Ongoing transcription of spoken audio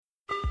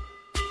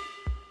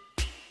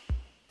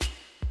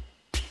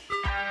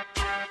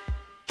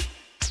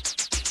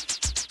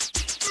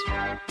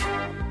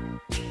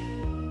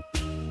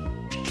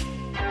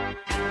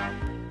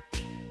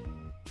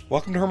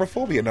Welcome to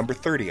Hermophobia number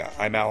 30.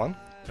 I'm Alan.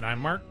 And I'm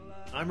Mark.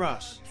 I'm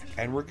Ross.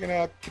 And we're going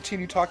to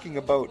continue talking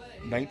about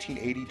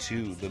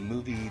 1982, the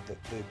movie,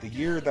 the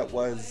year that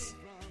was...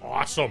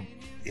 Awesome.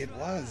 It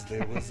was.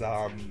 It was,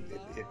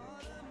 it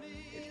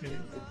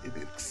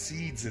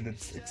exceeds in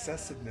its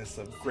excessiveness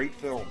of great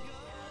film.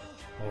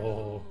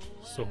 Oh,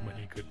 so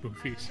many good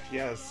movies.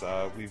 Yes,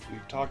 we've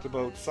talked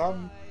about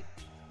some,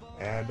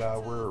 and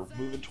we're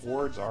moving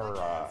towards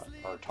our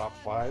top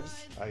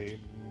fives. I'm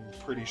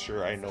pretty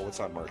sure I know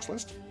what's on Mark's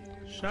list.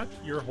 Shut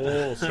your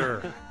hole,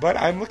 sir. But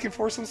I'm looking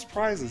for some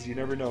surprises. You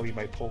never know. He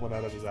might pull one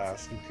out of his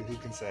ass. Who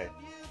can say?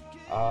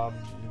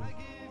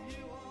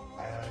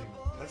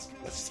 Let's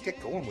just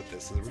get going with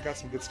this. We got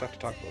some good stuff to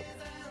talk about here.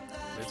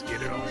 Let's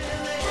get it on.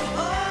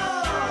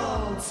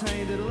 Oh,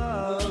 tainted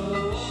love,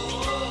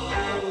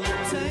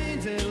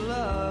 tainted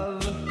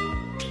love.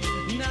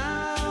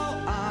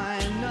 Now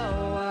I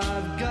know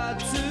I've got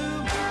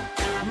to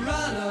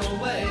run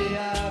away.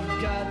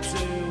 I've got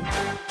to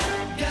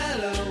get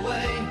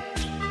away.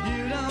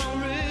 You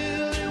don't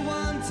really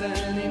want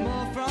any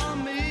more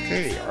from me.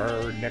 Okay,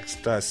 our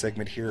next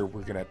segment here,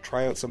 we're going to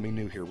try out something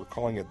new here. We're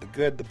calling it The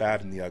Good, the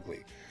Bad, and the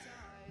Ugly.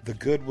 The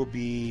good will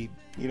be,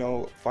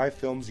 5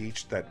 films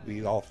each that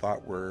we all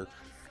thought were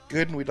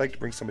good and we'd like to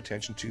bring some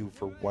attention to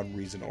for one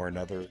reason or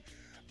another.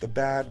 The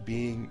bad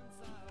being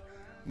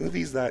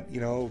movies that,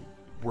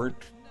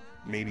 weren't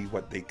maybe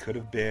what they could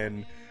have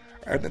been.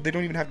 They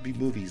don't even have to be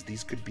movies.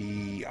 These could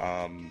be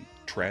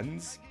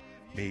trends,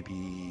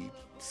 maybe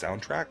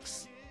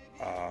soundtracks,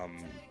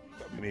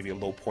 maybe a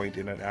low point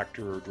in an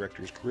actor or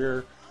director's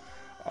career.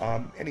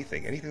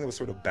 Anything that was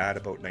sort of bad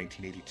about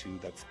 1982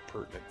 that's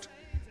pertinent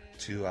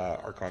to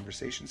our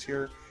conversations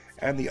here.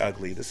 And the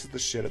ugly, this is the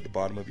shit at the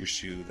bottom of your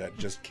shoe that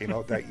just came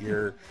out that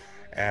year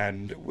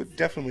and would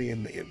definitely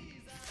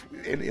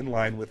in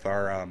line with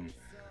our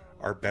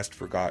best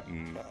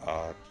forgotten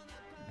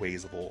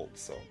ways of old.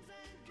 So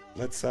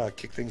let's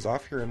kick things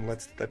off here and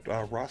let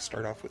Ross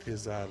start off with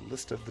his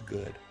list of the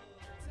good.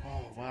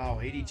 Oh, wow,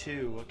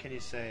 82. What can you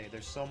say?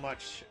 There's so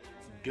much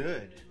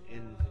good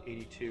in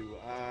 82.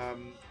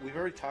 We've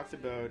already talked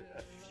about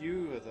a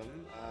few of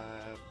them.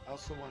 I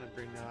also want to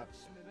bring up...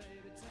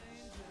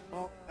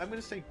 Well, I'm going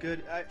to say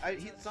good.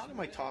 It's not in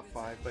my top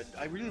 5, but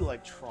I really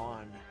like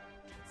Tron.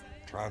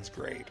 Tron's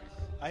great.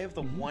 I have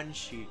the one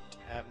sheet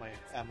at my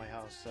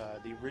house,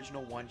 the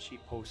original one sheet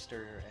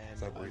poster, and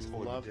Is that where he's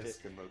holding loved the it.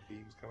 disc and the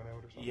beams coming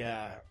out or something?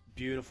 Yeah,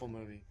 beautiful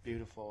movie,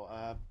 beautiful.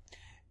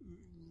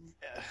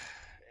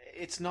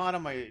 It's not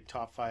on my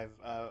top 5.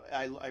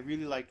 I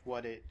really liked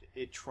what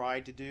it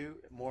tried to do,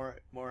 more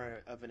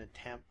of an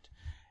attempt.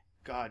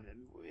 God,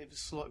 it was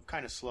slow,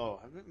 kind of slow.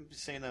 I've been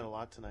saying that a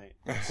lot tonight.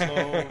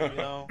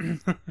 Slow,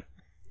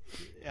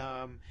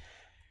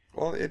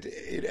 Well, it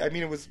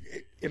was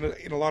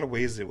in a lot of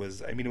ways. It was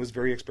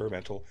very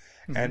experimental,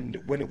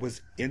 and when it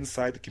was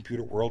inside the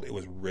computer world, it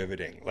was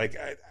riveting. Like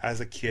as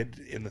a kid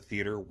in the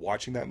theater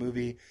watching that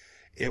movie,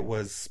 it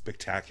was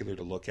spectacular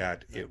to look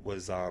at. It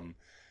was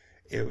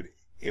it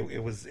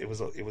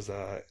was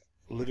a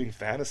living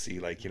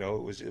fantasy. Like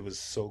it was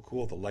so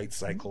cool. The light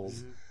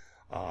cycles.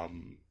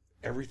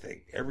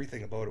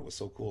 Everything about it was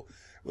so cool.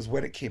 It was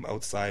when it came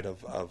outside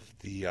of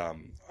the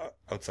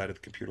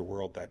computer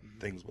world that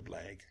things would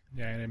lag.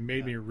 Yeah, and it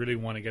made me really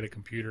want to get a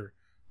computer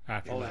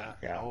after Oh, that.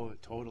 yeah. Oh,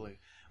 totally.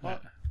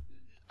 Well,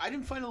 I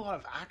didn't find a lot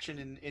of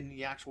action in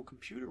the actual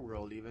computer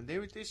world. Even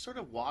they sort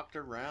of walked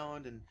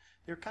around and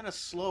they're kind of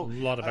slow. A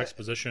lot of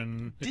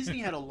exposition. Disney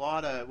had a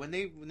lot of when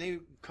they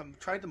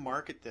tried to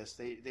market this.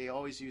 They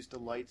always used the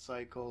light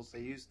cycles.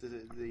 They used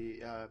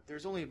the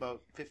there's only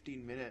about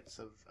 15 minutes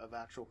of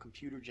actual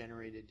computer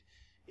generated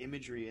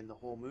imagery in the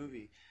whole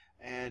movie,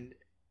 and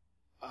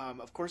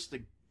of course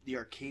the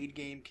arcade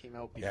game came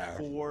out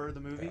before the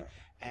movie,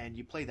 and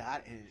you play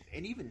that,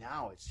 and even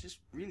now it's just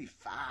really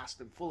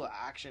fast and full of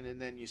action.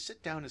 And then you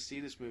sit down to see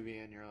this movie,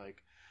 and you're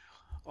like,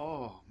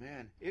 oh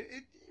man,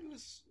 it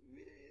was.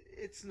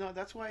 It's not.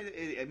 That's why.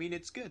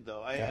 It's good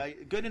though.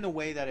 Good in a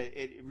way that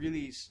it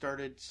really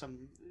started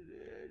some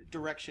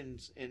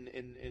directions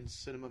in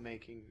cinema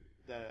making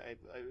that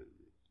I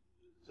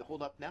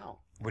hold up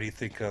now. What do you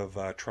think of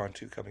Tron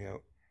 2 coming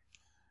out?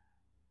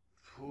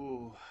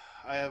 Ooh,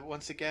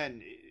 once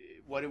again,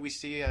 what did we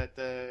see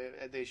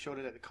they showed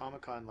it at the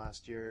Comic-Con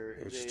last year.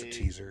 It was just a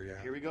teaser,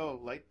 yeah. Here we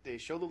go. They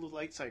show the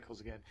light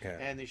cycles again,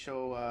 and they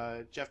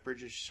show Jeff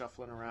Bridges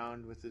shuffling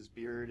around with his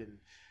beard and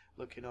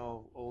looking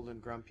all old and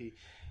grumpy.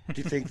 Do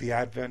you think the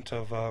advent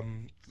of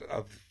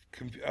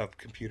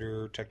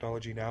computer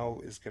technology now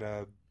is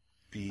going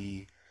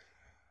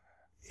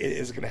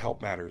to help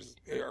matters?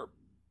 Or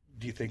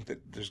do you think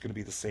that there's going to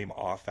be the same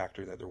awe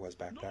factor that there was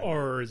back then?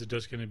 Or is it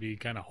just going to be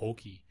kind of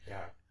hokey?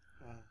 Yeah.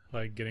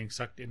 Like getting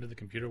sucked into the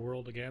computer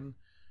world again?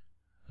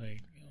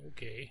 Like,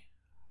 okay.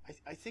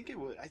 I think it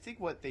would. I think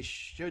what they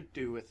should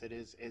do with it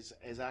is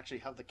actually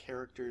have the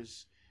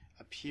characters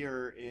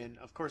appear in.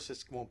 Of course,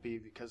 this won't be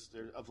because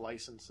of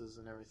licenses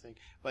and everything.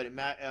 But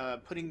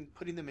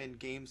putting them in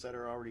games that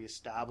are already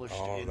established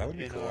that would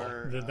be cool.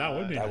 our that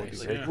would be like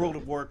nice. World World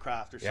of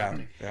Warcraft or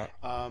something. Yeah.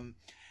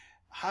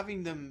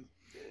 having them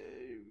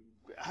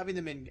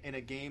in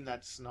a game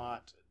that's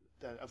not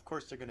that. Of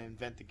course, they're going to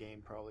invent the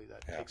game probably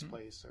that takes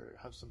place or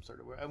have some sort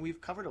of. And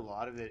we've covered a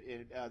lot of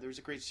it. There was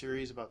a great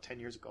series about 10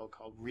 years ago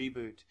called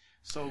Reboot.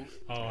 So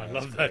I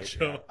love that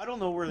show. I don't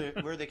know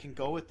where they can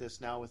go with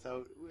this now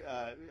without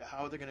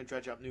how they're going to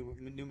dredge up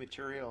new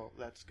material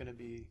that's going to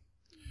be.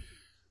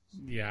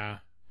 Yeah,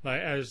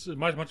 like as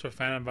much of a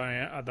fan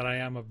that I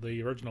am of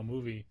the original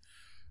movie.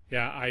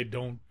 Yeah, I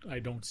don't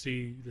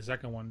see the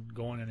second one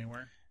going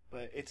anywhere.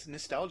 But it's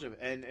nostalgia,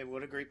 and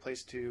what a great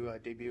place to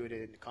debut it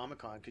in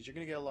Comic-Con, because you're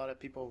going to get a lot of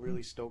people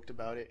really stoked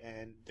about it,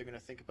 and they're going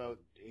to think about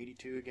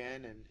 82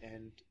 again,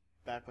 and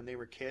back when they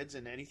were kids,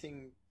 and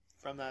anything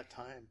from that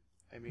time.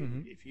 I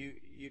mean, if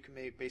you can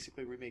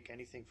basically remake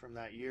anything from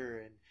that year,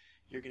 and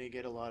you're going to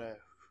get a lot of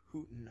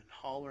hooting and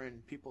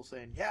hollering, people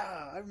saying,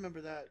 yeah, I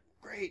remember that,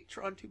 great,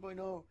 Tron 2.0,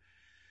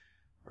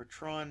 or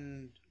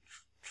Tron...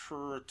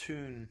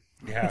 Tune.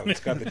 Yeah, it's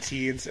got the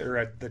T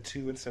or the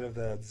 2 instead of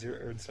the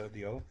 0 or instead of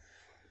the O.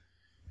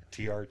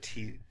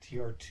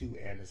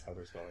 TR2N is how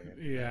they're spelling it.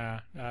 Yeah,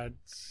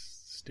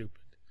 that's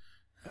stupid.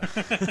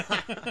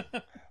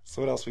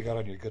 So what else we got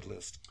on your good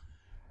list?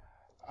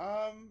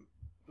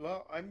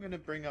 Well, I'm going to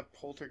bring up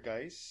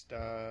Poltergeist.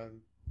 I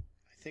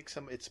think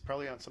it's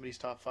probably on somebody's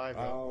top 5.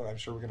 Oh, I'm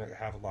sure we're going to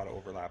have a lot of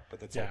overlap, but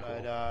that's all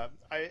cool. But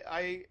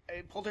I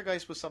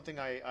Poltergeist was something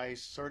I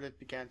sort of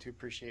began to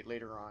appreciate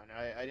later on.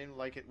 I didn't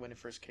like it when it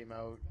first came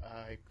out.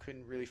 I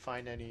couldn't really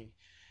find any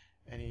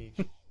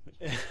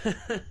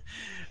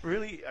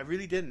really, I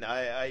really didn't.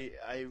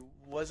 I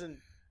wasn't.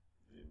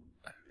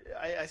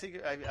 I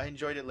think I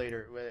enjoyed it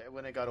later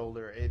when I got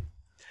older.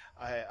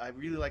 I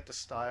really liked the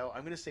style.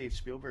 I'm going to say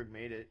Spielberg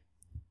made it.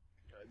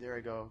 There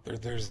I go.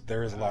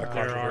 There is a lot of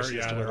controversy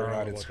as to whether or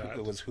not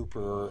it was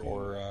Hooper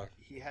or.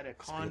 He had a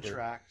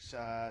contract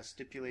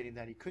stipulating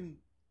that he couldn't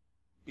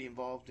be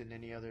involved in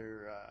any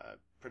other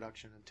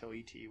production until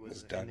E.T.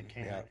 was in the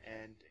can,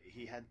 and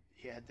he had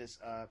this.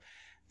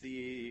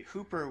 The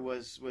Hooper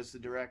was the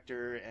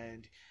director,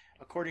 and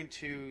according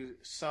to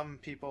some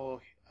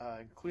people,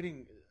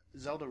 including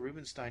Zelda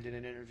Rubinstein, did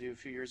an interview a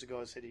few years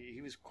ago, said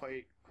he was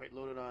quite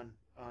loaded on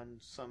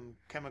some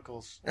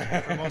chemicals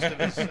for most of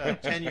his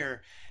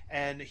tenure,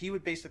 and he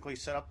would basically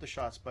set up the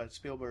shots, but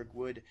Spielberg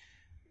would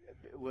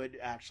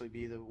actually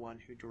be the one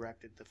who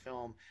directed the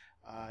film.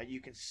 You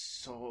can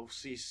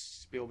see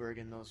Spielberg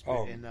in those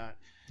in that.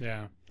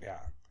 Yeah.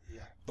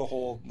 The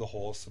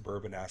whole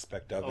suburban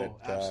aspect of it.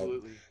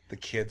 Absolutely. The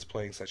kids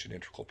playing such an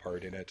integral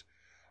part in it.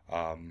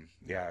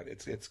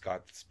 It's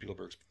got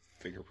Spielberg's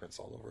fingerprints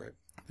all over it.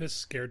 This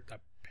scared the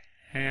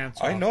pants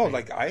I off know, me.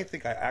 like I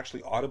think I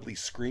actually audibly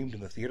screamed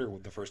in the theater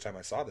the first time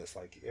I saw this.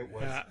 Like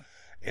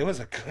it was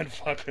a good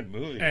fucking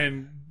movie.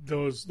 And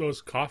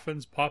those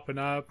coffins popping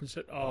up and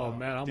shit. Oh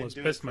man, I almost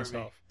pissed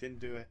myself. Didn't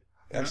do it.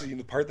 Actually,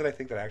 the part that I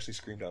think that I actually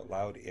screamed out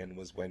loud in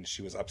was when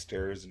she was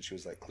upstairs and she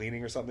was like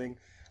cleaning or something.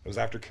 It was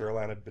after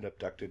Caroline had been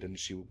abducted and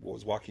she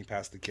was walking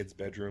past the kid's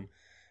bedroom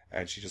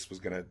and she just was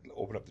going to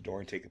open up the door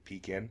and take a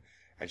peek in.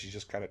 And she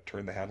just kind of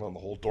turned the handle and the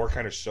whole door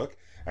kind of shook.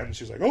 And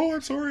she was like, oh,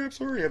 I'm sorry.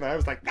 And I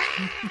was like,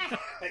 I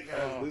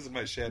was losing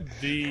my shit.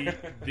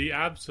 The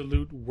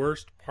absolute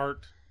worst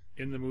part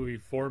in the movie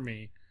for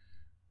me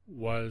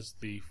was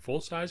the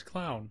full-size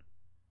clown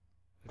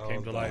that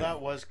came to life.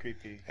 That was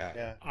creepy.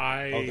 Yeah.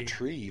 The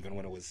tree, even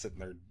when it was sitting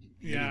there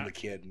eating the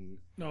kid.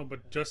 No,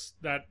 but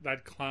just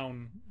that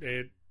clown,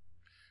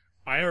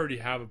 I already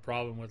have a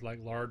problem with like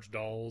large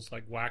dolls,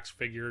 like wax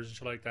figures and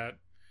shit like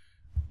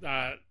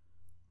that.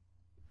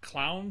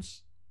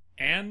 Clowns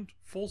and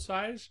full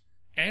size,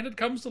 and it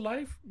comes to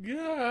life.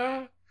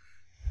 Yeah.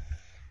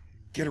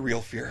 Get a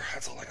real fear.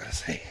 That's all I gotta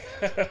say.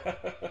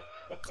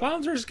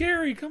 Clowns are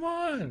scary. Come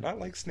on. Not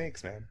like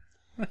snakes, man.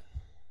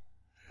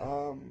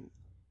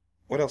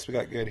 What else we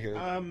got good here?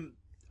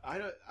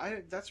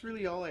 That's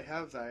really all I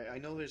have. I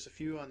know there's a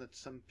few on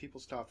some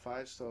people's top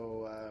 5,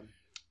 so.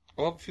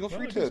 Well, feel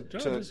free to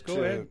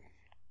go ahead.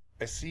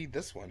 I see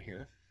this one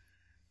here.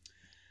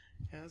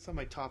 Yeah, that's on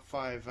my top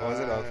 5. Oh, is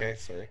it? Okay,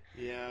 sorry.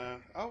 Yeah.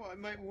 Oh,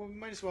 we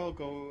might as well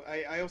go.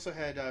 I also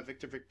had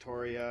Victor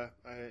Victoria.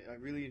 I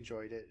really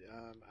enjoyed it.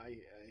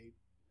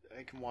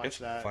 I can watch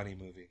that. It's a funny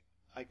movie.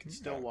 I can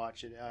still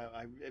watch it.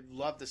 I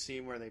love the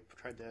scene where they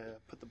tried to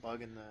put the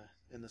bug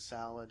in the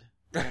salad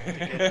to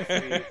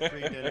get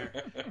free dinner.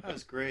 That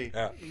was great.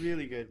 Yeah.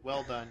 Really good.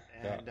 Well done.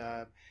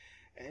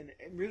 And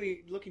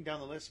really looking down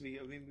the list, we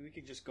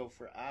could just go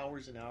for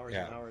hours and hours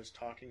and hours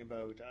talking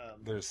about.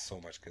 There's so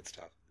much good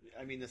stuff.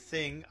 I mean, The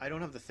Thing. I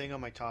don't have The Thing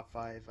on my top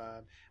 5.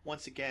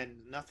 Once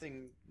again,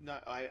 nothing.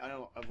 I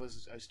don't. I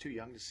was too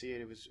young to see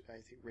it. It was,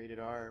 I think, rated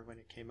R when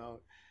it came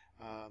out.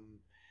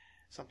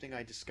 Something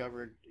I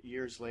discovered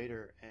years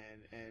later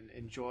and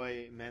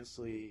enjoy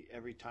immensely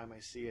every time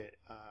I see it.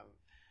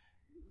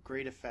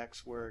 Great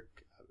effects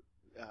work.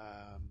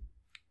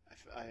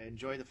 I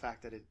enjoy the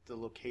fact that the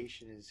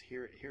location is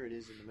here. Here it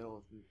is in the middle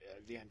of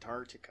the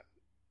Antarctica.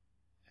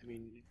 I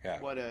mean,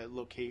 what a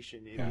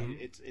location!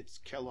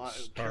 It's a lot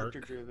character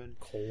driven,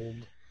 cold.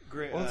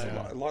 Great. Well, it's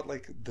a lot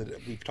like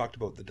we've talked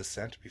about The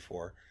Descent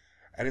before,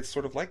 And it's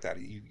sort of like that,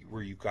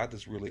 where you've got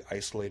this really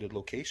isolated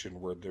location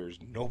where there's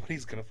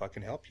nobody's gonna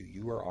fucking help you.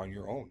 You are on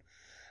your own,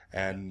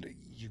 and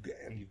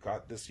you've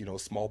got this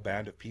small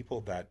band of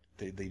people that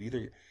they've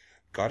either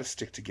got to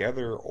stick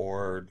together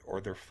or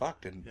they're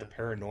fucked. And the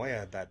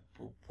paranoia that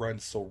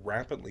runs so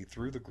rampantly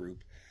through the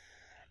group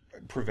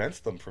prevents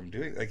them from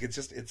doing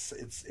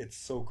it's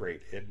so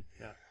great.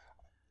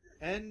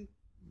 And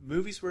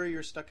movies where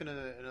you're stuck in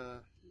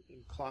a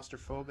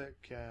claustrophobic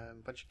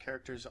bunch of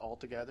characters all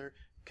together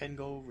can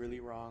go really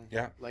wrong.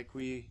 Yeah. Like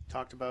we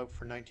talked about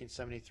for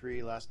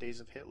 1973, Last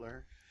Days of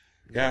Hitler.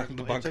 Yeah,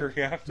 the bunker.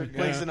 Took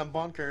place in a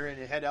bunker, and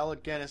it had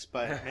Alec Guinness,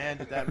 but man,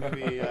 did that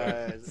movie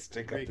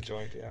stink up the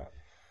joint.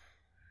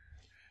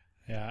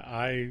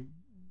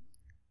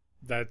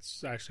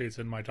 That's actually, it's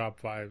in my top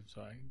 5.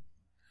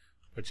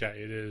 But yeah,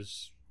 it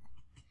is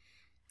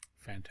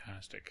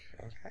fantastic.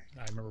 Okay.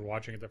 I remember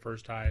watching it the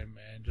first time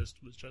and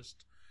was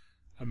just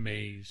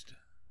amazed.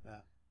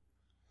 Yeah.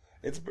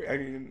 I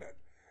mean,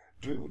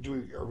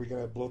 are we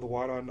gonna blow the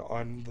wad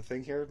on the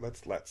thing here?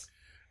 Let's.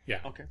 Yeah.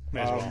 Okay.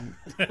 May as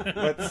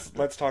well.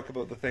 let's talk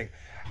about the thing.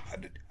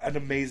 An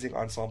amazing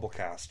ensemble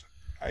cast.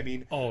 I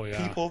mean,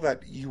 people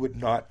that you would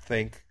not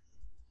think.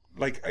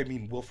 Like, I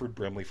mean, Wilford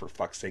Brimley, for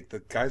fuck's sake. The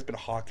guy's been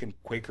hawking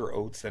Quaker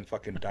Oats and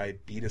fucking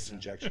diabetes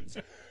injections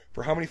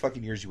for how many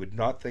fucking years? You would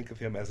not think of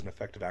him as an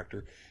effective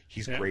actor.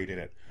 He's great in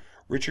it.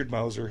 Richard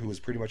Mauser, who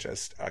was pretty much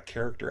a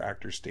character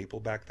actor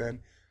staple back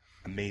then,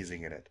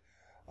 amazing in it.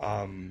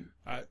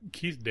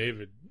 Keith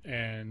David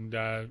and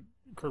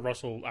Kurt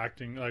Russell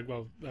acting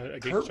against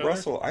Kurt each other.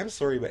 Russell, I'm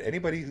sorry, but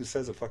anybody who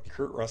says that fucking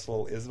Kurt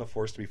Russell isn't a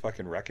force to be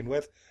fucking reckoned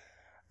with,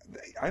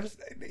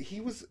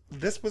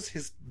 this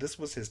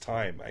was his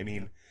time. I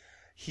mean,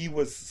 he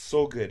was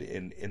so good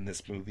in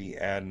this movie,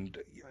 and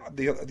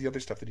the other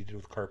stuff that he did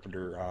with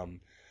Carpenter,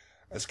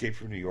 Escape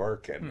from New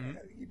York, and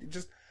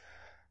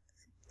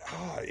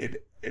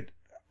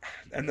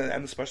and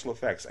the special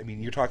effects. I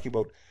mean, you're talking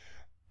about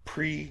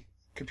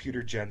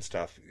pre-computer gen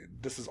stuff.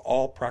 This is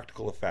all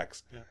practical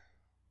effects. Yeah.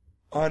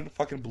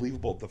 Unfucking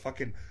believable. The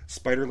fucking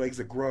spider legs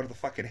that grow out of the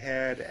fucking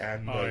head,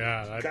 and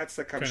the guts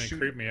that come shoot.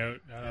 Creeped me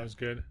out. That was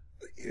good.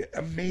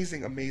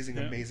 Amazing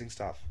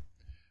stuff.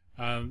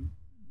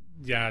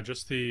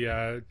 Just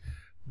the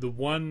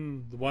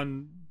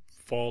one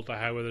fault I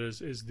had with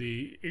it is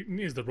the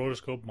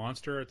rotoscope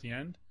monster at the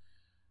end,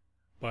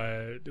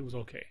 but it was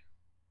okay.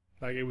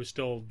 Like, it was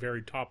still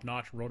very top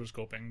notch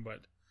rotoscoping,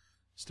 but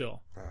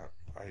still.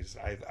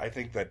 I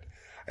think that,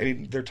 I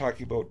mean, they're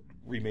talking about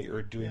remake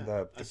or doing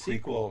the prequel.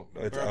 Sequel.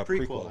 It's a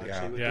prequel,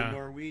 actually, yeah. with the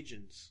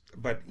Norwegians.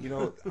 But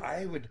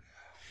I would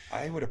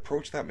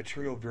approach that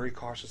material very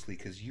cautiously,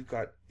 because you've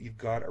got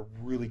a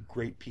really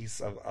great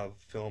piece of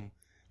film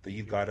that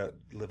you've got to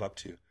live up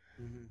to.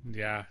 Mm-hmm.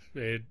 Yeah,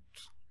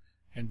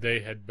 and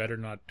they had better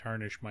not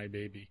tarnish my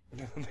baby.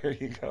 There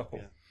you go.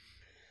 Yeah.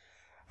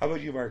 How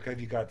about you, Mark?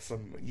 Have you got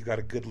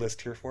a good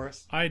list here for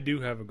us? I do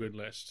have a good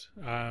list.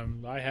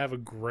 I have a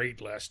great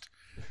list.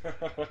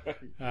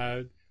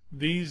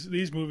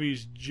 These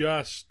movies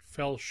just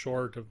fell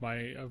short of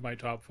my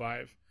top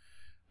 5.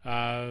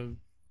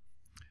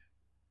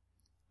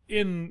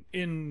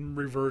 In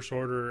reverse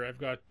order, I've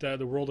got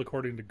The World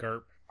According to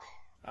Garp.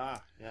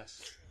 Ah,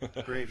 yes,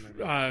 great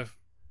movie.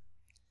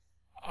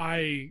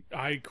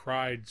 I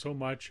cried so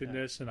much in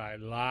this, and I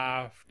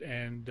laughed,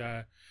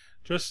 and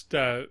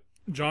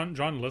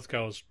John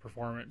Lithgow's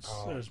performance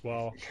as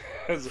well.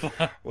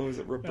 What was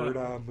it,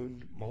 Roberta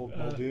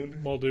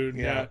Muldoon? Muldoon,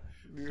 yeah.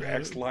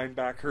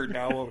 Ex-linebacker,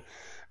 now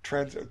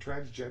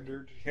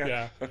transgendered.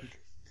 Yeah.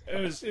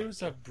 It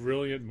was a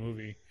brilliant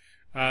movie.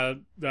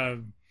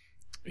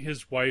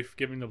 His wife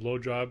giving the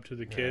blowjob to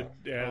the kid,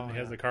 and he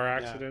has the car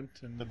accident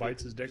and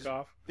bites his dick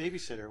off.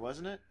 Babysitter,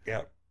 wasn't it?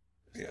 Yeah.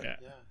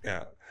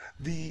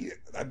 The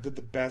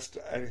best,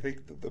 I think,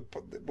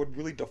 what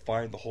really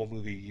defined the whole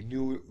movie, you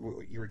knew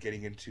what you were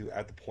getting into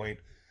at the point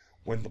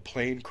when the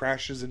plane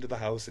crashes into the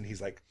house, and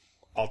he's like,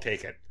 "I'll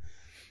take it.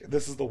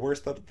 This is the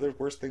worst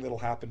thing that'll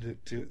happen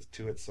to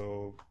it."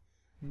 So,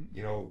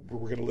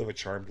 we're gonna live a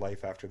charmed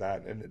life after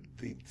that. And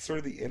the sort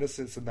of the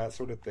innocence in that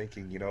sort of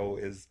thinking,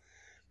 is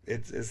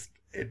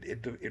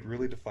it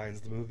really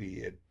defines the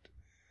movie.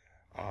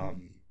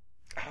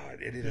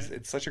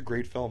 It's such a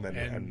great film,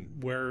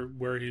 and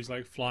where he's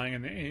like flying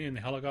in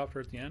the helicopter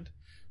at the end.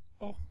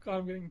 Oh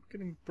God, I'm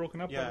getting broken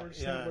up.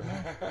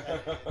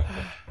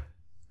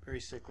 Very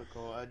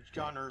cyclical.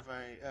 John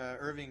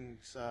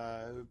Irving's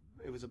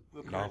it was a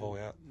book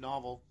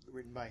novel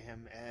written by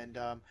him, and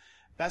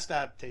best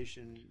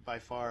adaptation by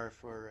far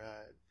for.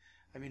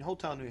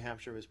 Hotel New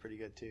Hampshire was pretty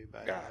good too,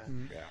 but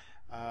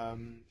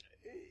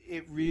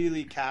it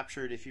really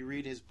captured. If you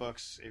read his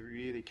books, it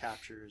really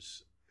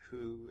captures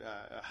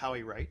how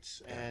he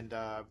writes, and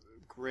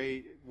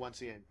great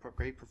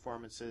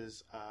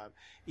performances.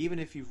 Even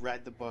if you've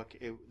read the book,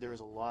 there was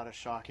a lot of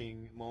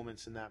shocking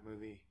moments in that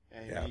movie,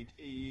 and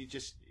you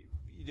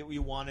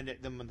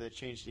wanted them to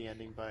change the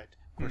ending, but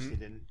of course they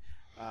didn't.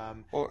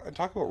 Well, and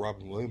talk about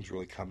Robin Williams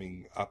really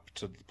coming up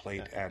to the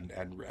plate and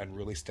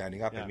really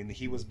standing up. Yeah. I mean,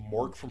 he was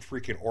Mork from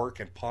freaking Orc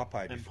and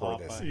Popeye before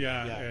this. Popeye.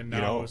 Yeah, Yeah. and You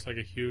now know? it's like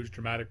a huge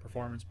dramatic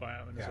performance by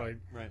him, and it's Yeah. like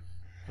Right.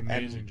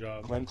 amazing And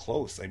job. Glenn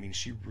Close, I mean,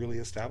 she really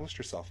established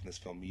herself in this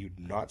film. You'd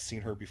not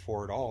seen her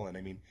before at all, and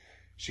I mean,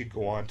 she'd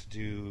go on to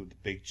do The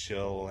Big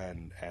Chill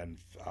and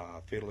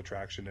Fatal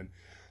Attraction, and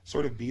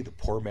sort of be the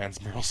poor man's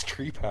Meryl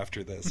Streep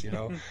after this. You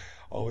know,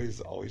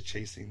 always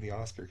chasing the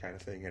Oscar kind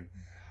of thing. And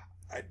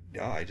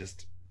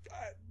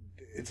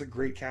it's a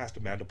great cast.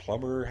 Amanda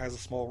Plummer has a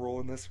small role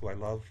in this, who I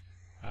love.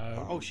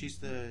 She's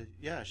the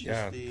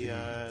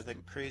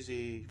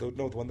crazy. The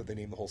one that they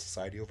named the whole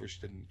society over. She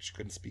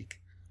couldn't speak.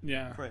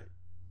 Yeah, Right.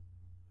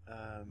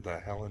 The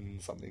Helen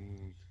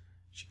something.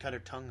 She cut her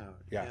tongue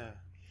out. Yeah.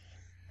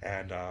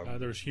 And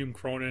there was Hume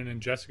Cronin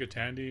and Jessica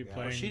Tandy playing.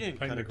 Well, she didn't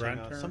playing cut the her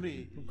tongue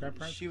out.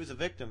 grandparents. She was a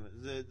victim.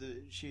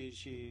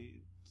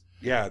 She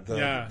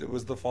it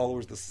was the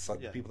followers, the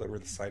Yeah. people that were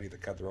in the society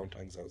that cut their own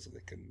tongues out so they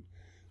can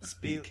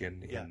speak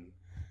and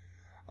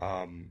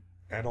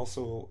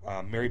also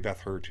Mary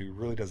Beth Hurt, who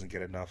really doesn't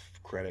get enough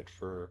credit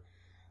for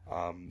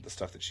the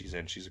stuff that she's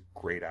in. She's a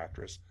great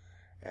actress,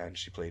 and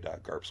she played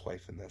Garp's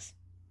wife in this.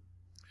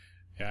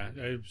 Yeah,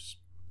 it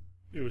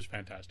was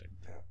fantastic.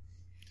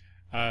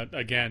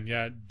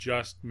 Again,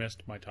 just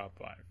missed my top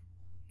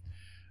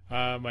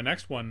 5. My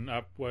next one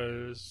up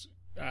was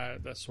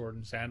The Sword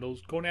and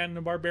Sandals, Conan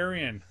the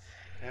Barbarian.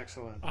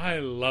 excellent. I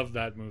love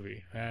that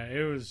movie.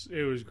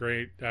 It was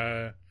great.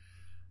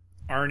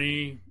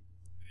 Arnie,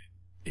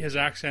 his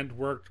accent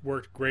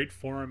worked great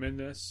for him in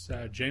this.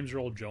 James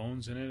Earl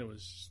Jones in it. It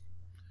was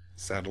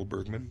Sandal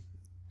Bergman.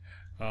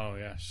 Oh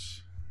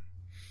yes.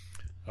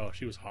 Oh,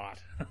 she was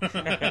hot.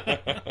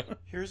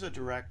 Here's a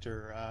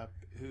director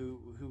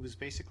who was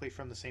basically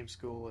from the same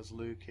school as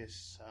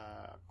Lucas.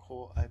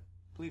 I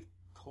believe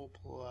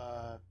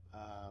Coppola.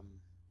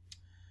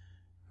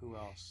 Who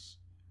else?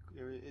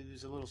 It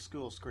was a little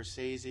school.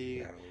 Scorsese.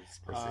 Yeah,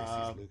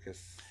 Scorsese's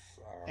Lucas.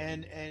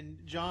 And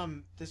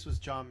John. This was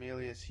John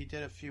Milius. He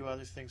did a few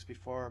other things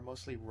before,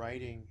 mostly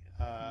writing.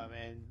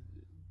 And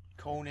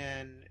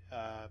Conan.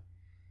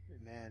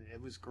 Man,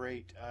 it was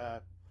great.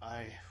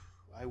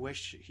 I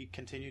wish he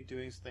continued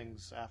doing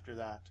things after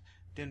that.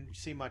 Didn't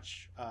see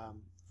much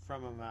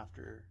from him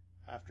after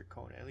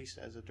Conan, at least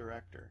as a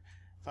director.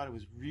 Thought it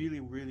was really,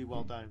 really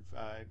well done.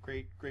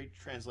 Great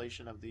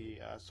translation of the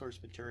source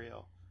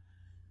material.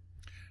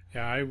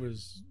 Yeah, I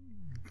was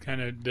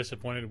kind of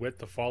disappointed with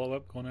the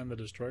follow-up, Conan the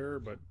Destroyer,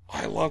 but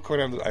I love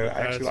Conan.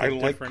 I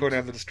like different.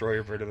 Conan the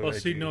Destroyer better than well, I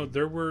see, do. no,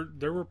 there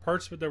were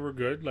parts of it that were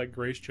good, like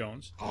Grace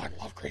Jones. Oh, I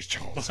love Grace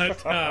Jones.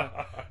 But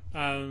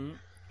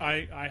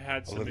I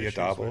had some Olivia issues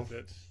Dabo. with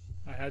it.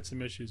 I had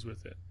some issues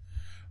with it,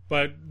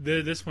 but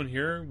this one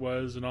here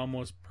was an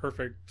almost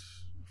perfect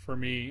for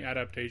me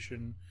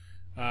adaptation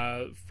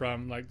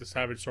from like the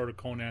Savage Sword of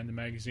Conan, the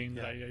magazine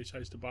that I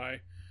used to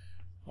buy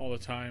all the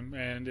time,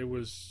 and it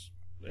was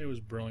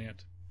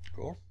brilliant.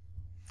 Cool.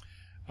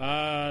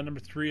 Number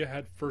 3, I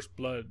had First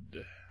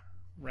Blood,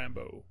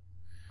 Rambo.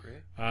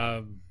 Great.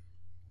 Are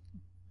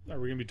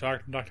we gonna be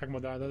talking about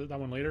that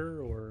one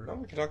later, or? No,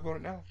 we can talk about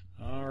it now.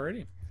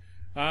 Alrighty.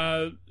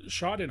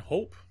 Shot in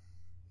Hope,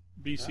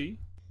 BC.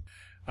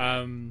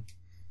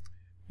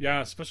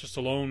 Sylvester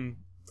Stallone,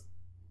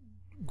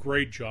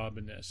 great job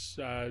in this.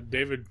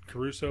 David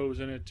Caruso was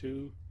in it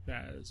too.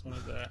 Yeah, it's one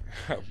of the.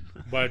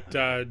 But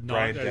not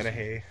Brian as,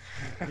 Dennehy.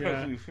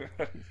 Yeah.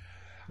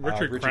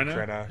 Richard Crenna.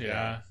 Crenna.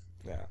 Yeah.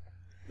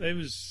 It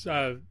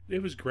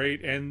was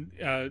great, and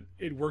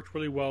it worked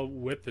really well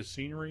with the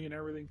scenery and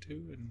everything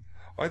too. And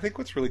Well, I think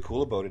what's really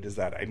cool about it is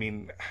that, I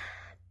mean,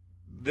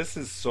 this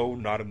is so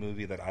not a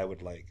movie that I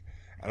would like.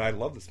 And I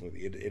love this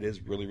movie. It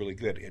is really, really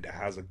good. It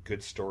has a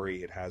good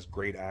story. It has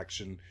great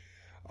action.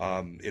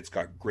 It's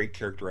got great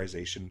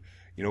characterization.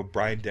 You know,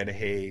 Brian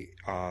Dennehy,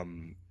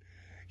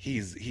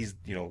 he's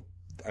you know,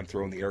 I'm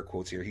throwing the air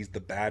quotes here. He's the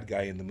bad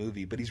guy in the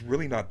movie, but he's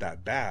really not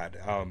that bad.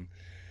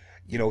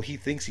 You know, he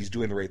thinks he's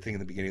doing the right thing in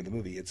the beginning of the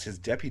movie. It's his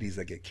deputies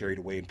that get carried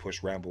away and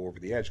push Rambo over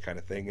the edge kind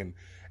of thing.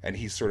 And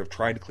he's sort of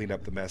trying to clean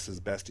up the mess as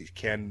best he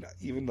can,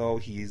 even though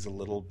he's a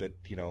little bit,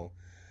 you know,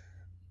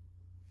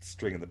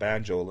 stringing the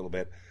banjo a little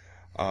bit.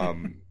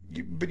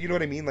 But you know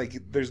what I mean? Like,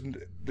 there's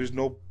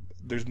no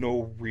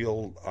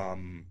real,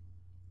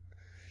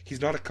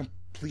 he's not a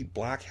complete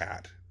black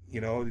hat,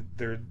 you know,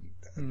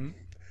 and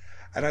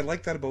I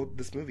like that about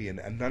this movie,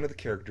 and none of the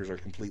characters are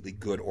completely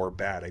good or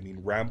bad. I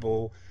mean,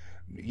 Rambo,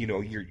 you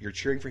know, you're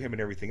cheering for him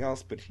and everything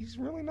else, but he's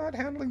really not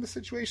handling the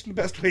situation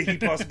the best way he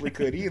possibly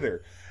could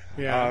either.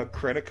 Yeah.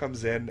 Crenna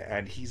comes in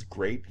and he's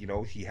great. You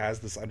know, he has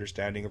this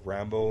understanding of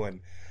Rambo,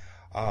 and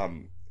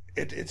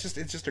it's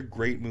just a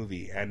great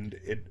movie, and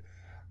it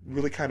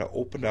really kind of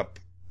opened up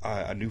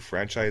a new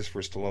franchise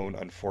for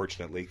Stallone,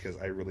 unfortunately, because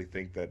I really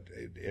think that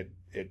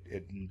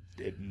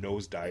it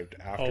nosedived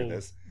after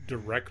this.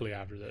 Directly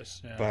after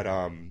this. Yeah.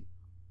 But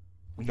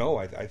no,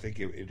 I think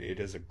it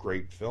is a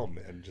great film,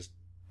 and just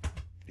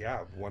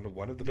one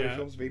of the better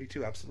films of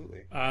 '82,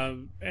 absolutely.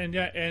 And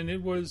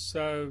it was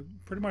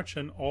pretty much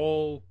an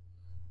all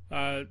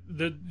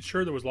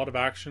Sure, there was a lot of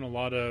action, a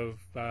lot of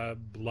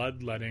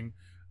bloodletting,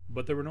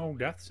 but there were no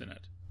deaths in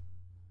it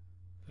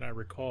that I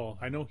recall.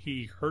 I know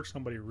he hurt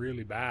somebody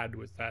really bad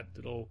with that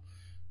little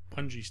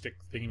punji stick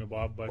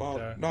thingamabob, but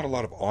Well, not a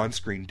lot of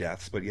on-screen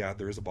deaths, but yeah,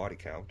 there is a body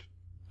count.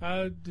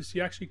 does he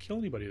actually kill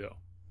anybody though?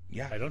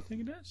 Yeah. I don't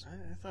think he does.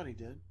 I thought he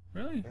did.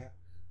 Really? Yeah.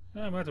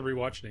 I'm gonna have to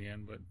rewatch it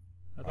again, but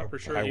I thought for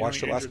sure I he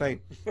watched it only last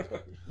injured night.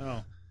 them.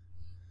 Oh.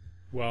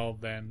 Well,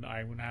 then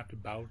I'm gonna have to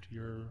bow to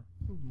your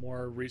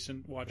more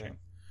recent watching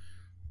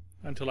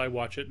until I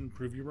watch it and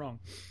prove you wrong.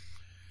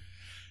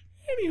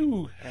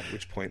 Anywho, At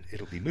which point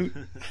it'll be moot.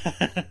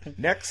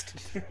 Next.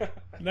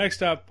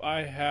 next up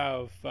I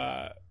have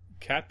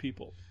Cat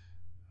People.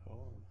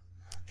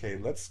 Okay,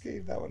 let's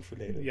save that one for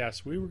later.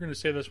 Yes, we were going to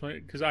say this one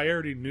because I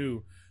already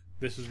knew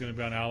this was going to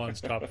be on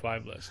Alan's top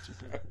 5 list.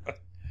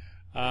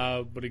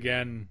 But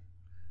again,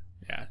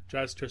 yeah,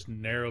 just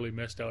narrowly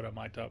missed out on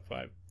my top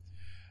 5.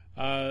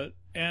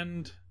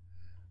 And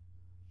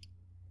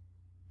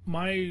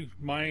my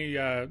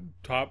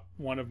top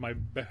one of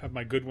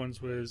my good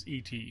ones was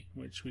E.T.,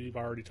 which we've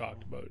already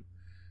talked about.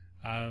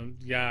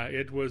 Yeah,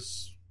 it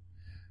was.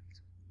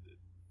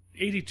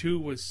 82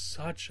 was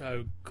such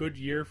a good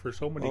year for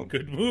so many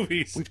good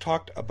movies. We've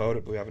talked about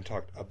it, but we haven't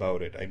talked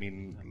about it. I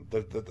mean,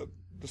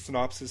 the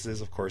synopsis is,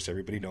 of course,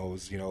 everybody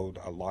knows,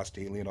 a lost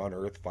alien on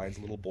Earth finds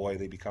a little boy,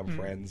 they become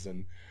friends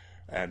and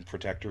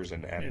protectors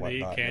and they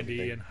whatnot. eat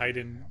candy and hide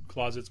in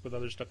closets with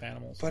other stuffed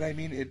animals. But I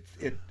mean,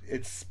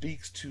 it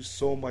speaks to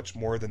so much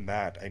more than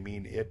that. I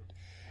mean,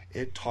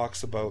 it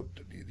talks about,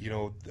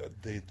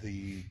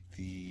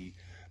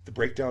 the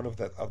breakdown of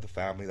the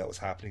family that was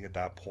happening at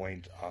that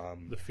point.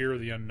 The fear of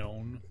the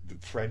unknown. The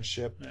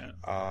friendship. Yeah.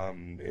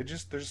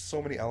 There's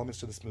so many elements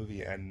to this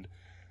movie, and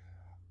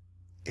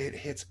it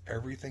hits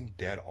everything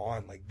dead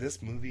on. Like, this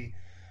movie,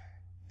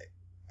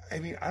 I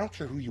mean, I don't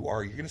care who you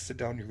are, you're going to sit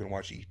down and you're going to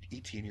watch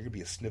E.T. and you're going to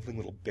be a sniveling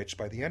little bitch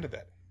by the end of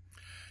it.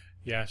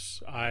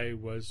 Yes, I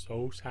was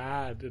so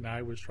sad, and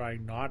I was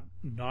trying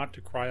not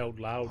to cry out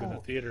loud in the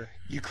theater.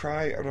 You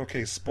cry, and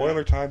okay,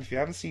 spoiler time, if you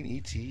haven't seen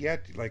E.T.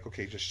 yet, like,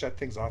 okay, just shut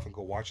things off and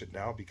go watch it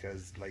now,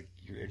 because, like,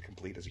 you're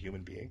incomplete as a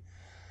human being.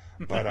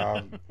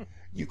 But,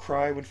 you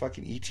cry when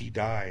fucking E.T.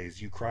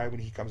 dies, you cry when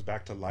he comes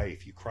back to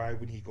life, you cry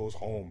when he goes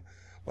home.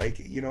 Like,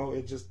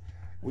 it just,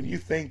 when you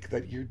think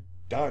that you're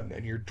done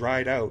and you're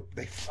dried out,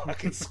 they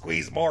fucking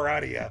squeeze more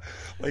out of you.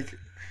 Like,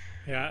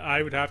 yeah,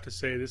 I would have to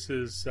say this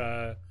is,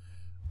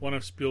 one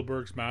of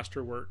Spielberg's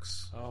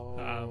masterworks.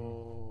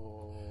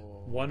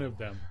 One of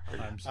them,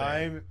 I'm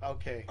saying. I'm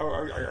okay. oh,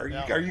 are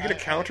you going to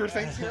counter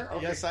things here?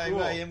 Okay, Yes,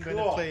 cool, I am going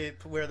to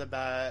wear the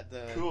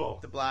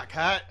black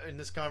hat in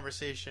this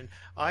conversation.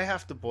 I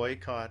have to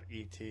boycott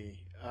E.T.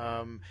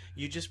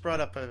 You just brought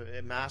up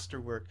a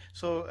masterwork.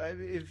 So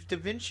if Da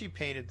Vinci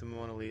painted the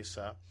Mona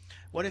Lisa,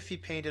 what if he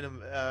painted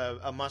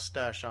a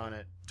mustache on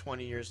it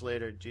 20 years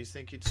later? Do you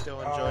think you'd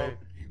still enjoy it?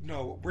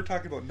 No, we're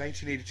talking about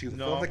 1982. The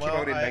No, film that came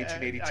out in well,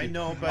 1982. I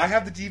know, but I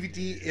have the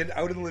DVD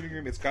out in the living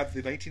room. It's got the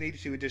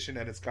 1982 edition,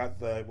 and it's got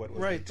the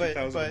Right, the but-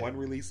 2001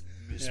 release.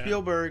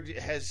 Spielberg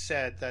has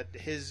said that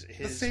his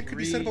The same could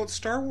be said about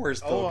Star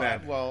Wars, though. Oh,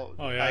 Ben. well,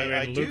 Oh,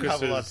 yeah, I do Lucas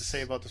have a lot is- to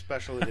say about the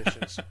special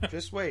editions.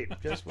 just wait.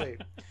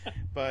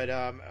 But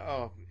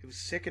it was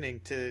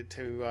sickening to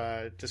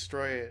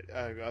destroy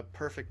a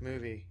perfect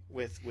movie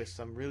with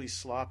some really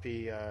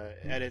sloppy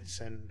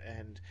edits,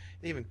 and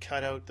they even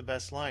cut out the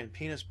best line,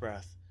 penis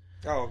breath.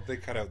 Oh, they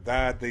cut out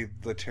that.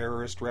 The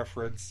terrorist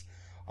reference.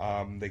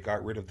 They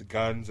got rid of the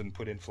guns and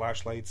put in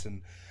flashlights.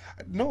 And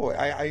no,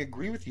 I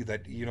agree with you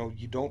that you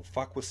don't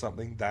fuck with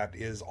something that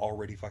is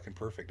already fucking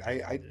perfect.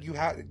 You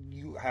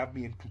have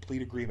me in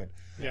complete agreement.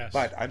 Yes.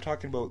 But I'm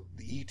talking about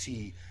the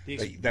E.T.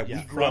 that we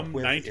grew From up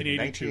with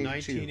 1982. in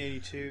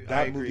 1982. I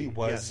That agree. movie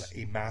was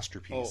Yes. a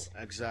masterpiece.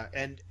 Oh,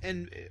 exactly.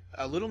 And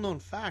a little known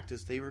fact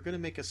is they were going to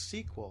make a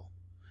sequel.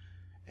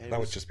 And That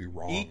would just be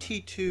wrong.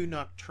 ET2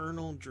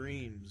 Nocturnal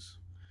Dreams.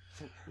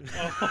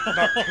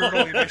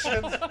 Nocturnal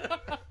emissions.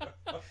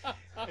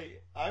 Hey,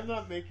 I'm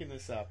not making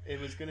this up. It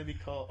was going to be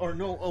called,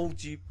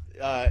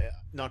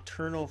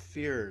 Nocturnal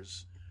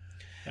Fears.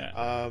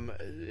 Yeah.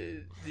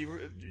 The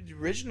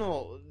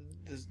original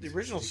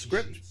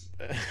script.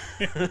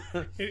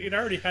 It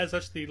already has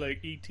us the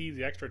E.T.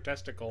 the extra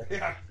testicle.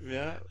 Yeah.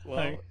 Yeah, well,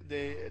 Like-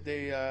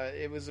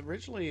 it was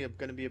originally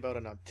going to be about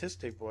an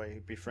autistic boy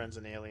who befriends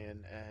an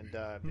alien,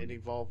 and it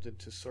evolved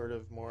into sort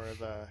of more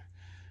of a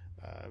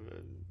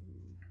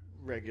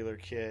regular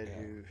kid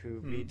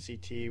who meets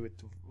E.T. with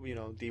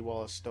Dee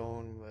Wallace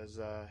Stone was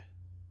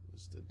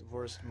the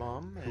divorced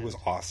mom, Who was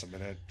awesome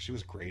in it. She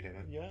was great in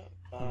it.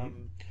 yeah.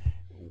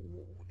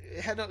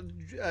 It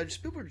had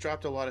Spielberg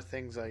dropped a lot of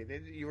things.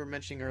 You were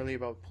mentioning earlier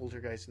about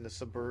Poltergeist and the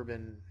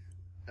suburban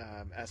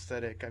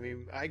aesthetic. I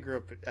mean, I grew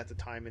up at the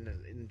time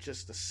in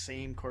just the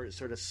same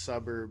sort of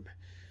suburb,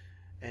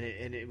 and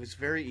it was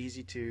very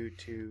easy to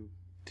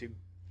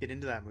get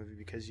into that movie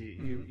because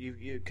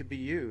you could be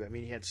you. I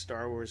mean, he had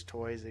Star Wars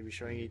toys. They were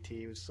showing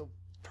E.T. It was so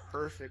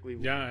perfectly.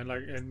 Yeah,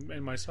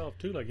 and myself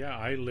too.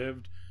 I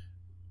lived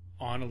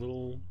on a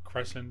little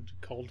crescent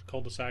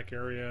cul-de-sac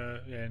area,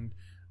 and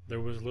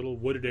there was a little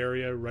wooded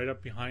area right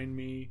up behind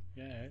me.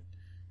 Yeah,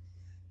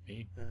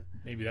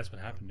 maybe that's what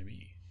happened to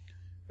me.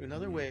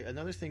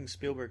 Another thing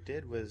Spielberg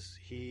did was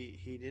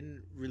he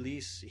didn't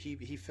release.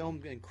 He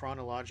filmed in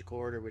chronological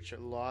order, which a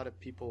lot of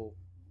people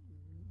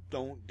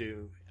don't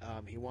do.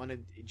 He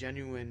wanted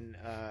genuine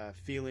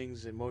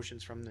feelings,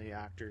 emotions from the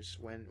actors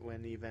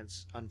when the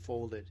events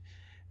unfolded.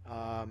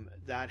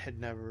 That had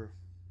never,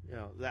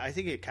 I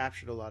think it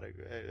captured a lot of.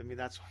 I mean,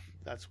 that's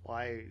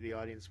why the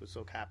audience was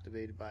so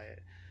captivated by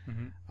it.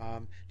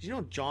 Mm-hmm. Did you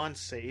know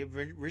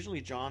originally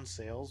John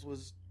Sayles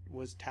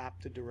was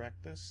tapped to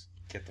direct this?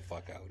 Get the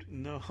fuck out.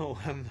 No,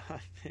 I'm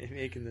not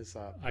making this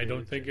up. I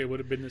don't think it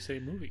would have been the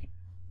same movie.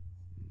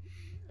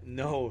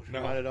 No,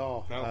 not at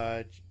all.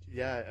 No.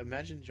 Yeah,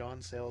 imagine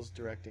John Sayles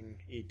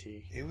directing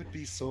E.T. It would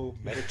be so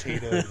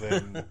meditative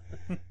and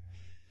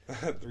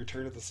the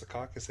Return of the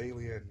Secaucus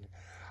Alien.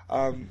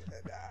 I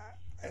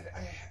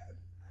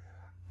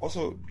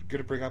also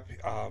going to bring up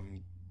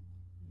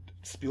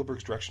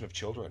Spielberg's direction of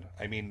children.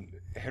 I mean,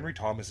 Henry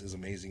Thomas is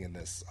amazing in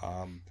this.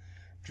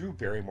 Drew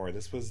Barrymore,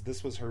 this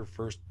was her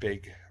first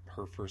big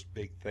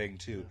thing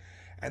too,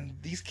 and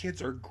these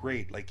kids are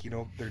great. Like,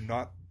 they're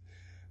not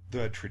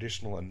the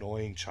traditional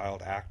annoying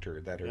child actor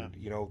that are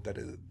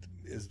that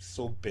is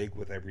so big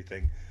with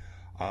everything.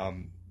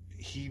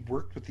 He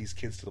worked with these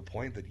kids to the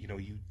point that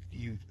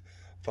you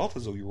felt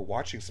as though you were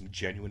watching some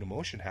genuine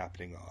emotion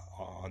happening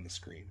on the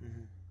screen.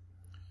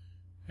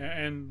 Mm-hmm.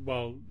 And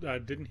well,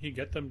 didn't he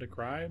get them to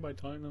cry by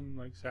telling them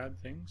like sad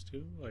things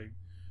too, like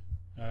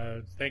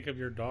think of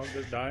your dog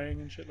that's dying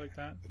and shit like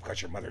that? We've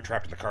got your mother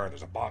trapped in the car and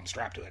there's a bomb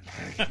strapped to it.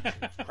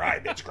 Cry,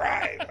 bitch,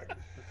 cry. Like,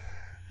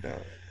 no,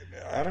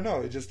 I don't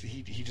know. It just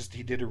he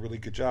did a really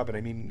good job, and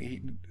I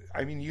mean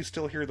you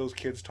still hear those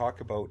kids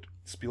talk about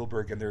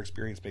Spielberg and their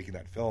experience making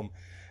that film,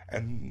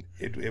 and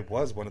it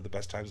was one of the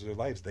best times of their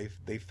lives.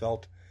 They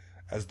felt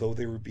as though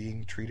they were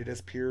being treated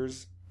as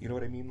peers. You know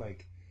what I mean?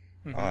 Like,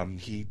 mm-hmm.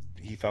 He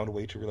found a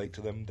way to relate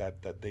to them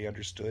that they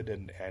understood,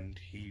 and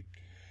he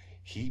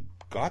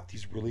got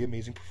these really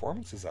amazing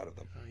performances out of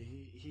them.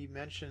 He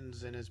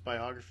mentions in his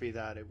biography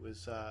that it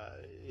was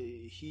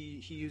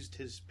he used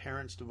his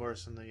parents'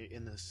 divorce in the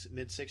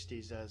mid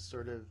 '60s as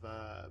sort of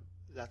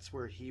that's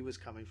where he was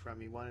coming from.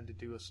 He wanted to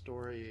do a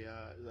story,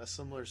 a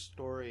similar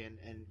story,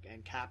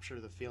 and capture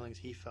the feelings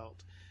he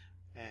felt.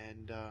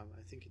 And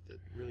I think it did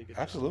really good.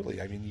 Absolutely.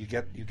 Job. I mean, you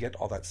get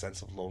all that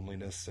sense of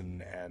loneliness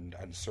and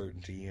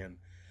uncertainty and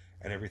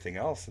everything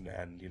else, and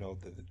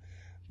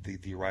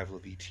the arrival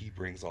of E.T.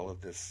 brings all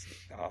of this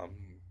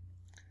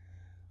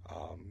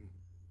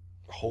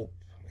hope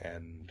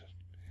and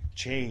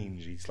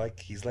change. He's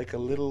like a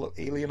little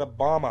alien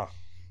Obama.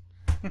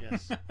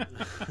 Yes.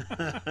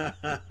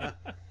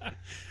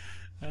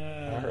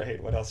 All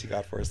right, what else you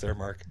got for us there,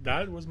 Mark?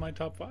 That was my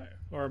top five,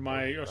 or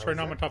my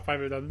not my top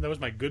five. That was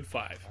my good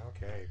five.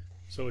 Okay.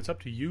 So it's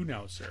up to you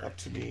now, sir. Up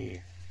to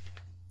me.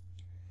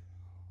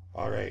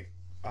 All right.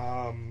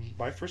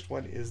 My first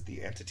one is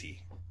The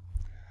Entity.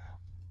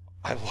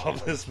 I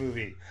love this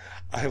movie.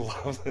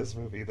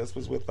 This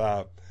was with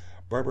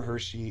Barbara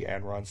Hershey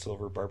and Ron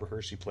Silver. Barbara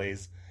Hershey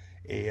plays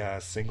a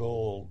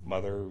single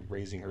mother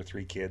raising her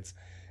 3 kids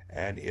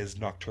and is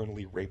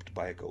nocturnally raped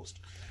by a ghost.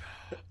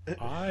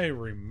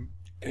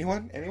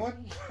 Anyone?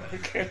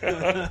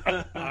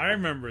 I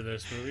remember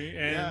this movie,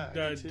 and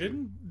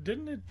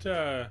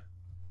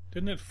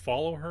didn't it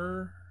follow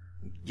her?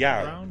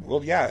 Yeah. Around?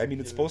 Well, yeah. I mean,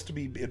 it's supposed to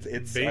be.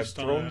 It's based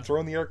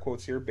throwing the air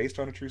quotes here, based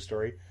on a true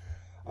story.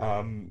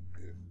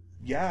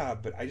 Yeah,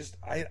 but I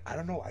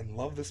don't know. I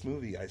love this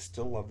movie. I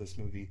still love this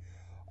movie.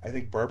 I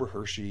think Barbara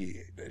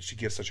Hershey, she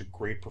gives such a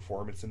great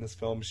performance in this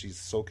film. She's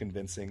so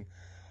convincing.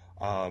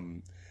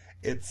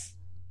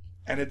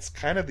 It's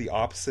kind of the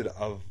opposite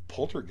of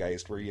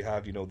Poltergeist, where you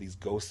have, these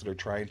ghosts that are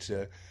trying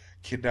to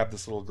kidnap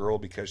this little girl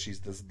because she's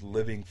this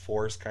living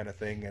force kind of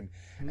thing.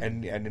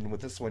 And then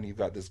with this one, you've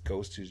got this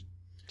ghost who's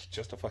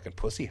just a fucking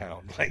pussy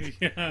hound. Like,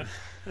 yeah.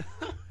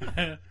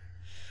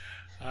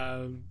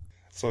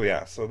 So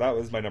that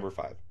was my number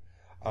 5.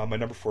 My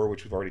number 4,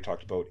 which we've already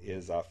talked about,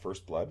 is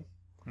First Blood.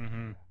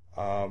 Mm-hmm.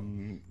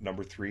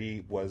 Number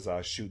 3 was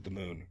Shoot the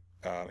Moon.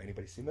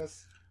 Anybody seen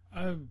this?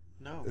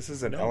 No. This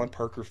is an Ellen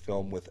Parker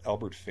film with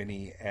Albert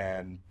Finney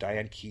and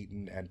Diane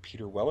Keaton and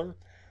Peter Weller.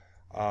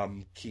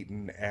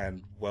 Keaton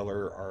and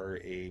Weller are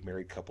a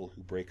married couple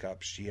who break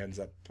up. She ends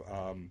up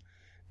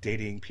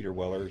dating Peter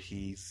Weller.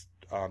 He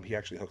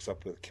actually hooks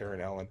up with Karen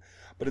Allen,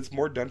 but it's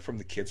more done from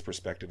the kids'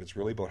 perspective. It's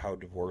really about how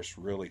divorce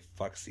really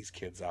fucks these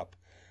kids up,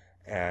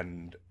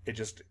 and it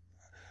just.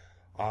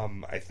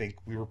 I think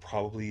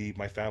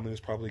my family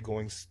was probably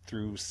going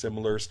through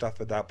similar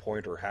stuff at that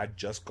point, or had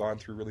just gone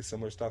through really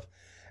similar stuff,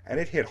 and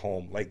it hit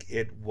home. Like,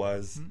 it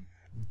was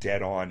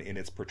dead on in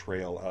its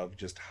portrayal of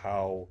just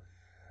how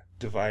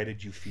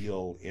divided you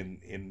feel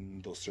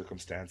in those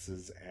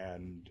circumstances,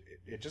 and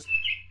it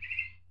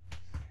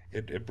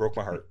broke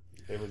my heart.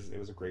 It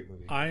was a great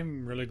movie.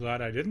 I'm really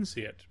glad I didn't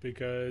see it,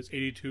 because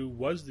 82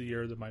 was the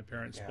year that my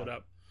parents split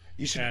up.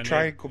 You should And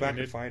try it- and go back and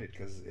and it- find it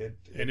because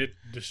it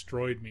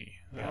destroyed me.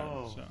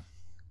 Oh. So.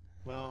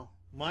 Well,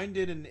 my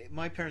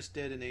parents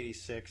did in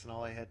 '86, and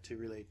all I had to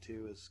relate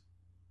to was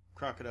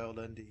Crocodile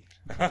Dundee.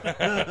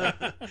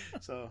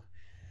 So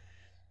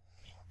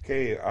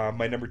Okay,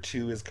 my number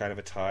 2 is kind of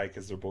a tie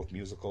because they're both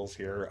musicals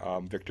here.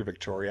 Victor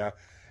Victoria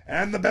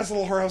and the best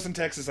little whorehouse in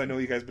Texas. I know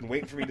you guys have been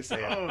waiting for me to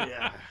say it. oh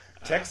yeah.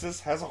 Texas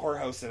has a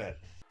whorehouse in it.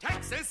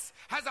 Texas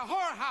has a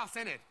whorehouse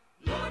in it.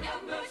 Lord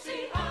have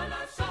mercy on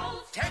our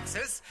souls.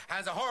 Texas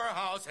has a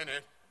whorehouse in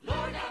it.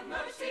 Lord have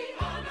mercy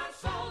on our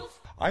souls.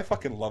 I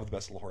fucking love the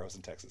best little whorehouse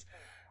in Texas.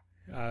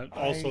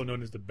 Also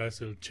known as the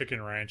best little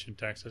chicken ranch in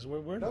Texas. Where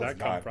did No, that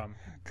it's come not. from?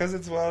 Because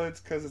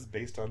it's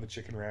based on the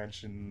chicken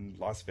ranch in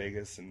Las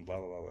Vegas and blah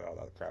blah blah blah all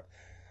that crap.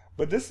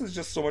 But this is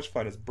just so much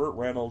fun. It's Burt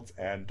Reynolds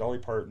and Dolly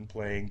Parton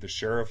playing the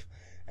sheriff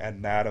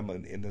and madam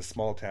in this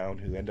small town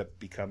who end up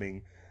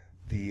becoming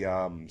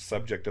the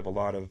subject of a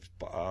lot of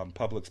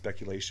public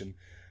speculation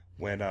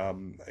when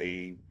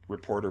a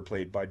reporter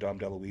played by Dom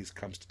DeLuise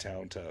comes to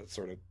town to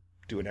sort of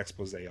do an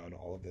expose on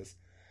all of this.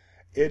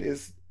 It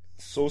is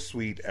so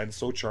sweet and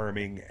so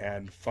charming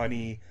and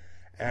funny,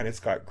 and it's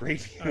got great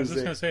music. I was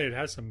just gonna say it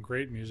has some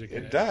great music.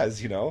 in It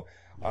does, you know.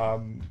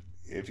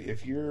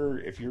 If you're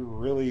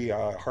really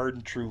a hard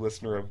and true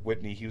listener of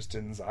Whitney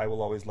Houston's "I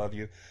Will Always Love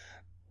You,"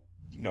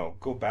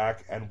 go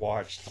back and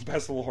watch The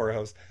Best Little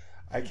Whorehouse.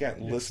 I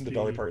can't listen to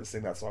Dolly Parton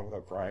sing that song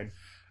without crying.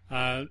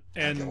 I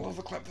get a And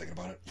little clap thinking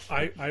about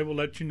it. I will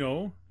let you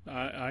know.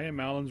 I am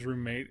Alan's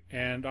roommate,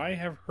 and I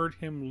have heard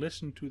him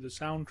listen to the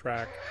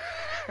soundtrack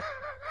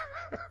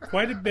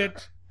quite a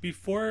bit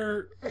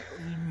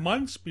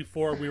months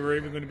before we were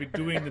even going to be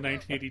doing the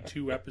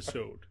 1982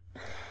 episode.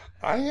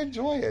 I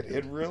enjoy it.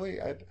 It really.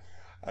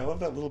 I love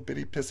that little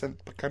bitty pissant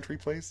country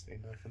place.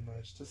 Ain't nothing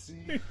much to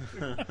see.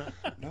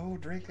 No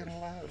drinking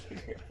allowed.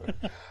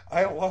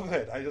 I love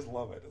it. I just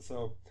love it.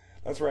 So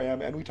that's where I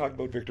am. And we talked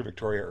about Victor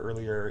Victoria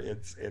earlier.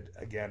 It's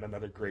again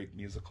another great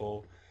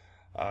musical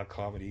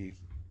comedy.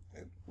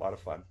 A lot of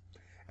fun.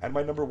 And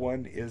my number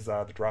 1 is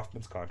the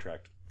Draftman's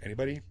Contract.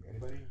 Anybody?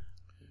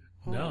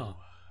 No.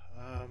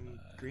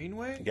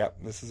 Greenway? Yeah,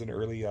 this is an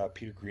early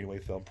Peter Greenaway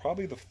film.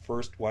 Probably the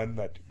first one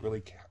that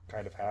really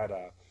kind of had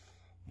a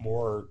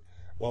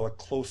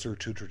closer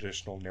to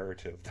traditional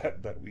narrative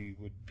that we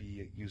would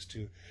be used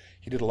to.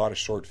 He did a lot of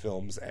short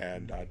films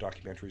and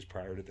documentaries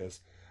prior to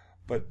this.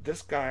 But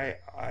this guy,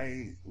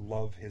 I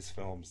love his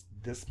films.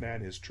 This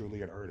man is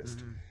truly an artist.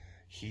 Mm-hmm.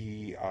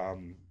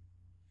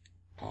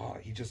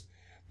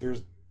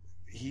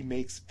 He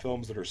makes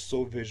films that are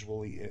so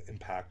visually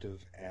impactful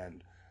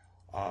and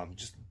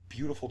just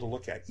beautiful to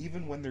look at,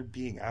 even when they're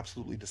being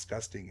absolutely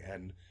disgusting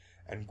and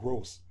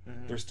gross.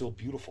 Mm-hmm. They're still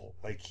beautiful.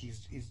 Like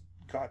he's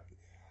got.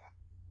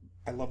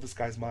 I love this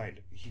guy's mind.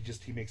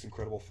 He makes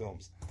incredible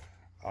films.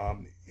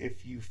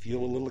 If you feel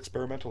a little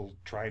experimental,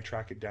 try and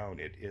track it down.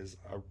 It is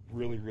a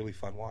really, really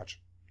fun watch.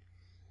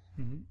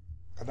 Mhm.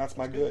 And that's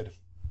my good.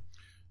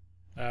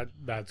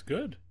 That's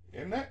good.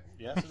 Isn't it?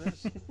 Yes, it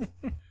is.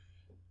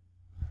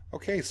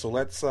 Okay, so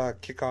let's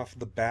kick off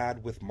the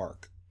bad with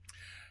Mark.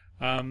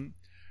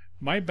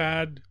 My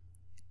bad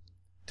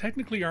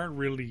technically aren't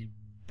really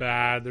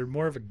bad. They're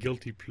more of a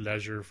guilty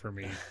pleasure for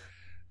me.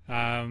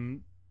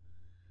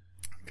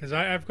 Because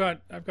I've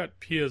got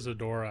Pia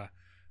Zadora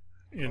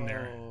in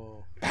there,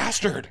 Oh.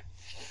 Bastard!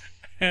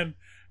 and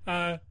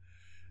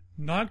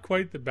not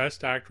quite the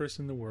best actress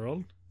in the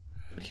world,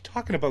 What are you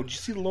talking about? Did you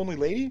see The Lonely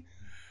Lady?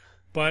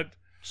 but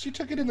She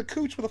took it in the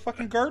cooch with a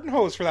fucking garden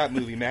hose for that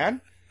movie,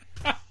 man.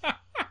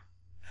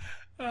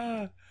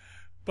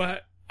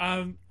 but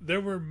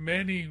there were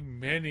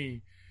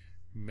many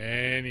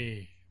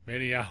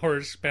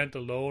hours spent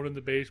alone in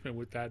the basement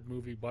with that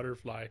movie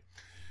Butterfly.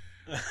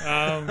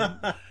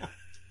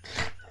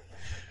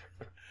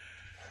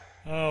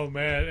 Oh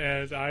man,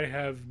 and I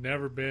have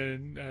never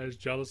been as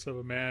jealous of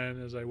a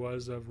man as I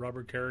was of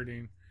Robert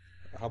Carradine.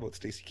 How about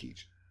Stacy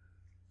Keach?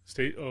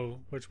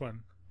 Which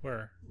one?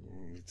 Where?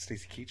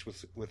 Stacy Keach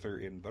was with her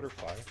in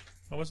Butterfly.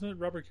 Oh, wasn't it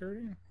Robert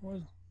Carradine?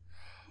 What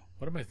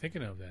am I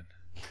thinking of then?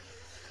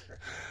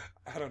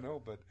 I don't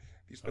know, but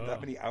you spent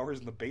that many hours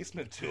in the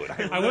basement to it.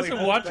 I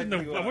wasn't watching the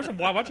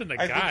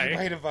I guy. think you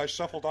might have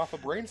shuffled off a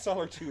brain cell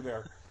or two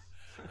there.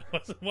 I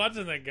wasn't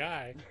watching the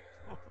guy.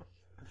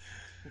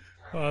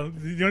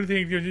 The only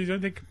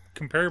thing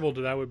comparable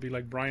to that would be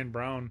like Brian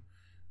Brown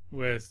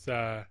with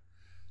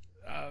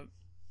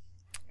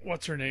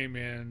what's her name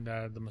in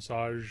the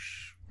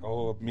massage.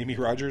 Oh, Mimi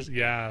Rogers.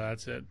 Yeah,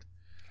 that's it.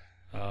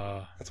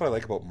 That's what I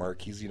like about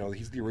Mark. He's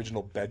the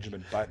original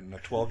Benjamin Button, a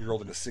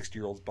 12-year-old in a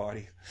 60-year-old's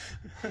body.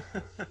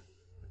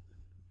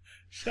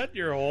 Shut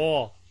your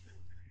hole.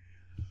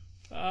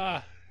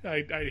 I'd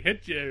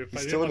hit you if He's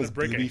I still in didn't want his to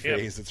break a booby hip.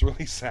 phase. It's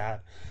really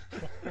sad.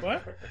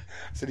 What?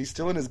 I said he's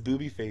still in his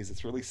booby phase.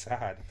 It's really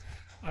sad.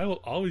 I will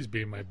always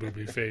be in my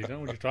booby phase. I don't know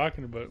what you're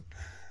talking about.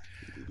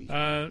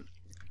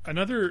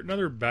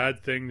 Another bad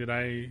thing that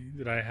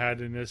I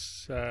had in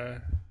this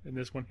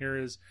one here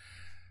is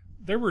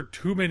there were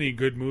too many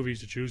good movies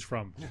to choose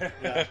from.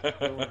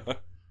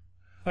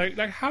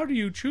 Like how do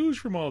you choose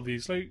from all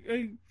these? Like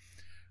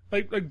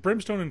like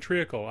Brimstone and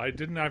Treacle. I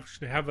didn't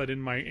actually have that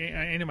in my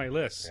any of my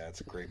lists. Yeah,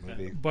 it's a great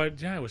movie.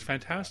 But yeah, it was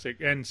fantastic.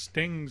 And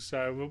Sting's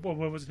what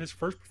was it, his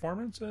first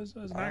performance as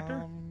an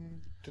actor?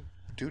 Did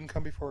Dune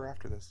come before or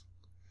after this?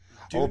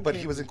 Dune but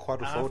he came was in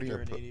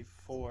Quadrophobia. after in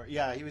 '84.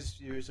 Yeah, he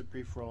was a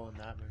brief role in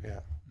that movie.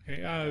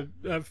 Yeah.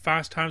 Okay,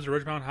 Fast Times at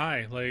Ridgemont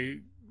High.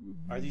 Like,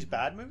 Are these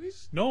bad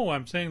movies? no,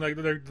 I'm saying like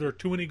there are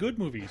too many good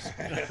movies.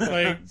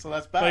 Like, So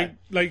that's bad.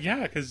 like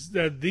yeah, because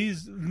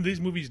these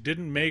movies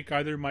didn't make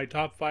either my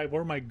top 5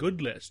 or my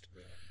good list.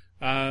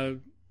 Yeah,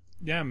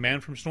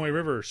 Man from Snowy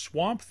River,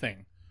 Swamp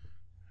Thing,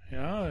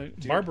 yeah,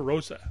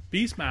 Barbarossa,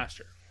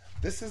 Beastmaster.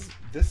 This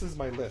is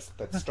my list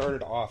that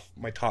started off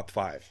my top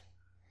 5.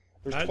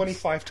 There's That's-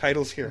 25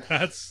 titles here.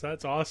 That's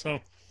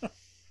awesome.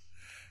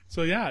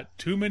 So yeah,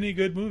 too many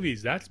good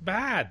movies. That's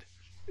bad.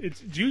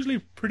 It's usually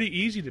pretty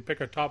easy to pick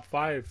a top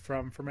 5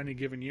 from any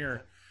given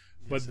year,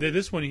 but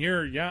this one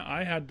here, yeah,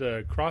 I had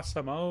to cross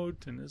some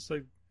out, and it's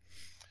like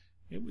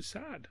it was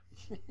sad.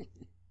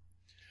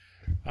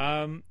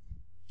 I've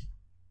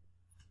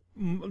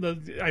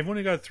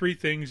only got 3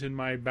 things in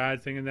my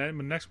bad thing, and then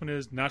the next one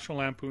is National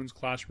Lampoon's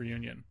Class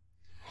Reunion.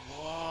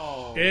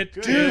 Whoa, It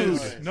good is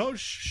choice. no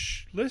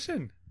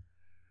listen.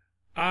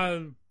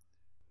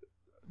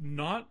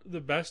 Not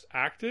the best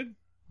acted,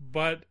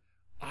 but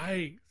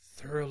I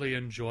thoroughly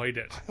enjoyed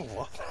it. I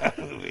love that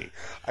movie.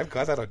 I've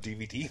got that on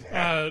DVD,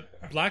 man.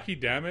 Blackie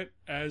Dammit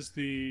as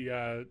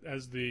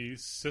the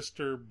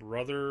sister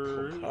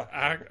brother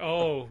act.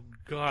 Oh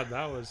God,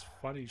 that was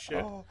funny shit.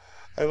 Oh,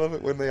 I love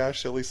it when they ask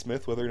Shelley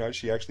Smith whether or not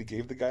she actually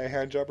gave the guy a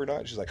hand job or not.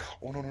 And she's like,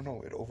 "Oh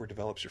no, it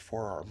overdevelops your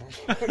forearm."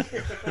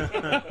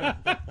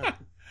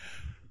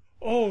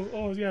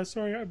 Oh yeah,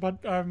 sorry, but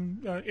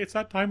it's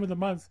that time of the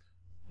month.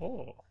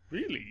 Oh,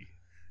 really?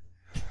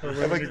 Or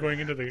when you're going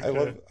into the.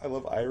 I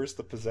love Iris,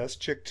 the possessed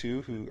chick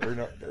too.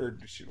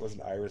 She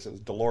wasn't Iris. It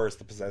was Dolores,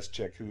 the possessed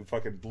chick, who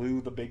fucking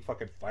blew the big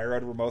fucking fire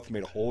out of her mouth and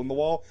made a hole in the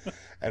wall.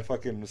 And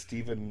fucking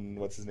Stephen,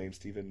 what's his name,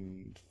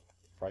 Stephen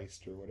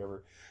Feist or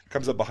whatever,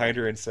 comes up behind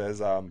her and says,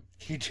 "Can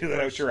you do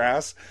that out your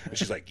ass?" And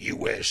she's like, "You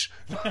wish."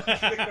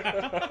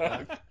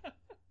 I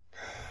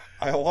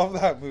love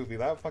that movie.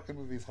 That fucking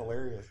movie is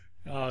hilarious.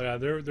 Oh yeah,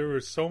 there were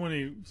so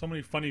many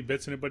funny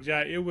bits in it, but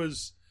yeah, it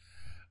was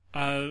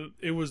the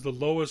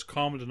lowest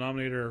common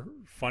denominator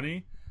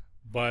funny,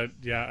 but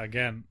yeah,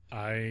 again,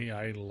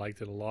 I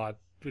liked it a lot,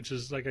 which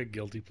is like a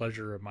guilty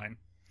pleasure of mine,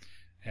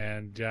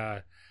 and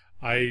I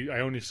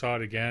only saw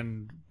it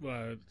again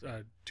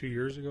 2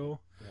 years ago.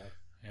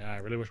 Yeah, I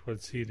really wish I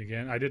would see it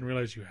again. I didn't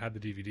realize you had the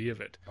DVD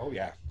of it, Oh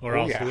yeah. or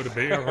else it would have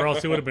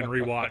been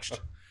rewatched.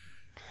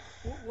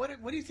 What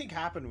do you think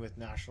happened with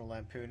National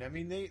Lampoon? I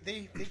mean,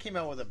 they came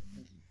out with a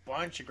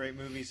bunch of great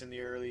movies in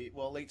the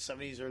late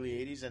 70s, early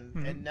 80s,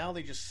 and now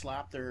they just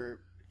slap their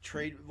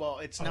trade. Well,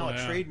 it's now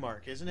a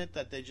trademark, isn't it?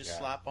 That they just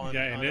slap on,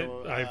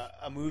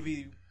 a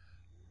movie.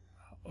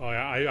 Oh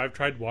yeah, I've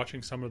tried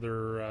watching some of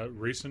their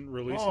recent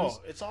releases.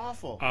 Oh, it's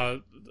awful.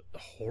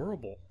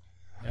 Horrible.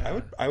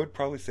 I would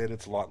probably say that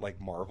it's a lot like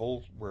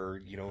Marvel,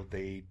 where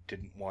they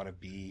didn't want to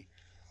be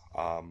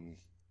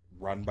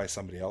run by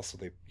somebody else, so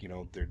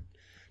they're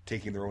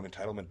taking their own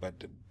entitlement, but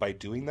by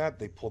doing that,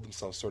 they pulled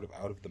themselves sort of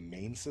out of the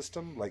main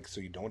system. Like,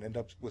 so you don't end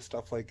up with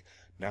stuff like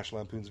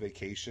National Lampoon's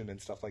Vacation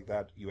and stuff like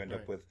that. You end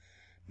up with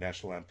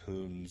National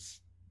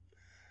Lampoon's,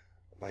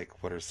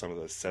 like, what are some of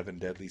the 7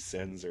 deadly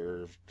sins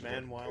or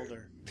Man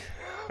Wilder.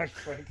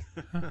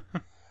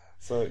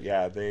 So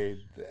yeah, they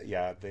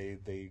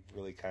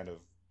really kind of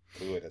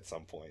blew it at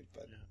some point,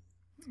 but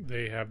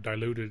they have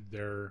diluted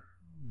their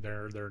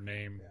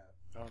name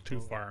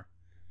too far.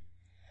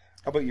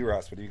 How about you,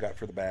 Ross? What do you got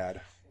for the bad?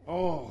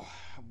 Oh,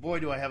 boy,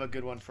 do I have a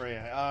good one for you.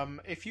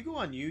 If you go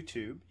on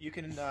YouTube, you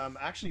can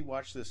actually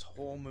watch this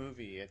whole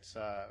movie. It's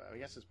I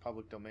guess it's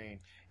public domain.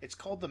 It's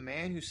called The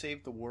Man Who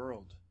Saved the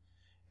World,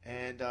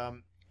 and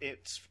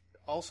it's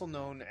also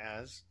known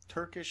as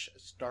Turkish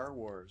Star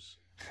Wars.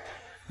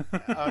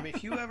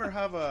 If you ever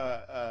have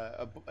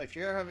if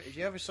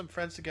you have some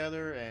friends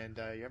together and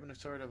you're having a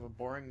sort of a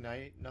boring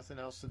night, nothing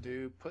else to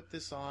do, put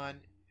this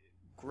on.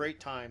 Great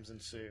times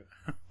ensue.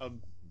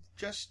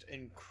 Just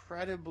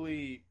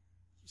incredibly,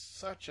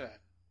 such a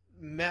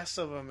mess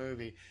of a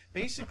movie.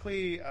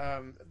 Basically,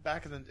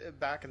 back in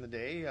the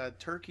day,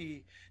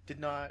 Turkey did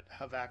not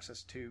have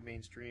access to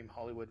mainstream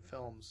Hollywood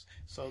films,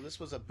 so this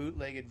was a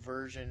bootlegged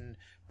version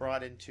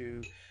brought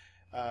into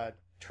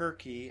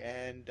Turkey,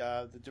 and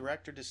the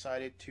director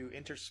decided to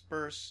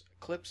intersperse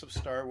clips of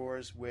Star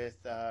Wars with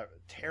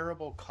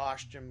terrible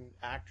costume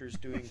actors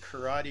doing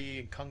karate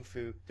and kung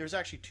fu. There's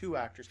actually 2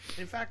 actors.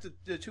 In fact,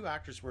 the 2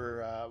 actors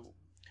were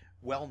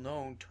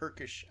well-known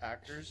Turkish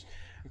actors,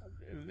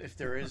 if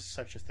there is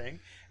such a thing.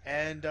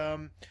 And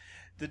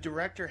the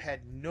director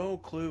had no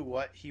clue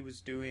what he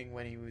was doing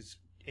when he was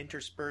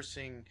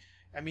interspersing.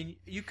 I mean,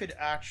 you could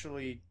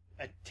actually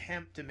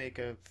attempt to make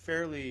a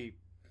fairly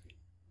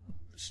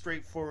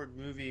straightforward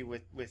movie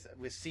with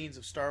scenes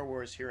of Star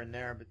Wars here and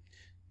there, but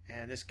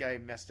and this guy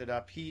messed it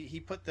up. He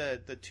put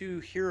the two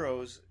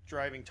heroes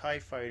driving TIE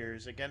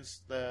fighters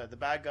against the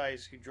bad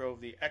guys who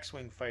drove the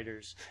X-wing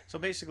fighters. So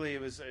basically,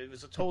 it was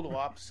a total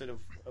opposite of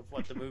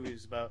what the movie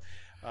was about.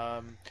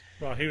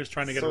 Well, he was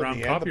trying to get So around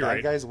in the end, the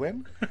copyright. bad guys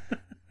win.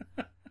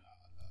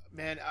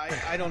 Man,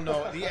 I don't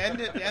know. The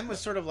end was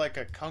sort of like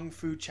a kung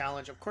fu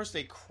challenge. Of course,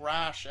 they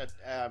crash at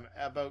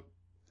about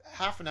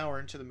half an hour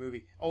into the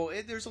movie.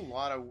 There's a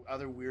lot of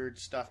other weird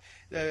stuff.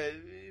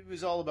 It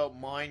was all about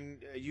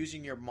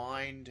using your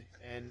mind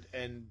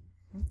and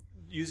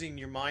using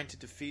your mind to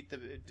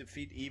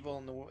defeat evil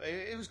in the world.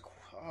 It was,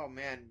 oh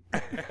man,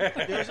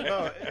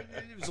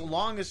 it was the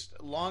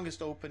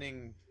longest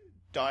opening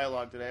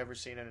dialogue that I ever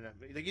seen in a,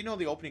 like,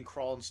 the opening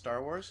crawl in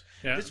Star Wars.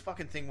 Yeah. This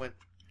fucking thing went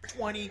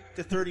 20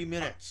 to 30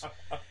 minutes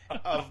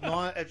of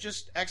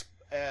just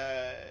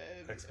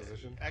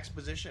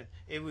exposition.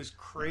 It was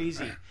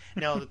crazy.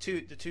 Now the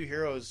two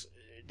heroes,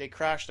 they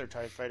crash their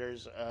TIE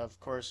fighters, of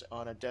course,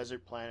 on a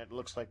desert planet. It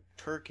looks like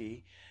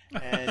Turkey,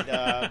 and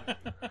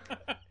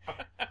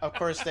of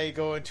course they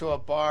go into a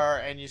bar,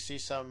 and you see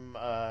some.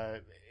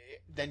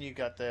 Then you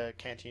got the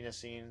cantina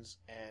scenes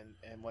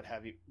and what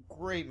have you.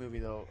 Great movie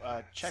though.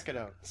 Check it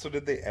out. So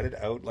did they edit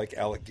out like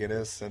Alec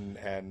Guinness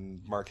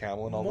and Mark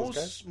Hamill and all those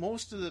guys?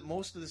 Most of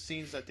the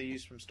scenes that they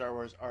use from Star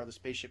Wars are the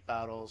spaceship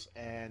battles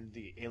and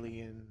the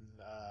alien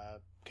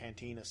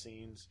cantina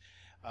scenes,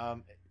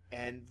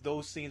 and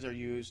those scenes are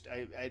used.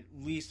 At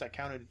least I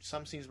counted.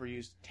 Some scenes were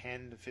used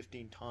 10 to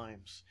 15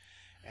 times.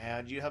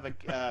 And you have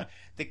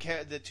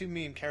the two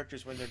main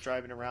characters when they're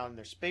driving around in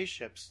their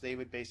spaceships. They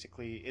would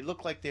basically, it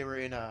looked like they were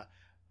in a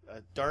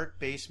dark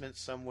basement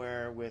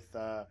somewhere with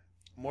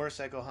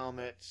motorcycle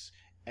helmets,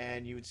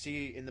 and you would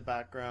see in the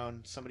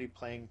background somebody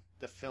playing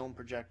the film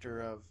projector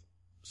of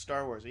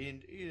Star Wars.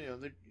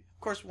 Of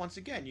course, once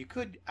again, you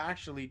could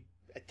actually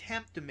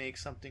attempt to make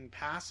something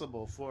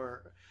passable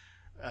for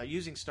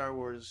using Star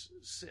Wars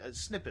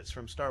snippets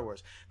from Star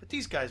Wars, but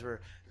these guys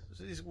were.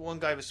 This one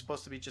guy was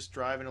supposed to be just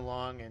driving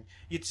along, and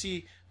you'd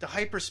see the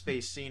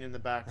hyperspace scene in the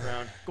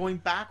background going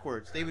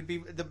backwards. They would be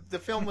the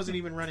film wasn't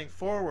even running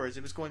forwards;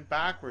 it was going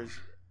backwards.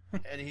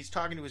 And he's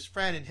talking to his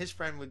friend, and his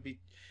friend would be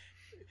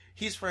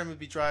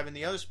driving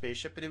the other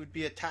spaceship, but it would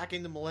be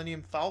attacking the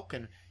Millennium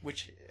Falcon,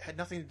 which had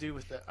nothing to do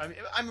with the. I mean,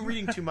 I'm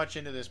reading too much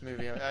into this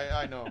movie.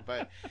 I know,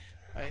 but.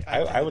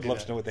 I would love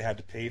to know what they had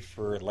to pay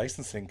for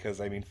licensing, because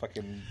I mean,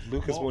 fucking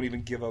Lucas won't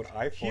even give out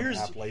iPhone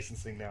app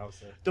licensing now.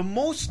 So the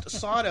most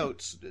sought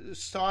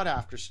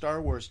after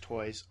Star Wars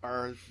toys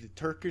are the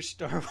Turkish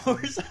Star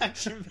Wars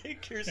action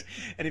figures.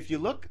 And if you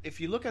look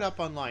it up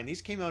online,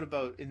 these came out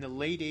about in the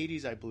late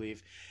 '80s, I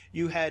believe.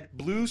 You had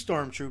Blue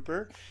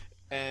Stormtrooper,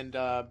 and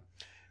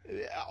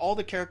all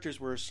the characters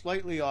were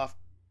slightly off.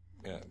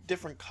 Yeah.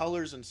 Different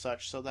colors and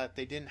such, so that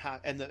they didn't have,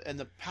 and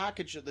the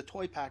package, the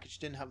toy package,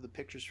 didn't have the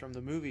pictures from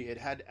the movie. It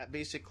had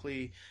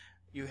basically,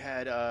 you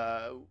had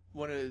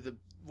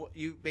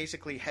you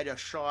basically had a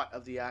shot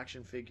of the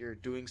action figure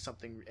doing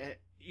something.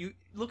 You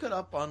look it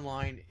up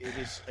online. It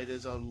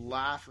is a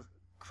laugh,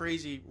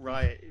 crazy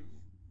riot,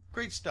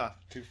 great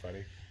stuff. Too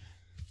funny.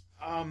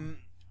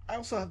 I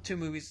also have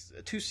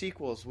two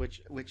sequels,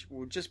 which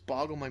will just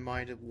boggle my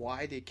mind of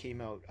why they came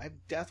out. I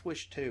have Death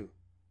Wish 2.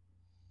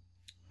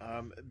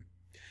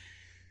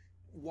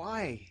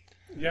 Why?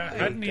 Yeah,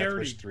 hadn't he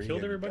already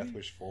killed everybody? Death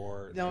Wish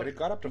 4. No, but it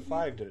got up to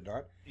 5, did it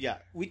not? Yeah,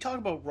 we talk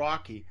about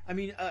Rocky. I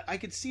mean, I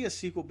could see a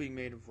sequel being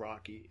made of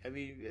Rocky. I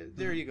mean,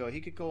 there you go.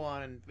 He could go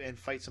on and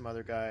fight some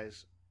other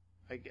guys.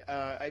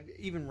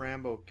 Even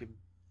Rambo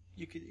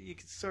you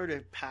could sort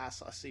of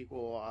pass a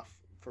sequel off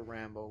for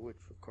Rambo, which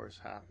of course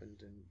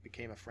happened and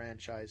became a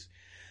franchise.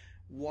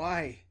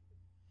 Why?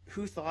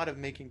 Who thought of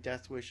making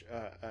Death Wish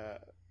a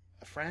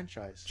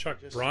franchise? Chuck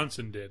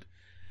Bronson did.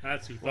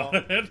 That's who thought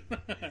of it.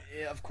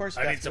 Yeah, of course,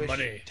 I Death need some Wish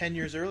money. 10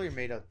 years earlier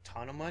made a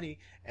ton of money,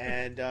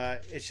 and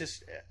it's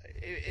just,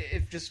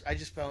 I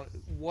just found,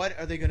 what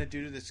are they going to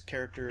do to this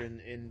character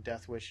in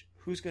Death Wish?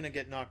 Who's going to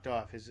get knocked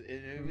off?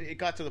 It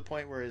got to the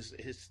point where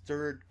his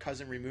third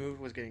cousin removed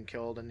was getting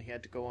killed, and he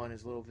had to go on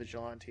his little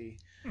vigilante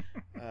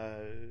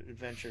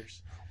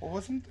adventures. Well,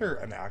 wasn't there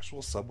an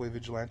actual subway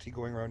vigilante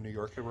going around New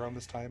York around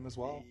this time as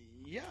well?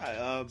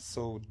 Yeah.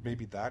 So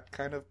maybe that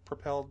kind of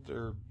propelled,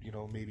 or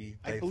maybe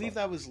I believe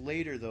that was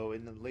later though.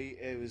 In the late,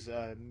 it was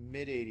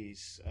mid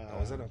 '80s.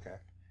 Was it okay?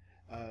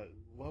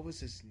 What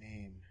was his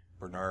name?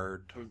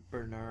 Bernard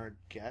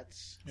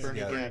Getz. Yeah, Bernie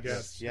Getz.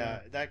 Getz. Yeah,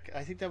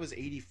 I think that was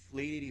late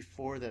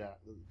 '84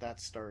 that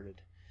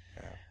started.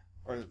 Yeah.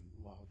 Or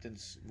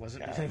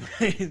wasn't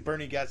Yeah.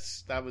 Bernie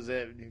Getz? That was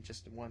it,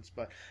 just once.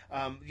 But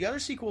the other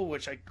sequel,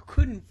 which I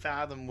couldn't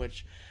fathom,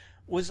 which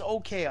was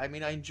okay. I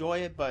mean, I enjoy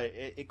it, but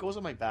it goes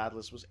on my bad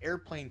list. Was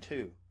Airplane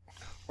 2?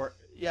 Or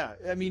yeah,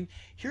 I mean,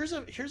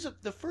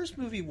 the first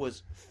movie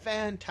was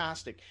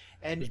fantastic,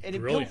 and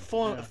it built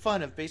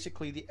fun of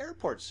basically the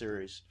Airport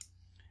series,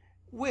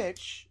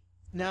 which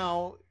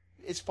now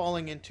is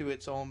falling into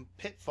its own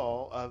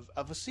pitfall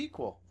of a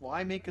sequel.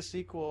 Why make a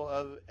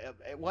sequel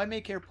why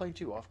make Airplane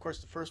 2? Well, of course,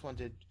 the first one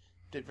did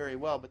very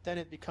well, but then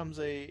it becomes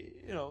a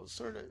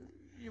sort of,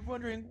 you're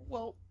wondering,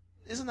 well,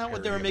 Isn't that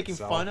what parody they were of making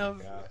itself. fun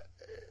of? Yeah.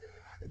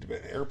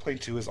 Airplane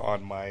 2 is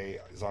on my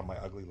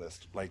ugly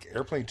list. Like,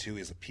 Airplane 2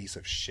 is a piece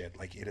of shit.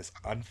 Like, it is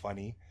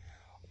unfunny.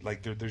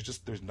 Like,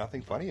 there's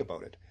nothing funny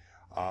about it.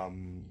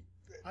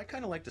 I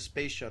kind of like the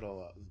space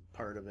shuttle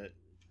part of it.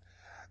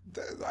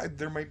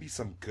 There might be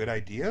some good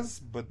ideas,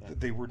 but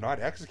they were not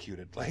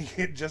executed. Like,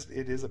 it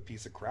is a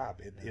piece of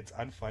crap. It's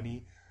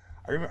unfunny.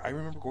 I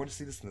remember going to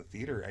see this in the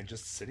theater and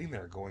just sitting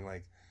there going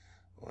like,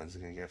 when's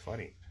it gonna get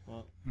funny?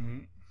 Well,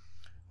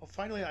 well,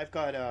 finally, I've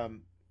got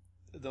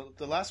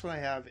the last one I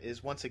have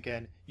is once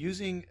again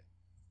using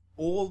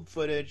old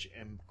footage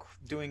and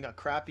doing a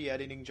crappy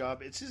editing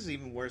job. This is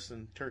even worse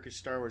than Turkish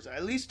Star Wars.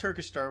 At least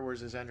Turkish Star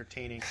Wars is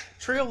entertaining.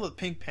 Trail of the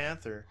Pink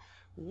Panther.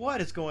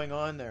 What is going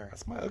on there?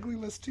 That's my ugly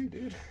list too,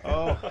 dude.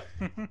 Oh,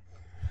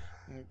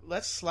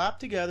 let's slap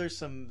together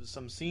some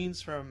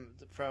scenes from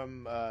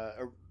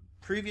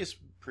previous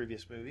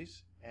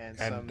movies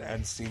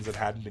and scenes that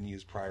hadn't been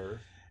used prior.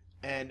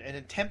 And an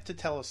attempt to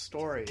tell a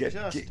story. Get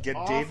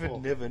awful.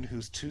 David Niven,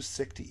 who's too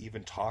sick to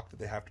even talk, that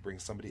they have to bring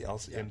somebody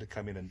else in to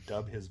come in and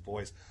dub his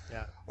voice.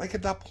 Yeah. Like,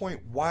 at that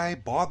point, why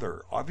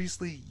bother?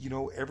 Obviously,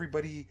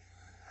 everybody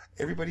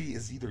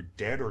is either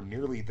dead or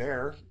nearly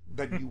there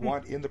that you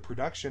want in the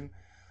production.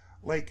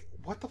 Like,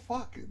 what the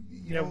fuck?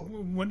 You know,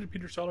 when did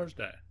Peter Sellers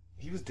die?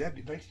 he was dead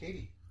in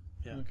 1980.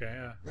 Yeah. Okay,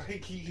 yeah.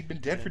 Like, he'd been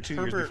dead for 2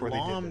 Herbert years before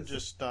Lom they did this.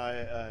 just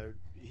died.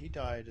 He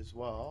died as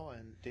well,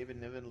 and David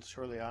Niven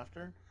shortly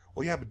after.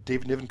 Well, yeah, but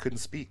David Niven couldn't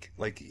speak.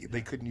 Like,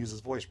 they couldn't use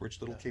his voice.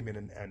 Rich Little came in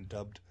and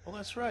dubbed Well,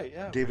 that's right.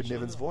 Yeah, David Rich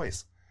Niven's Little.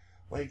 voice.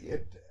 Like,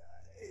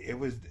 it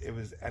was,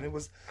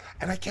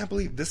 and I can't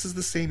believe this is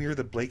the same year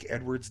that Blake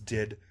Edwards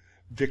did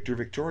Victor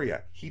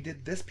Victoria. He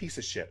did this piece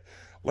of shit.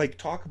 Like,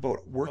 talk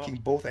about working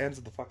both ends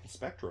of the fucking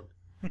spectrum.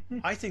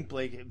 I think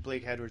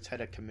Blake Edwards had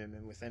a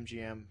commitment with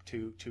MGM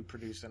to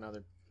produce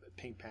another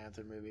Pink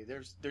Panther movie.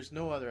 There's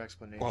no other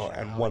explanation. Well,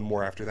 and one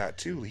more after that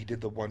too. He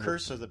did the one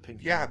Curse of the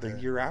Pink yeah, Panther.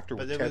 the year after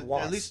But with there Ted was,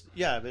 Wass.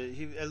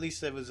 at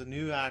least there was a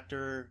new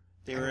actor.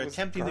 They And were it was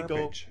attempting to go.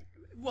 garbage.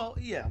 Well,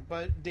 yeah,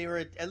 but they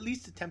were at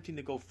least attempting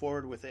to go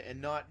forward with it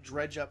and not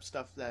dredge up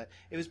stuff that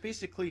it was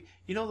basically,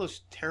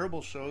 those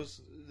terrible shows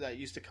that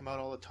used to come out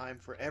all the time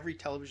for every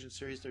television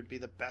series. There'd be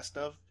the best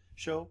of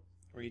show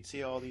where you'd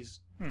see all these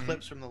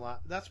clips from the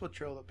last. That's what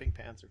Trail of the Pink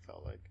Panther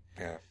felt like.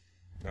 Yeah,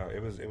 no,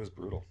 it was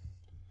brutal.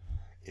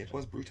 It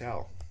was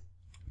brutal.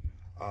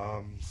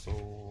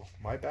 So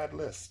my bad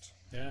list.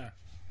 Yeah.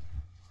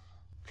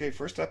 Okay,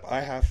 first up,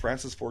 I have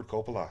Francis Ford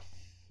Coppola.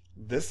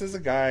 This is a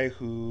guy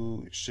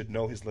who should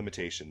know his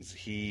limitations.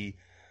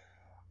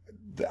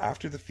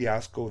 After the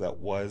fiasco that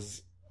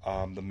was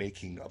the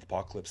making of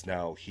Apocalypse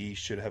Now, he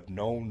should have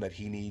known that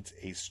he needs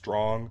a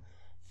strong,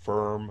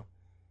 firm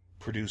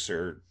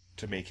producer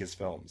to make his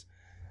films.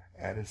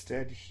 And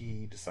instead,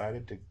 he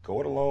decided to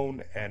go it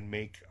alone and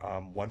make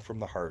One from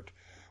the Heart,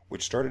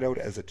 which started out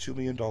as a $2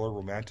 million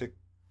romantic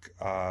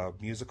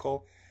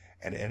musical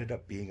and ended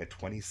up being a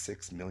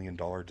 $26 million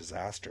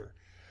disaster.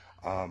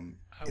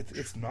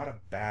 It's not a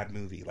bad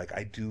movie. Like,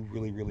 I do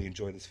really, really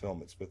enjoy this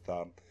film. It's with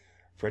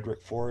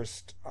Frederick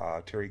Forrest,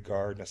 Terry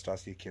Gard,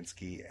 Nastasia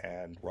Kinski,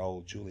 and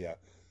Raul Julia.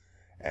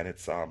 And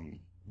it's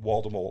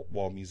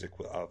wall-to-wall music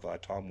of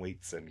Tom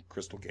Waits and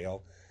Crystal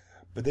Gale.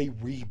 But they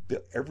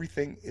rebuilt,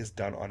 everything is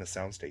done on a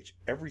soundstage.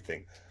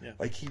 Everything. Yeah.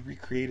 Like, he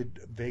recreated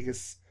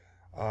Vegas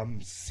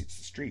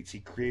streets. He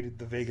created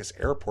the Vegas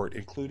airport,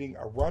 including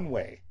a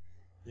runway.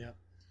 Yeah.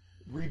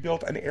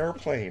 Rebuilt an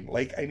airplane.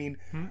 Like, I mean,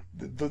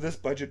 this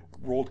budget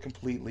rolled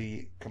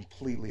completely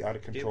out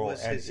of It control.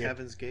 was and his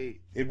Heaven's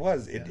Gate. It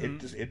was.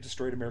 It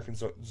destroyed American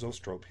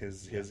Zoetrope,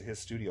 his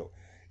studio.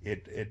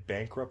 It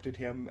bankrupted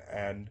him,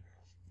 and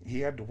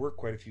he had to work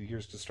quite a few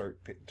years to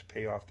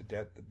pay off the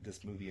debt that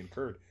this movie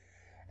incurred.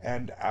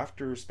 And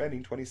after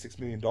spending $26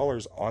 million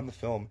on the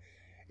film,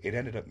 it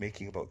ended up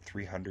making about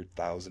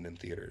 $300,000 in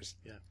theaters.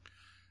 Yeah.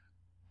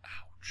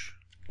 Ouch.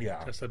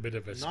 Yeah. That's a bit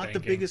of a Not spanking. the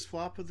biggest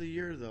flop of the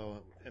year, though,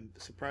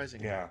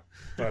 surprisingly. Yeah.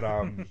 But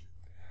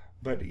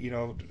but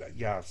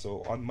yeah,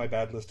 so on my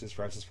bad list is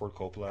Francis Ford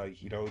Coppola.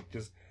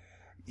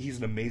 He's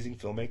an amazing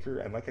filmmaker,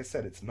 and like I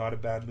said, it's not a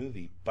bad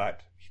movie,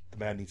 but the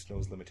man needs to know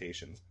his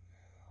limitations.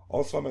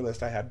 Also on my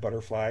list I had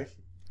Butterfly,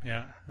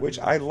 Yeah. which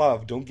I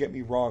love. Don't get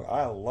me wrong,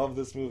 I love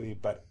this movie,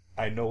 but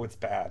I know it's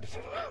bad.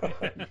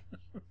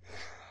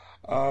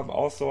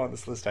 Also on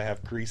this list I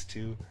have Grease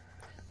 2,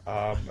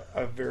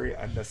 a very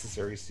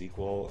unnecessary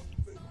sequel,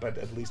 but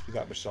at least we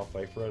got Michelle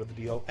Pfeiffer out of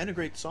the deal. And a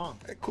great song.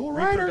 Cool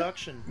Rider.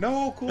 Reproduction.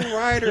 No, Cool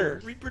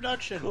Rider.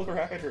 Reproduction. Cool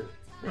Rider.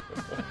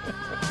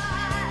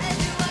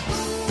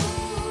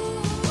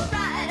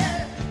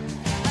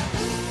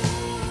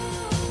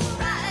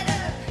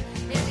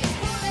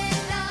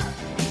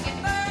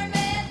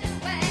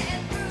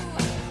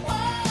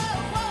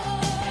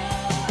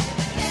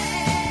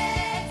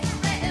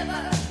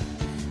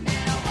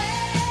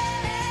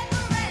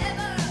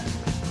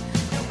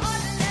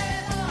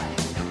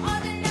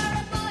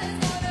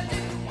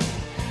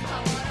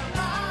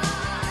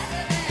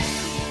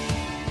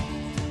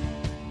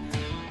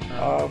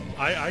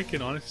 I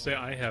can honestly say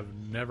I have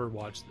never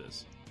watched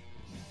this.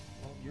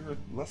 well, you're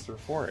lesser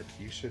for it.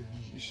 You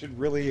should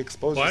really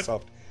expose But-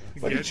 yourself.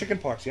 Like Get- chicken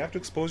pox, you have to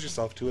expose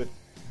yourself to it.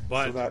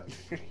 But so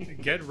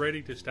that get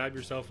ready to stab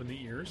yourself in the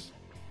ears.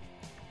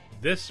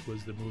 This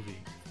was the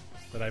movie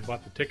that I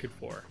bought the ticket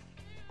for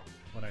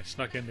when I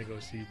snuck in to go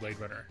see Blade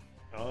Runner.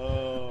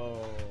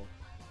 Oh.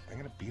 I'm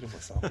gonna beat him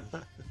with something.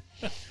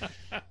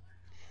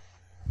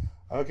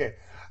 Okay,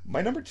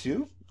 my number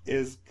 2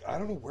 is, I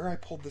don't know where I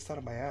pulled this out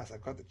of my ass.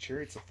 I've got the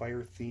Chariots of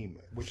Fire theme,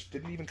 which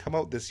didn't even come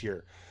out this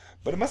year,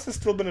 but it must have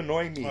still been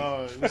annoying me.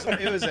 Oh,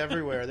 it was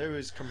everywhere. There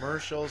was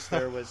commercials.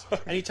 There was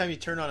anytime you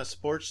turn on a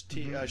sports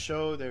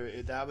show,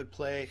 that would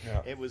play.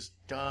 Yeah. It was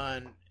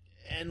done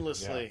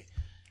endlessly.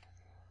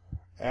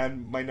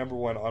 And my number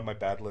 1 on my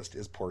bad list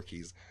is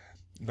Porky's.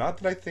 Not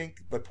that I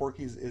think that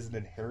Porky's is an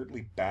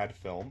inherently bad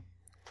film,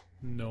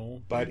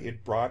 No. but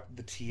it brought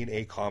the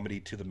TNA comedy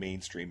to the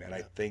mainstream, and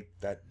I think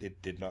that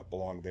it did not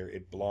belong there.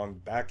 It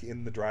belonged back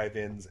in the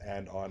drive-ins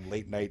and on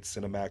late night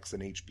Cinemax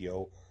and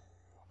HBO.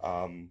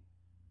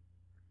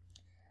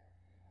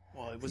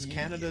 Well, it was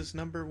Canada's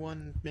number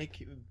 1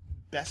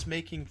 best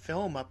making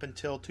film up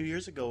until 2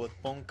 years ago with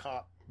Bone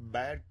Cop,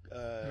 Bad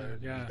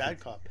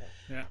Cop.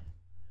 Yeah.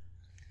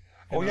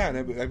 Oh yeah,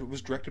 and it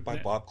was directed by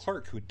Yeah. Bob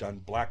Clark, who had done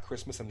Black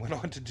Christmas and went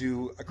on to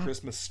do A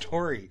Christmas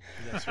Story.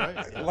 That's right.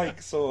 Yeah.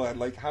 Like so,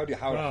 like how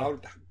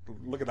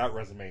look at that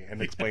resume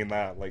and explain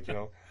that, like, you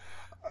know.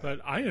 But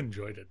I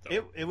enjoyed it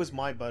though. It was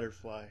my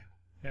butterfly.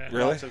 Yeah.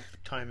 Really? Lots of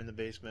time in the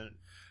basement.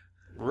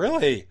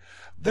 Really,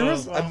 there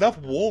was Well- enough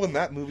wool in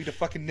that movie to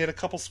fucking knit a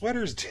couple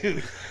sweaters,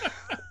 dude.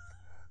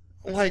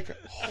 Like,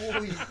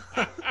 holy.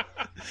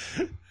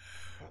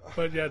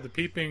 But yeah, the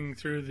peeping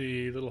through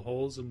the little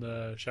holes in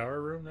the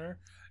shower room there.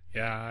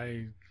 Yeah,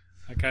 I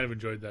kind of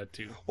enjoyed that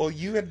too. Well,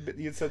 you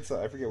had said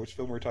so. I forget which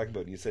film we were talking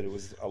about. And you said it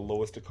was a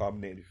lowest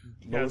common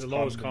Yeah, the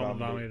lowest common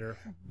denominator.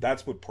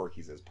 That's what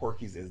Porky's is.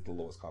 Porky's is the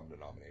lowest common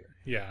denominator.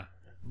 Yeah.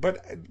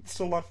 But it's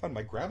still a lot of fun.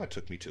 My grandma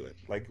took me to it.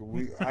 Like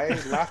I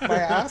laughed my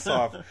ass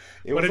off.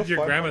 It What was did a your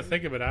fun grandma one.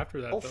 think of it after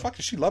that? Oh though? fuck!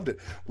 She loved it.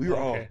 We were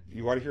Okay.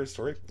 you want to hear a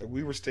story?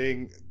 We were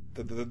staying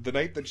the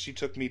night that she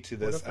took me to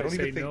What this. if I don't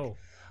say even think no?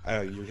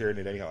 you're hearing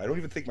it anyhow. I don't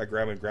even think my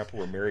grandma and grandpa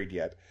were married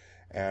yet,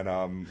 and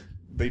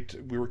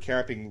we were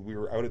camping. We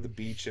were out at the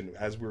beach, and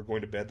as we were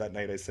going to bed that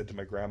night, I said to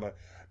my grandma,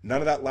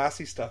 "None of that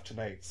Lassie stuff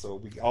tonight." So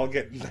we all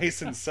get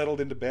nice and settled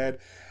into bed.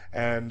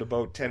 And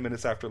about 10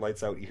 minutes after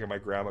lights out, you hear my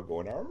grandma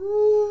going,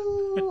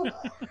 "Arroo!"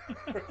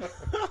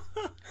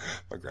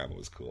 My grandma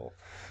was cool.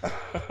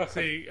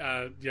 See,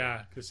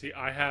 yeah, because see,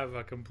 I have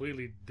a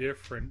completely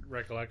different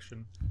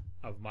recollection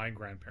of my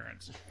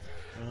grandparents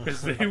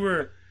because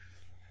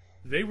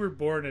they were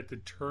born at the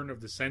turn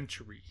of the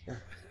century,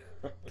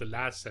 the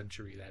last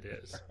century, that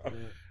is.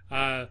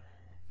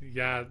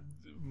 Yeah,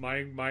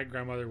 my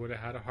grandmother would have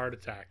had a heart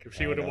attack if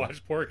she would have know.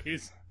 watched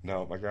Porky's.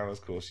 No, my grandma was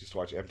cool. She used to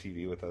watch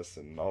MTV with us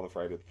and all the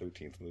Friday the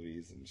 13th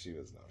movies, and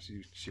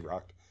she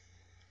rocked.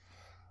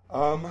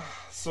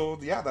 So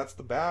yeah, that's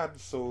the bad.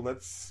 So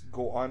let's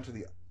go on to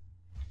the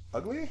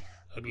ugly.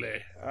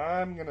 Ugly.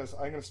 I'm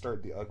gonna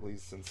start the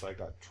uglies since I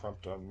got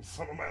trumped on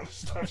some of my other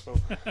stuff. So,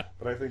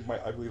 but I think my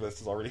ugly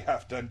list is already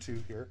half done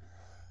too here.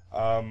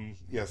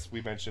 Yes,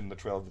 we mentioned the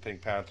Trail of the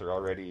Pink Panther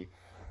already.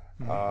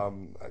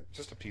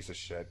 Just a piece of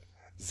shit.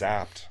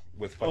 Zapped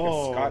with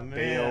fucking Scott man.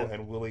 Bale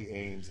and Willie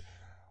Ames.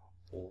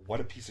 What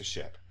a piece of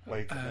shit.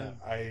 Like,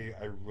 I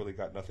really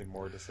got nothing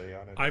more to say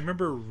on it. I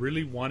remember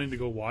really wanting to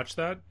go watch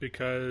that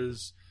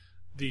because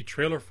the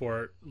trailer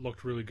for it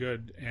looked really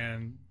good,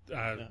 and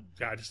I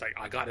just like,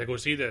 I gotta go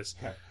see this.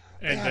 Yeah.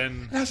 And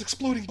then it has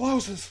exploding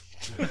blouses.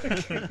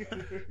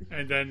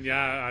 and then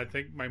I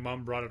think my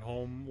mom brought it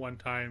home one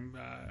time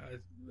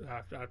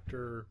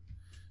after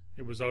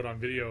it was out on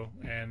video,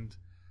 and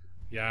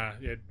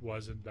it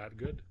wasn't that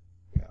good.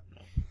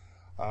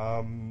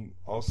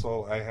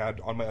 Also, I had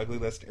on my ugly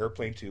list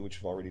Airplane 2, which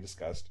we've already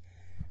discussed,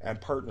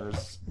 and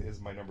Partners is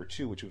my number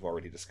 2, which we've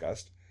already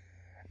discussed.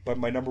 But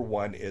my number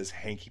 1 is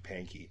Hanky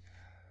Panky.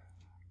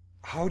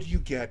 How do you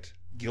get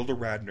Gilda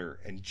Radner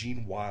and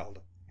Gene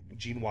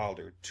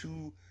Wilder,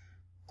 two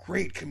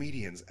great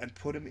comedians, and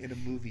put them in a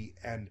movie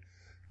and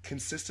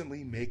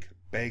consistently make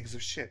bags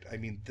of shit? I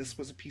mean, this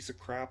was a piece of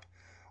crap.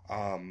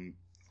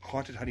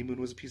 Haunted Honeymoon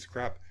was a piece of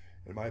crap.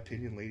 In my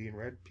opinion, Lady in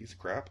Red, piece of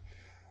crap.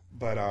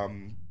 But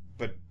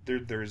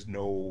there is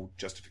no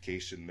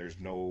justification. There's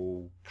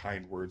no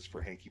kind words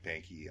for Hanky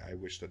Panky. I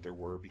wish that there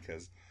were,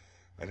 because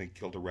I think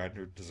Gilda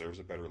Radner deserves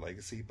a better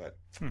legacy. But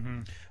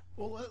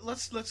Well,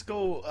 let's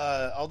go.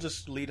 I'll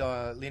just lean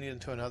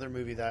into another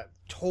movie that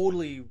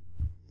totally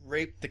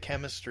raped the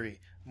chemistry.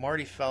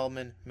 Marty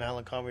Feldman,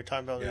 Madeline Kahn. We were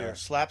talking about earlier.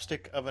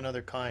 Slapstick of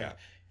Another Kind.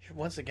 Yeah.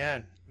 Once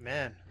again,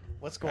 man,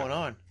 what's going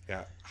on?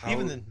 yeah,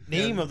 Even the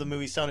name of the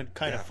movie sounded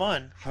kind of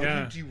fun. How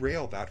do you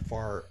derail that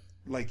far?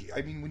 Like,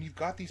 I mean, when you've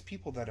got these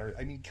people that are,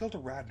 I mean, Gilda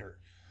Radner.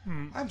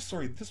 I'm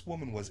sorry, this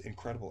woman was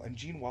incredible. And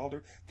Gene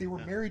Wilder, they were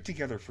married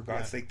together, for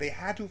God's sake. They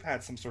had to have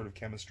had some sort of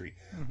chemistry.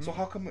 So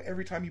how come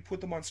every time you put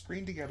them on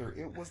screen together,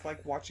 it was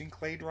like watching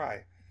clay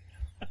dry?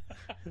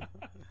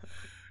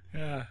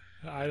 Yeah,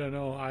 I don't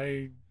know.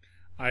 I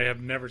I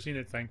have never seen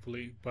it,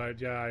 thankfully.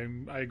 But yeah,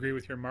 I agree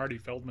with your Marty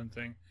Feldman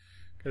thing,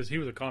 because he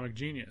was a comic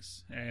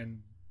genius,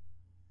 and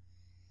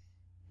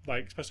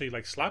like especially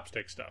like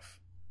slapstick stuff.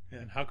 Yeah.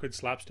 And how could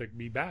slapstick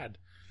be bad?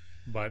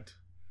 But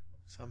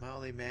Somehow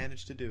they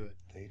managed to do it.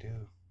 They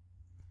do.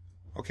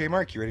 Okay,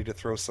 Mark, you ready to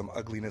throw some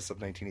ugliness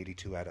of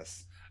 1982 at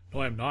us?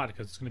 no, I'm not,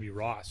 because it's going to be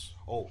Ross.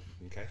 Oh,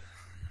 okay.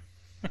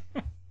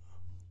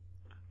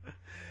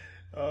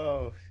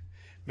 Oh,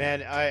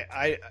 man!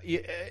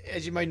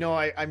 As you might know,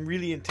 I'm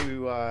really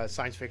into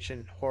science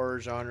fiction,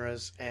 horror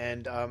genres,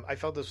 and I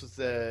felt this was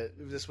the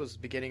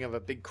beginning of a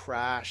big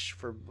crash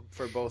for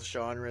both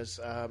genres.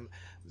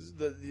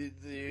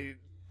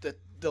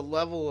 The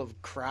level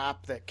of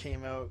crap that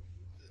came out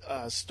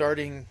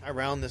starting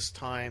around this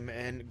time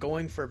and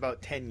going for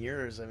about 10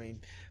 years. I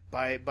mean,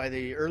 by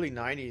the early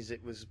 90s,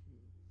 it was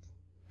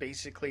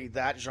basically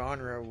that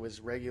genre was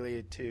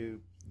regulated to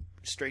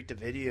straight to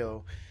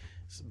video,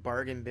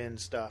 bargain bin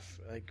stuff.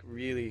 Like,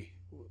 really,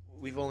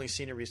 we've only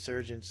seen a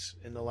resurgence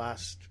in the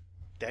last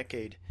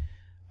decade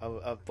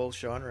of both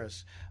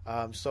genres.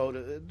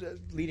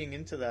 Leading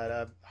into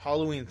that,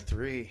 Halloween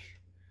 3,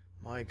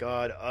 my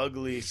God,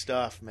 ugly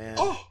stuff, man.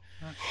 Oh!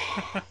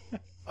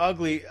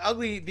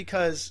 Ugly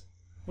because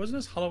Wasn't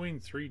this Halloween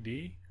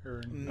 3D?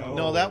 Or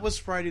no, that was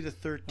Friday the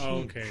 13th. Oh,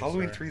 okay.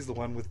 Halloween sorry. 3 is the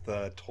one with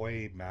the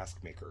toy mask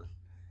maker.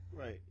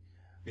 Right.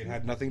 It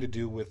had nothing to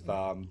do with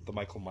the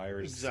Michael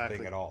Myers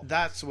thing at all.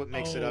 That's what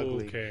makes it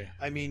ugly. Okay.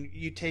 I mean,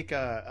 you take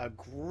a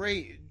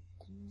great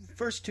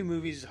first two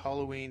movies,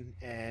 Halloween,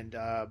 and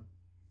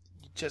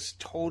just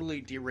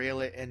totally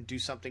derail it and do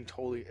something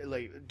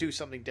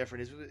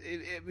different.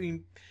 I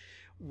mean,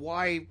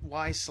 why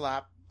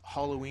slap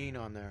Halloween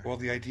on there? Well,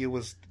 the idea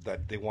was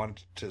that they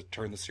wanted to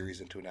turn the series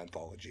into an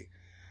anthology.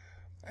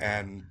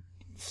 And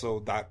so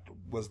that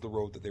was the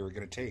road that they were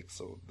going to take.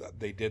 So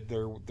they did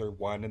their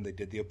one, and they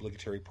did the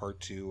obligatory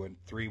part 2, and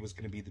 3 was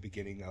going to be the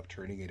beginning of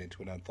turning it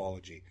into an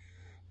anthology.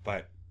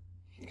 But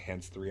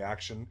hence the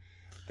reaction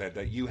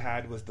that you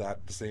had was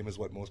that the same as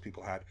what most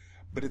people had.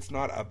 But it's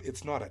not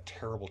a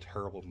terrible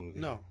movie.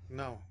 No.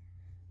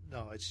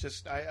 It's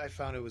just I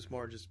found it was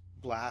more just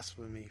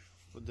blasphemy.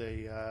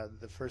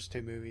 The first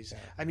two movies. Yeah.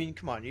 I mean,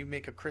 come on, you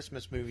make a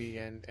Christmas movie,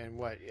 and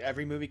what,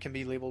 every movie can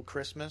be labeled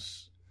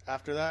Christmas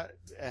after that,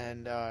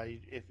 and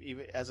if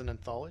even as an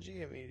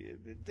anthology, I mean,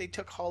 they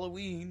took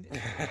Halloween,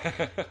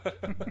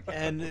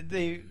 and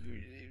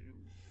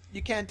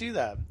you can't do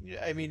that.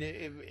 I mean,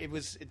 it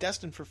was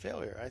destined for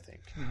failure, I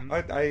think.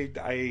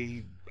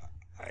 I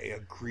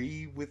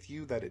agree with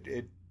you that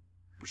it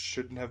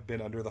shouldn't have been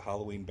under the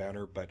Halloween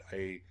banner, but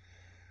I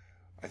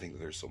think that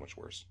there's so much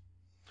worse.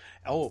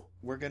 Oh,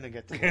 we're gonna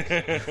get to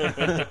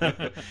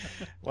this.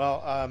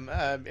 Well,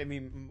 I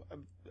mean,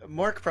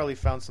 Mark probably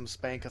found some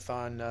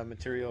Spankathon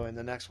material in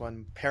the next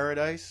one,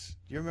 Paradise.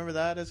 Do you remember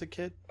that as a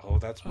kid? Oh,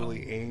 that's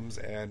Willie Ames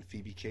and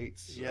Phoebe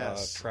Cates.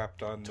 Yes.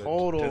 Trapped on the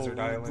Total desert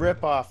island.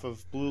 rip-off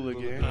of Blue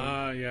Lagoon.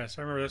 Yes,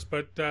 I remember this,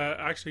 but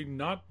actually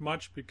not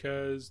much,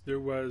 because there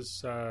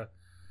was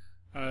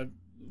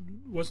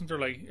wasn't there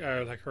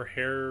like her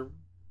hair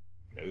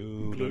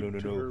No. glued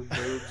to her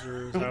boobs,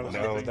 or is that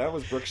No, that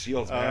was Brooke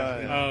Shields,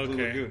 man. yeah. Oh, Blue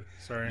okay. Lagoon.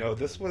 Sorry. No,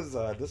 this was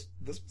this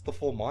was the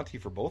full Monty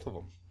for both of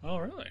them. Oh,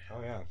 really?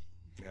 Oh yeah.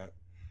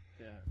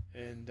 Yeah,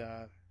 and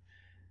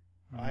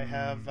I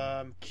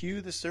have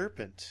Q the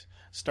Serpent,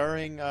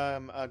 starring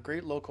a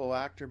great local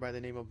actor by the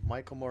name of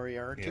Michael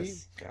Moriarty,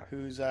 Yes, yeah.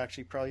 who's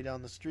actually probably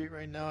down the street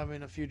right now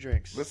having a few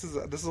drinks. This is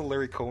a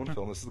Larry Cohen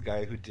film. This is the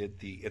guy who did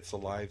the It's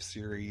Alive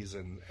series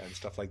and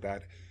stuff like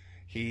that.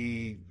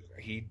 He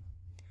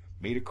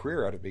made a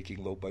career out of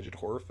making low budget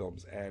horror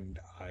films, and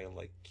I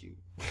like Q.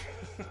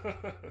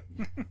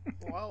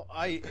 Well,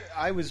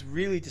 I was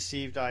really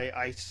deceived.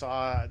 I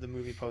saw the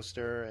movie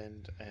poster,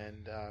 and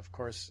of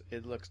course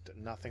it looked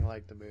nothing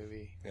like the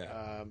movie.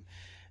 Yeah.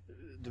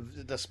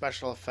 The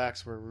special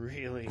effects were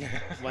really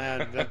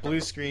bland. The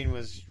blue screen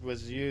was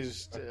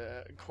used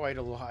quite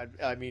a lot.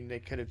 I mean, they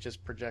could have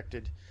just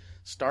projected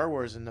Star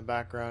Wars in the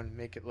background,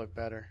 make it look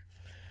better.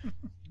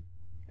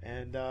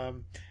 And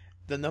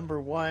the number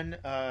one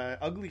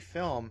ugly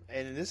film,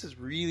 and this is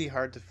really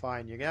hard to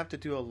find. You're gonna have to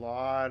do a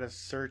lot of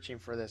searching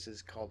for this.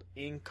 Is called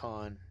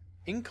Inchon.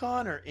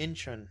 Inchon or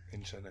Inchon?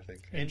 Inchon, I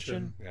think.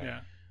 Inchon?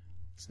 Yeah.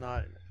 It's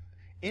not.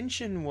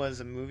 Inchon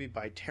was a movie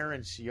by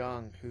Terrence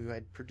Young, who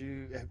had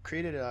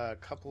created a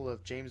couple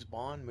of James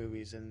Bond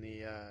movies in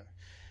the,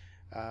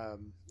 I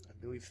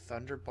believe,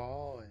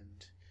 Thunderball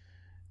and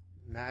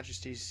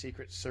Majesty's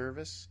Secret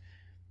Service.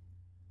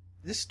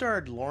 This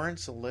starred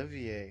Laurence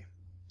Olivier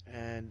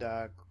and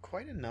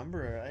quite a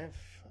number. I have,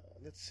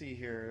 let's see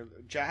here,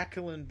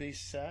 Jacqueline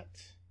Bisset.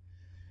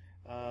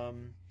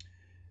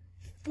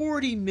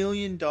 $40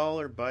 million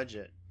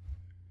budget.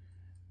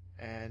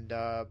 And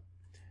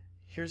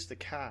here's the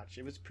catch.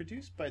 It was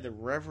produced by the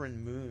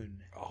Reverend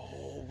Moon.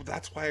 Oh,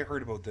 that's why I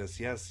heard about this.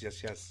 Yes.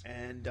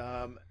 And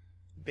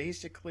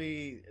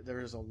basically there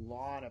was a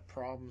lot of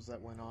problems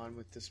that went on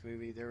with this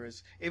movie.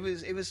 It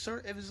was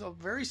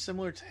very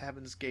similar to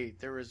Heaven's Gate.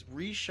 There was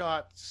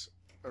reshoots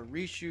or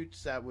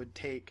reshoots that would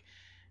take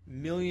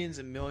millions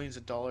and millions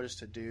of dollars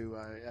to do.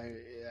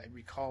 I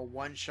recall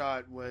one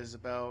shot was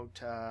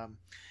about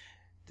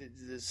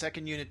the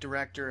second unit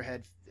director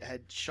had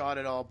shot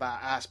it all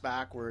ass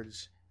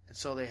backwards, and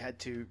so they had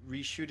to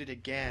reshoot it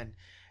again,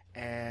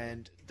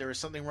 and there was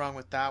something wrong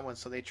with that one,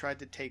 so they tried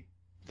to take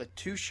the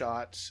two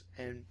shots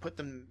and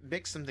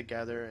mix them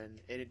together, and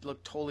it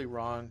looked totally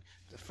wrong.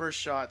 The first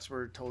shots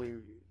were totally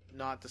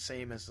not the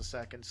same as the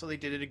second, so they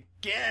did it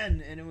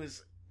again, and it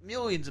was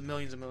millions and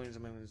millions and millions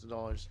and millions of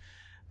dollars.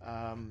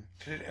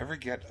 Did it ever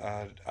get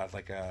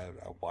like a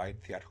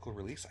wide theatrical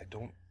release? I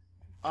don't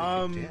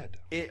think it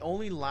did. It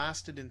only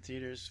lasted in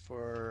theaters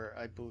for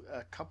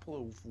a couple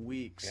of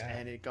weeks,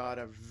 and it got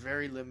a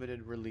very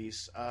limited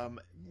release.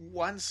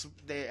 Once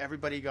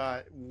everybody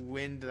got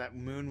wind that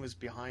Moon was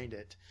behind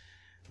it,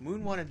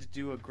 Moon wanted to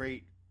do a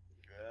great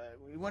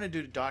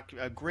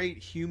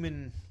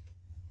human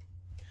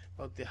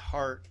about the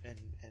heart, and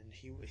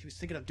he was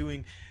thinking of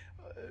doing.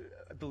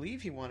 I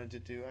believe he wanted to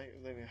do.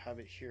 Let me have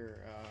it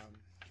here.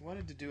 He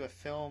wanted to do a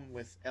film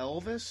with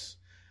Elvis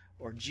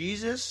or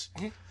Jesus.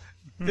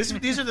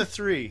 These are the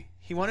three.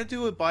 He wanted to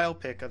do a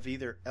biopic of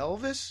either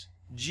Elvis,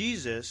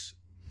 Jesus,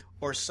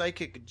 or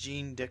psychic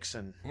Gene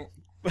Dixon.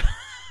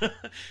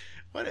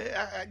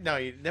 No,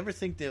 you never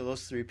think that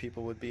those three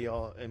people would be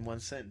all in one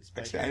sentence.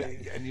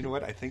 Actually, and you know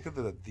what? I think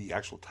that the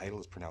actual title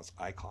is pronounced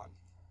Icon.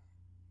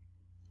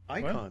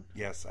 Icon. What?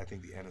 Yes, I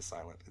think the N is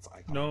silent. It's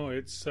Icon. No,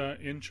 it's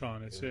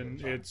Incheon.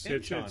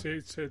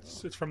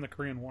 It's from the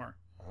Korean War.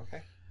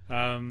 Okay.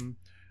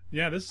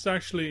 This is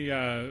actually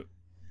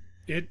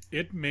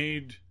it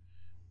made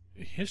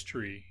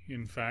history,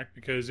 in fact,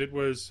 because it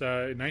was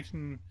it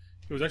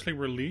was actually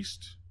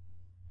released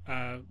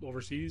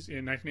overseas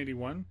in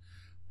 1981,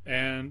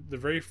 and the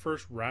very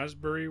first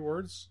Raspberry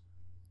Awards,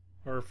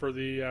 or for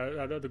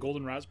the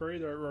Golden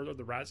Raspberry or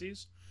the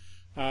Razzies,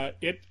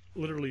 it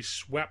literally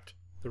swept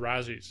the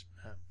Razzies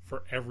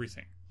for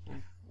everything.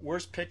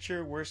 Worst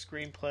picture, worst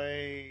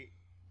screenplay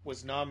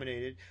was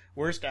nominated.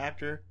 Worst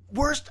actor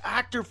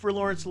for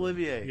Laurence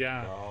Olivier.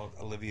 Yeah. Well,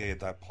 Olivier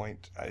at that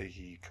point,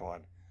 come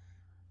on,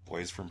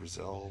 Boys from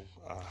Brazil.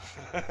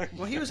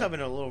 Well, he was having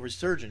a little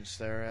resurgence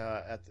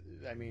there.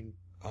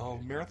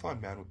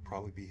 Marathon Man would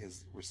probably be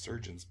his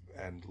resurgence,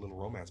 and Little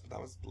Romance, but that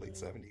was the late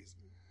 70s.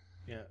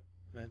 Yeah,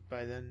 but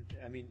by then,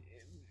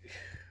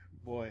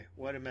 boy,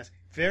 what a mess.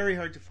 Very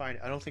hard to find.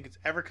 I don't think it's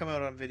ever come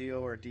out on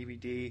video or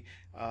DVD.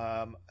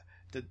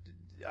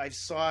 I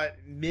saw it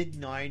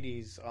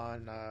mid-90s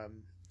on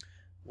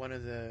one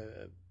of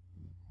the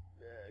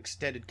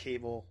extended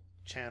cable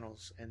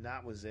channels, and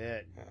that was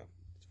it. Yeah.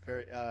 It's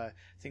very. I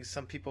think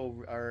some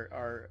people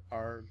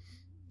are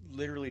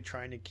literally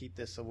trying to keep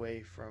this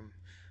away from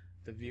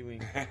the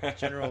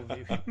general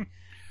viewing.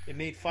 It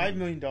made $5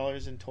 million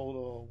in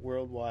total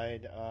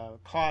worldwide.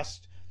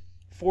 Cost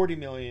 $40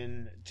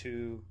 million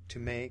to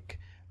make,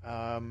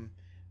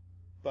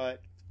 but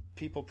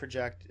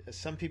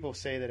some people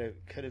say that it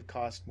could have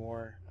cost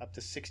more, up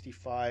to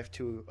 65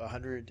 to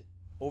 100,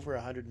 over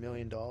 $100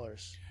 million. Holy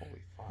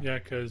fuck. Yeah,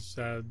 because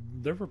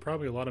there were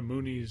probably a lot of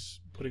Moonies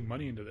putting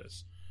money into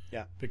this.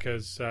 Yeah,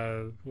 because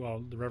the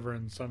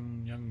Reverend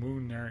Sun Young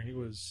Moon there, he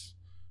was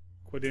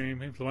quite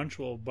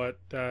influential. But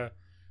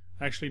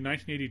actually,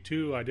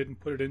 1982, I didn't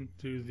put it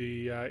into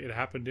the it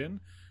happened in,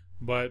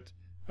 but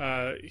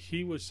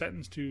he was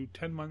sentenced to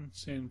 10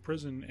 months in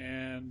prison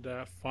and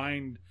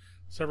fined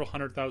several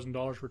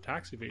 $100,000 for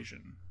tax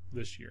evasion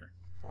this year.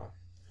 Huh.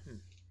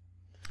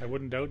 I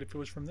wouldn't doubt if it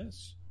was from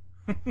this.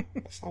 I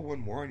saw one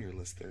more on your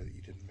list there that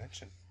you didn't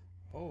mention.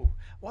 Oh,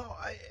 well,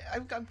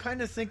 I'm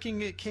kind of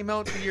thinking it came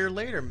out a year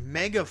later.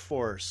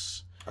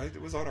 Megaforce. It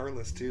was on our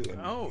list too.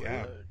 And,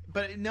 yeah.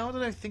 But now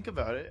that I think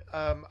about it,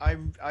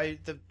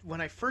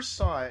 when I first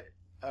saw it,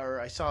 or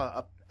I saw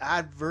a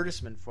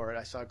advertisement for it,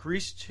 I saw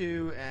Grease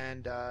 2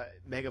 and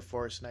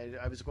Megaforce, and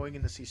I was going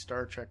in to see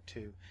Star Trek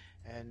 2,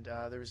 and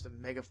there was the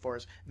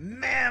Megaforce.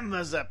 Man,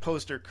 was that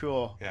poster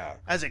cool! Yeah.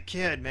 As a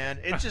kid, man,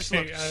 it just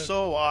looked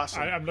so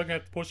awesome. I'm looking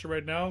at the poster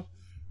right now.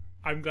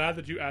 I'm glad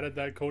that you added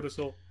that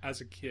codicil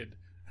as a kid.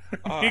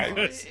 I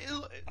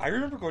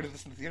remember going to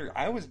this in the theater.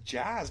 I was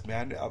jazzed,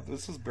 man.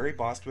 This was Barry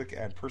Bostwick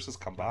and Persis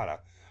Kambata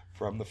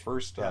from the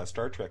first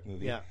Star Trek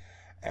movie. Yeah.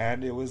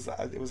 And it was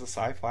a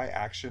sci-fi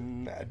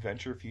action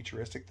adventure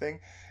futuristic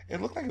thing.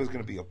 It looked like it was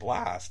going to be a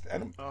blast,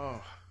 and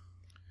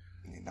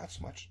not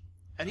so much.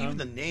 And even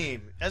the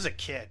name, as a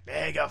kid,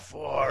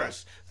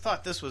 Megaforce,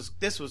 thought this was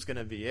going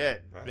to be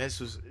it. Right. This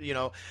was,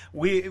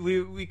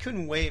 we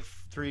couldn't wait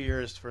 3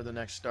 years for the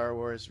next Star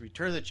Wars,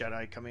 Return of the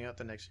Jedi coming out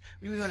the next.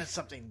 We wanted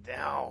something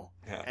now,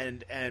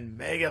 and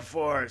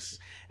Megaforce,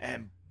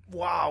 and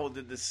wow,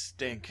 did this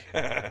stink.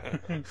 There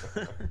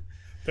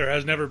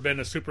has never been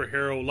a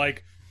superhero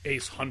like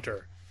Ace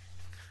Hunter.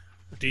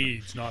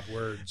 Deeds, not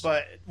words.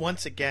 But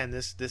once again,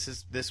 this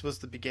was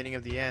the beginning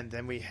of the end.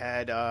 Then we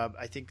had,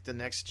 I think the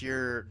next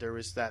year there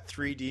was that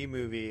 3D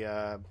movie.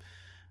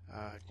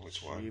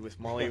 Which one? With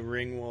Molly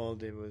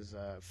Ringwald. It was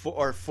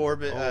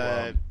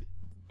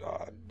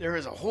there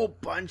is a whole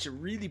bunch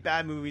of really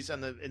bad movies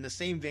in the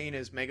same vein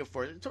as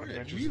Megaforce. It's sort of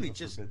Adventures really in the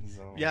just Forbidden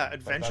Zone. yeah, But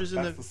Adventures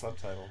that's in the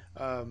subtitle.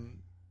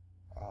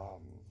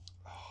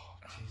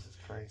 Jesus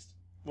Christ.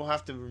 We'll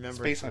have to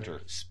remember Space Hunter.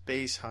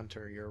 Space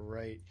Hunter, you're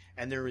right.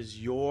 And there was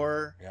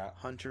your Yeah.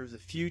 Hunter of the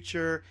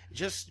Future.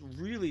 Just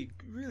really,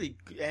 really,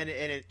 and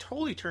it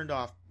totally turned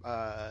off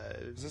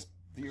Is this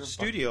the year of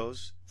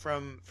studios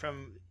from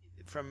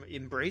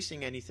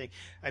embracing anything.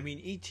 I mean,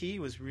 E.T.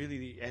 was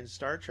really, and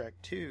Star Trek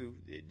too.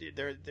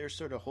 They're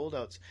sort of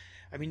holdouts.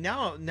 I mean,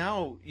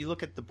 now you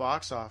look at the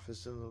box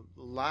office in the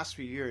last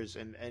few years,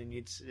 and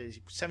it's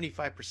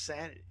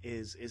 75%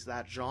 is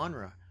that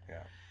genre.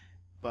 Yeah.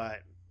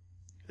 But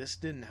this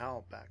didn't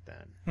help back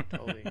then.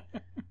 Totally.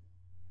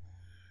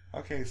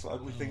 Okay, so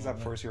ugly things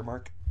up first here,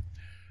 Mark.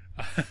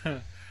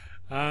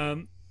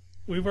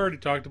 We've already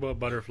talked about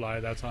Butterfly.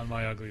 That's on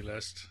my ugly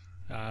list.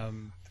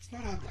 It's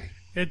not ugly.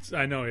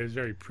 I know it's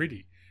very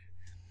pretty.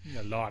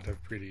 A lot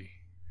of pretty.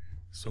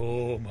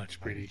 So much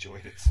I pretty.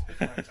 enjoyed it so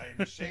much.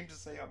 I'm ashamed to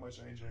say how much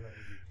I enjoyed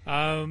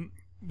that movie.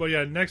 But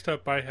yeah, next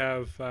up I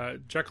have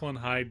Jekyll and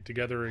Hyde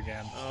Together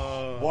Again.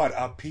 What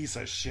a piece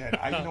of shit!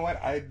 You know what?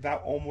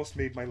 That almost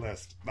made my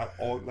list. That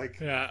all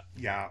Yeah.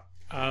 yeah.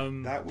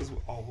 That was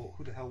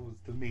who the hell was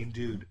the main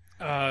dude?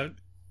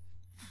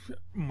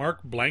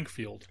 Mark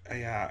Blankfield.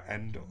 Yeah,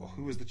 and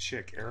who was the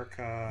chick?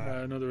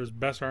 Erica? No, there was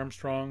Bess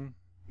Armstrong.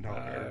 No,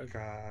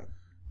 Erica.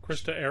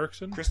 Krista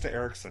Erickson. Krista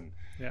Erickson.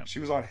 Yeah. She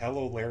was on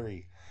Hello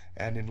Larry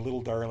and in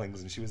Little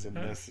Darlings, and she was in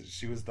this.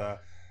 She was the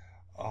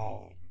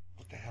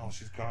what the hell?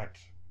 She's got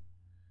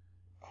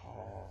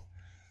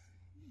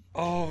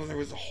there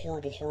was a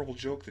horrible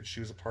joke that she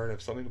was a part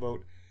of. Something about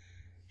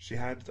she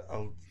had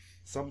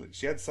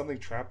something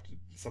trapped,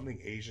 something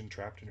Asian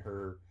trapped in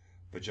her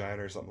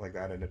vagina or something like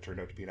that, and it turned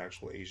out to be an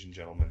actual Asian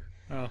gentleman.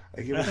 Oh.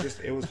 Like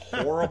it was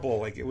horrible.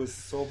 Like it was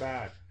so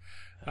bad.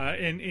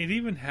 And it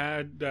even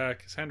had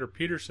Cassandra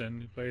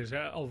Peterson, who plays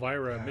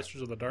Elvira,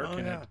 Mistress of the Dark,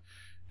 in it.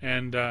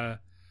 And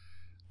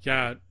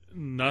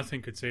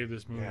nothing could save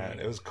this movie. Yeah, and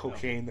it was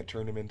cocaine that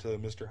turned him into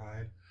Mr.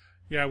 Hyde.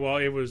 Yeah, well,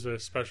 it was a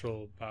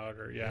special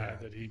powder,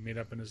 that he made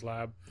up in his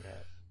lab. Yeah.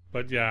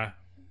 But yeah,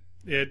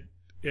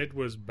 it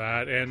was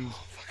bad, and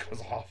Fuck, it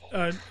was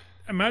awful.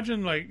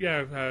 imagine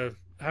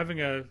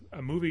having a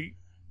movie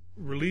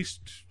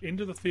released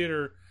into the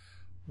theater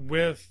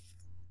with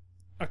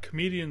a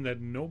comedian that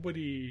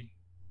nobody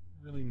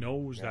really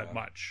knows that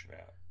much.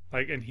 Yeah.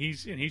 And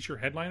he's your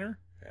headliner.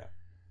 Yeah.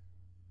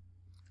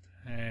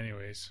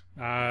 Anyways,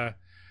 Well,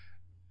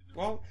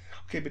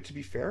 okay, but to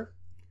be fair,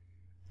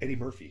 Eddie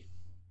Murphy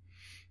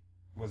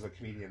was a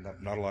comedian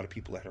that not a lot of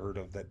people had heard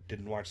of that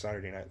didn't watch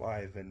Saturday Night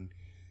Live, and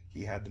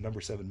he had the number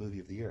 7 movie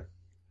of the year.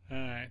 all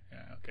right,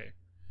 yeah, okay.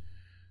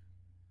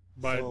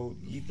 But, so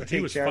you but take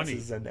he was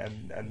chances funny.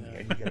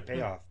 and you get a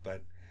payoff,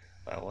 but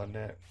that wasn't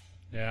it.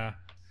 Yeah.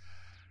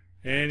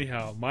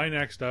 Anyhow, my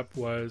next up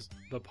was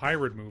the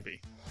Pirate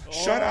movie.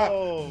 Shut up!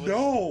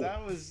 No,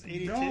 That was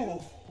 82.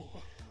 no.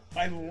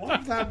 I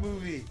love that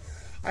movie.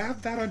 I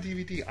have that on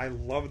DVD. I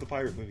love the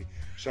pirate movie.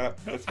 Shut up!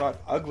 It's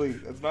not ugly.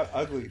 It's not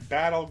ugly.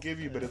 Bad, I'll give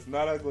you, but it's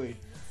not ugly.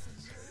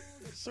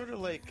 It's sort of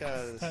like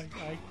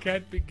I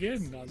can't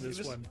begin on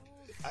this one.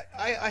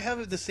 I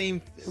have the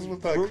same. This is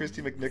with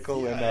Christy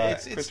McNichol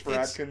and Christopher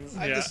Atkins.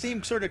 I have the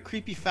same sort of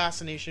creepy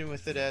fascination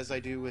with it as I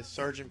do with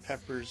Sgt.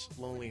 Pepper's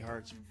Lonely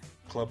Hearts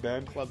Club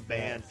Band.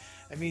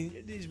 I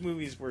mean, these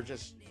movies were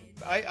just.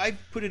 I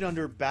put it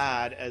under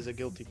bad as a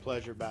guilty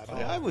pleasure bad,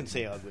 but I wouldn't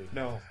say ugly.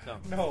 No.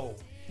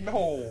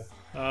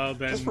 Then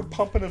Just for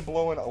pumping and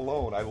blowing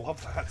alone, I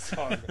love that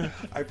song.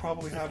 I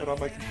probably have it on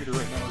my computer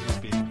right now as we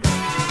speak.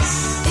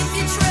 If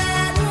you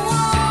tread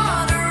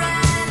water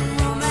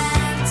and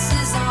romance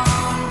is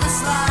on the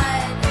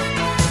slide,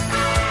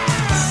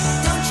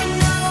 don't you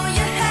know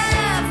you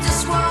have to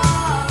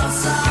swallow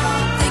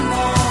something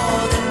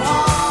more than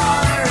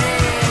water?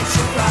 It's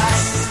your pride.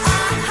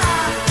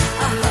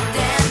 A hooked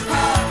and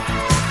puff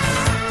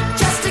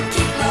just to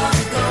keep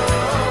love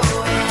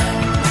going.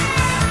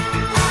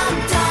 I'm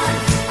done.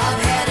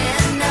 I've had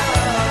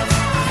enough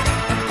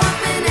of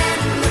pumping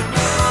and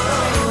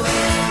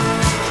the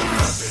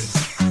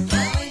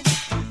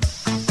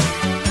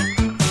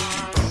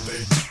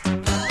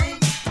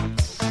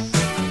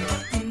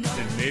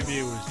then maybe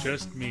it was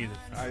just me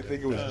that I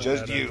think it was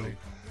just that you.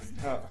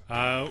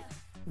 ugly.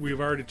 We've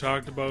already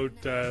talked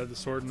about The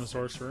Sword and the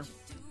Sorcerer.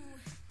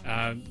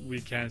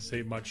 We can't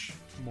say much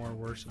more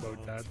worse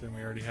about that than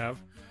we already have.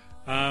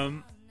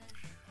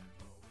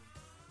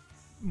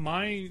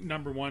 My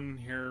number one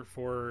here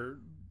for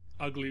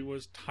ugly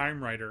was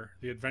Time Rider,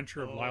 The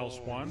Adventure of Lyle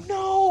Swan.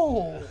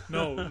 No!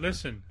 No,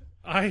 listen.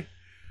 I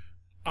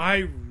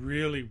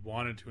really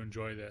wanted to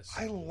enjoy this.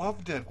 I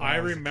loved it. when I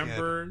was a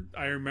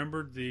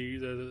remembered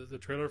the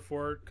trailer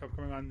for it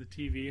coming on the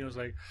TV, and I was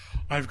like,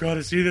 I've got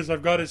to see this.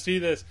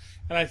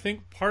 And I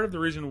think part of the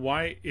reason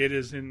why it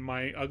is in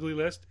my ugly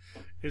list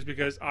is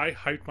because I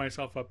hyped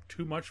myself up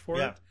too much for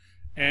it,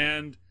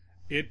 and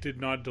it did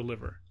not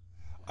deliver.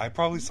 I'm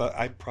probably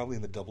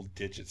in the double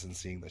digits in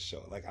seeing this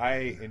show. Like,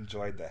 I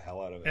enjoyed the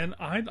hell out of it. And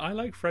I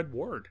like Fred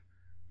Ward.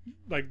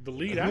 like the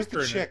lead Who's actor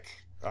the in chick?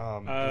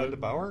 Belinda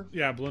Bauer? it.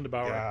 Yeah, Belinda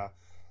Bauer. Yeah.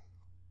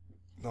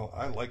 No,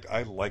 I liked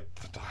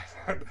the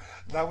Die.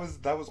 That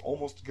was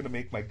almost gonna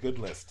make my good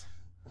list.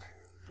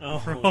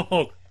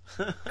 Oh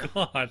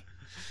God!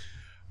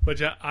 But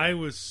yeah, I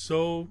was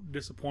so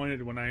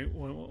disappointed when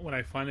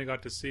I finally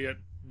got to see it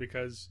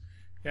because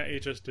it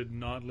just did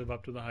not live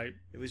up to the hype.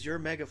 It was your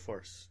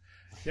Megaforce.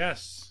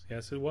 Yes,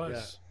 it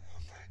was.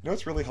 You know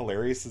what's really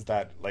hilarious is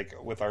that, like,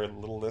 with our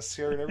little lists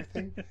here and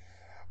everything,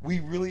 we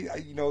really,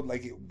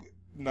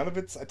 none of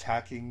it's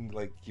attacking,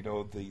 like,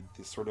 the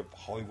sort of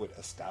Hollywood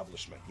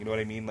establishment. You know what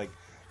I mean? Like,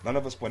 none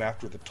of us went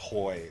after the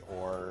toy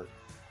or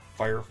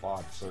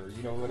Firefox or,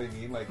 you know what I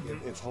mean? Like,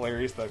 it's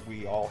hilarious that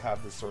we all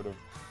have this sort of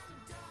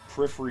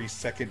periphery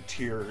second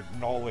tier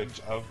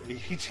knowledge of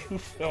 82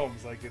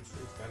 films. Like, it's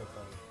kind of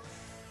funny.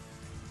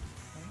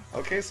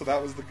 Okay, so that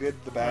was the good,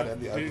 the bad,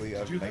 and the ugly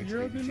of did you have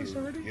your ugly 1982. list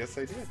already? Yes,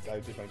 I did. I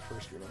did mine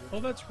first, remember?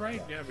 Oh, that's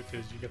right. Yeah,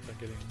 because you kept on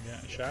getting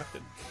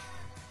shafted.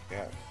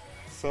 Yeah.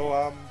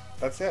 So,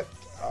 that's it.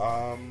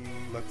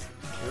 Let's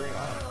carry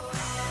on.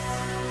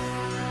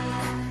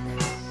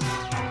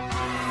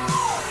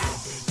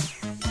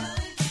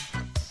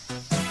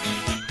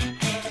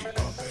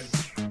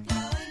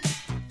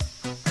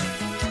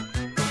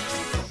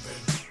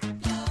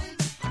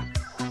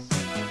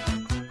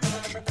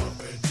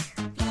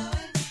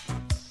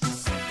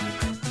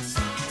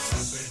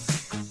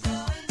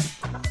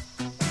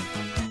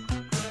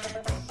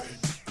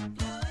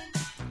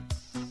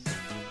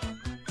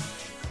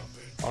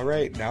 All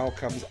right, now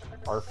comes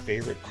our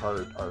favorite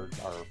part, our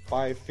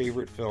 5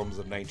 favorite films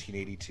of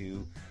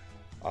 1982.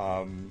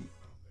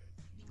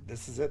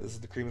 This is it. This is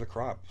the cream of the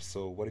crop.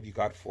 So what have you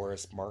got for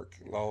us, Mark?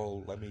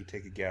 Well, let me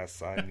take a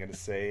guess. I'm going to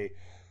say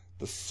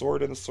The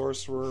Sword and the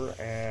Sorcerer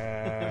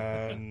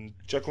and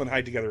Jekyll and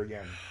Hyde Together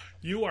Again.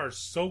 You are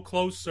so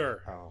close,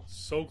 sir. Oh.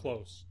 So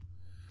close.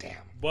 Damn.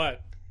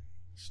 But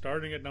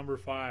starting at number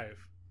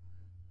 5.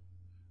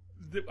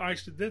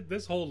 Actually,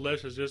 this whole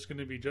list is just going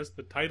to be just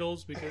the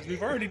titles because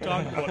we've already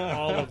talked about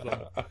all of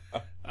them.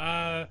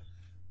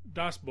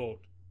 Das Boot.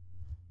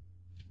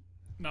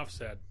 Enough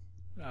said.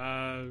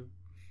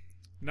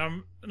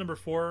 Number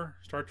 4,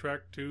 Star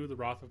Trek II, The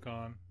Wrath of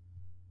Khan.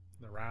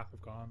 Wrath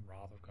of Khan.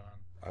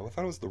 I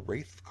thought it was the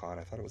Wraith of Khan.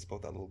 I thought it was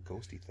about that little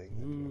ghosty thing.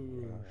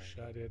 Ooh,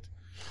 shut it.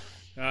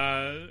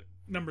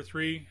 Number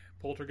 3,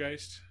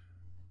 Poltergeist.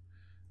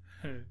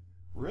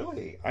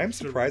 Really? I'm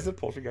surprised that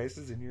Poltergeist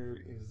is in your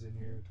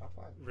top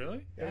 5.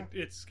 Really? Yeah.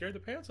 It scared the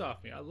pants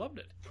off me. I loved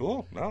it.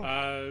 Cool. No.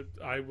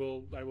 I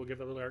will give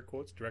the little air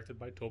quotes. Directed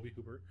by Toby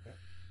Hooper.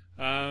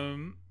 Yeah.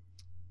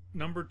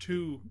 Number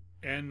 2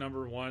 and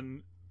number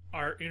 1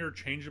 are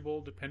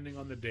interchangeable depending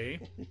on the day.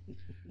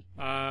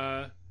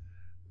 John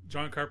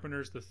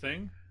Carpenter's The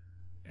Thing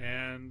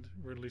and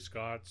Ridley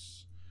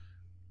Scott's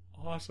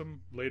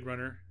awesome Blade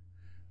Runner.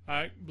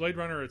 Blade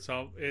Runner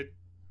itself, it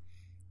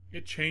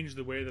changed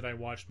the way that I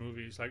watched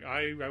movies. Like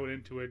I went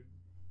into it.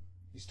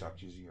 You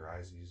stopped using your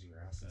eyes and using your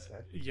ass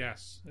instead.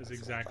 Yes, is That's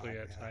exactly what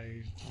I it. thought,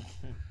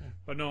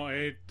 But no,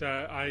 I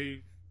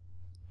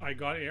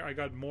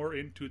got more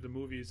into the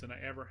movies than I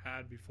ever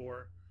had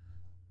before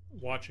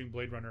watching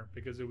Blade Runner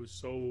because it was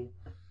so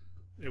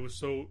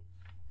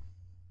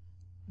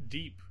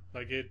deep.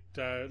 Like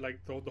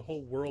the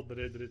whole world that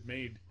it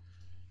made.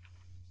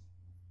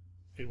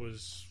 It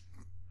was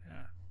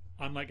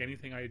unlike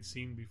anything I had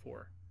seen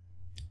before.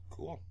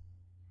 Cool.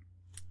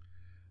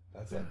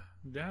 That's it.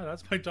 Yeah,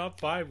 that's my top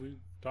 5. We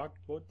talked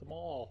about them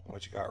all.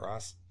 What you got,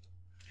 Ross?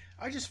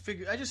 I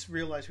just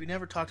realized we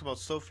never talked about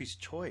Sophie's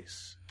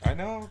Choice. I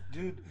know,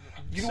 dude.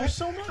 You know There's what?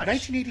 so much.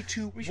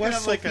 1982 We should was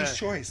have, like, Sophie's a-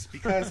 choice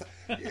because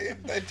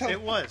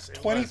It was.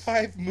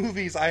 25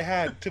 movies I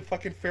had to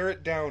fucking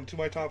ferret down to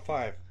my top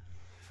 5.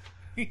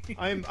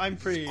 I'm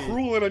pretty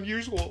Cruel and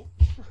unusual.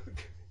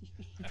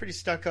 pretty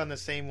stuck on the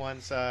same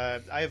ones.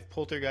 I have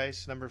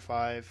Poltergeist number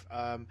 5.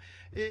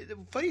 The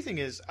funny thing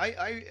is,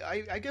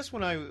 I guess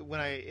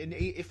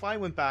if I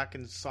went back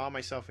and saw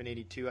myself in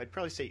 '82, I'd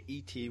probably say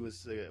E.T.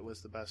 was the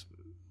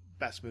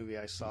best movie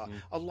I saw. Mm-hmm.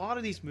 A lot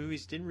of these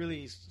movies didn't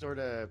really sort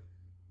of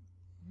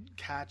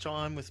catch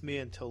on with me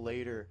until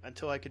later,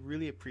 until I could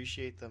really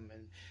appreciate them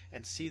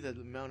and see the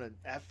amount of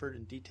effort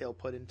and detail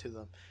put into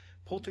them.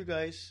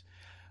 Poltergeist.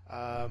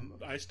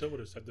 I still would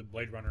have said the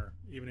Blade Runner,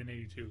 even in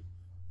 '82,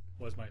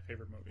 was my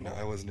favorite movie. No,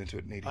 I wasn't into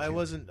it in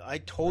 82. I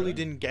totally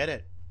didn't get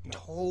it. No.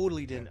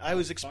 Totally didn't. I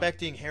was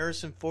expecting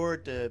Harrison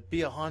Ford to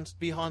be Han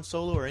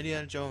Solo or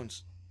Indiana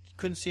Jones.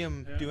 Couldn't see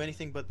him do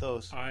anything but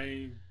those.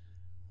 I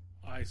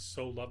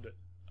so loved it.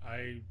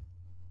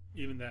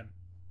 Even then.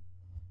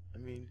 I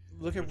mean,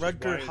 look at Which is why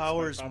Rutger it's my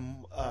Hauer's top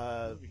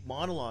movie.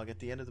 monologue at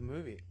the end of the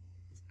movie.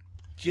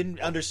 Didn't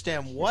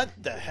understand what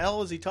the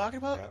hell is he talking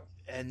about,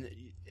 Yeah.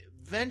 and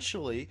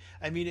eventually,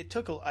 I mean, it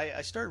took.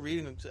 I started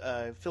reading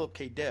Philip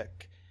K.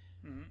 Dick.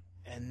 Mhm.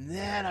 And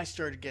then I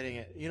started getting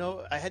it. You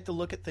know, I had to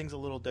look at things a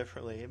little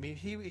differently. I mean,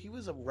 he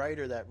was a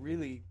writer that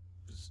really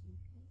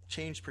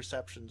changed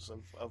perceptions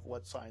of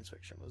what science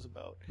fiction was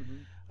about.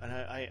 Mhm.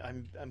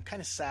 And I'm kind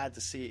of sad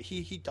to see it.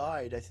 He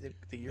died, I think,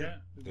 the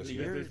year This the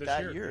year, year this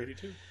that year,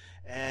 82.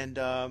 and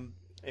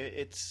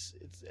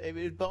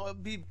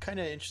it'd be kind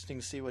of interesting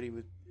to see what he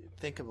would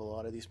think of a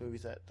lot of these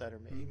movies that are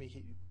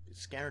maybe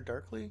Scanner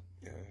Darkly,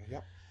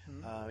 Yeah.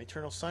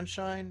 Eternal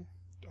Sunshine,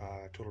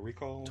 Total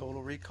Recall.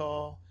 Total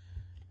Recall,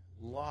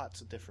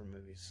 lots of different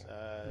movies.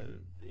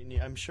 And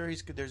I'm sure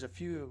there's a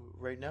few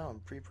right now in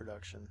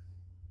pre-production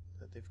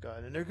that they've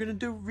got, and they're going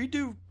to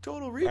redo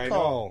Total Recall. I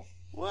know.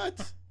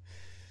 What?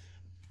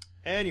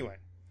 Anyway,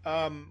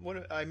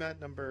 what I'm at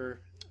number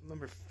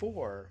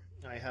 4.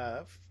 I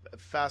have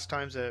Fast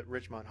Times at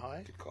Ridgemont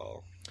High. Good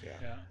call. Yeah.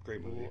 Yeah.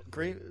 Great movie.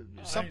 Great,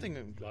 something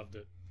I loved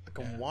it. I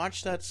can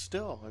watch that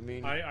still. I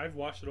mean, I've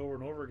watched it over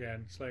and over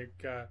again. It's like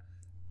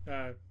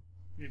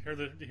you hear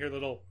the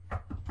little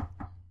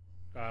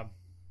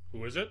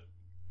who is it?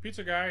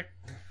 Pizza guy.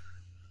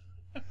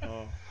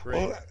 oh,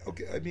 great. Well,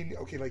 okay. I mean,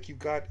 okay. Like you've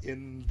got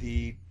in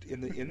the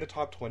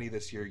top 20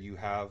 this year, you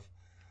have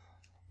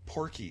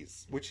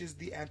Porky's, which is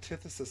the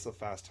antithesis of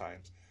Fast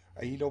Times.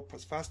 And you know,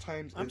 Fast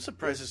Times. I'm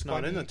surprised it's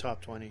not in the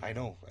top 20. I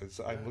know.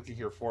 I'm looking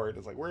here for it.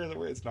 It's like where is it?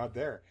 Where it's not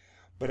there.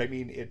 But I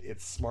mean,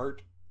 it's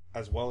smart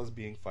as well as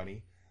being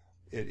funny.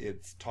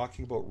 It's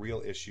talking about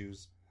real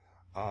issues.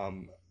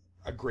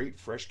 A great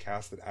fresh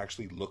cast that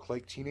actually look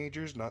like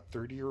teenagers, not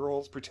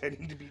 30-year-olds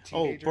pretending to be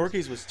teenagers. Oh,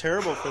 Porky's was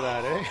terrible for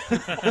that,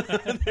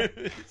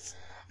 eh?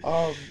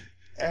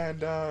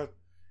 And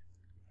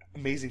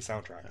amazing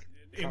soundtrack.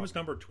 It was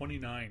number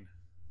 29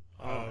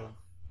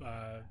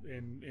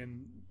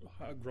 in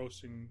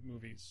grossing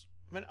movies.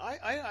 I mean,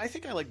 I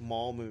think I like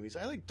mall movies.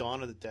 I like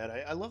Dawn of the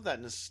Dead. I love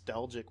that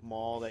nostalgic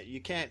mall that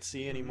you can't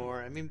see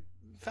anymore. I mean,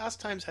 Fast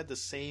Times had the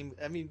same.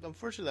 I mean,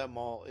 unfortunately, that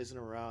mall isn't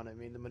around. I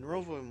mean, the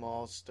Monroeville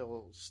Mall is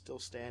still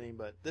standing,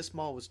 but this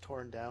mall was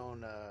torn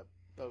down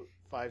about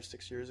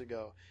 5-6 years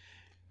ago.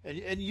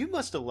 And you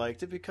must have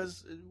liked it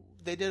because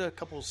they did a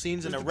couple of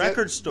scenes in a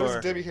record store.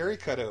 There's a Debbie Harry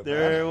cutout.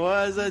 There man.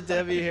 was a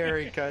Debbie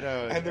Harry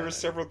cutout. And there were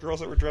several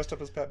girls that were dressed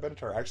up as Pat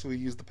Benatar. Actually,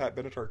 we used the Pat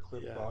Benatar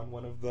clip Yeah. on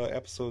one of the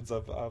episodes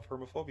of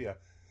Hermophobia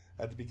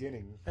at the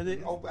beginning. And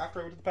after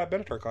I went to the Pat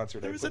Benatar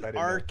concert, there I was put an that in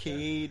there.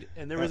 arcade,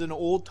 and there was an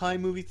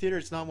old-time movie theater.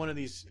 It's not one of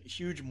these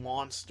huge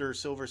monster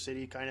Silver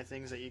City kind of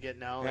things that you get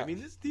now. Yeah. I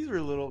mean, these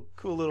were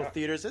cool little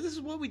theaters. And this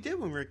is what we did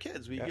when we were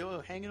kids. We'd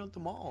go hanging out at the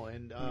mall,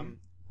 and I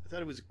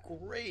thought it was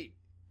great.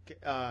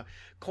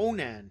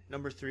 Conan,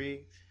 number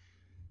 3.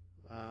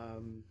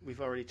 We've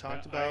already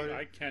talked about it.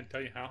 I can't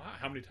tell you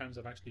how many times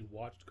I've actually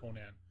watched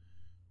Conan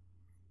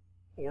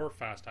or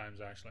Fast Times.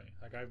 Actually,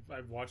 like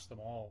I've watched them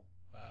all,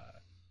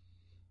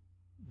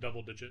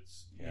 double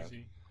digits, Yeah.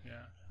 easy.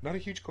 Yeah. Not a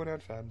huge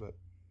Conan fan, but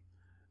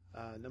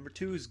Number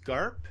 2 is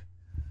Garp.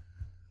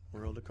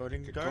 World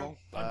According to Good Garp. call.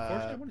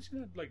 Unfortunately, I've only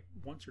seen that like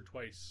once or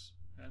twice,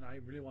 and I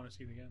really want to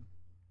see it again.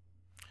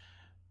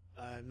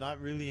 I'm not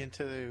really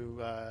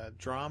into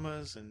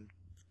dramas and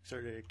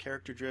sort of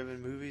character-driven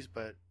movies,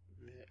 but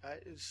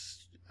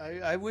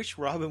I wish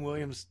Robin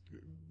Williams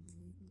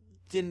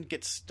didn't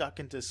get stuck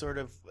into sort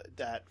of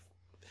that.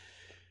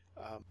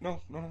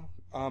 No.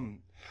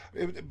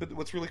 But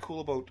what's really cool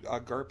about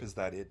Garp is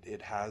that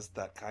it has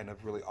that kind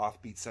of really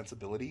offbeat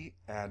sensibility,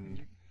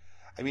 and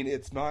I mean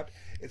it's not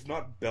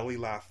belly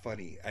laugh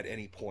funny at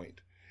any point.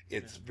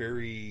 It's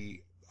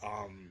very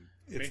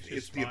Makes you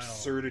it's the smile.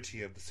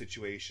 absurdity of the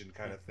situation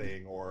kind of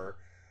thing, or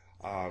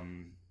like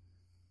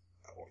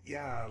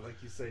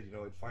you said, you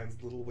know, it finds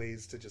little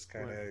ways to just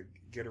kind of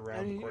get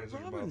around the corners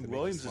of your mouth. Robin and make you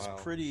Williams is smile.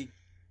 pretty.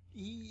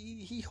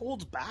 He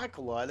holds back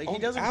a lot. Like Oh, he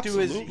doesn't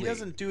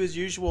absolutely. do his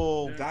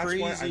usual That's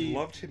crazy. why I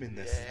loved him in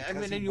this.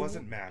 Because he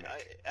wasn't manic.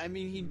 I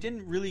mean, he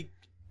didn't really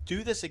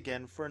do this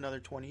again for another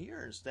 20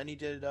 years. Then he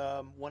did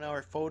 1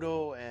 Hour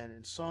Photo and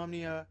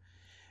Insomnia.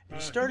 And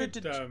he started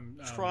did, to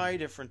try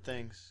different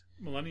things.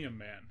 Millennium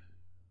Man,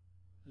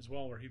 as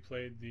well, where he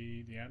played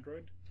the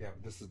android. Yeah,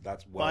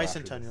 that's well after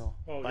this. Bicentennial.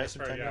 Oh, yeah,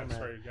 sorry, Bicentennial Man.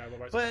 sorry, yeah, the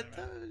But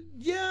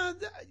Bicentennial Man.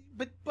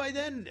 but by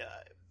then,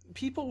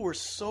 people were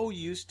so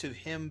used to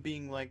him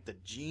being like the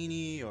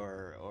genie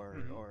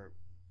or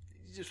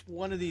just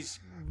one of these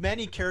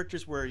many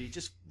characters where he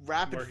just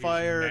rapid Where he's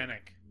fire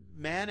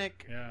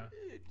manic. Yeah.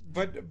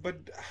 But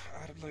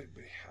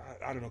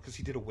I don't know, because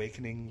he did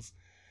Awakenings,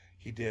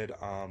 he did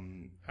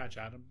Patch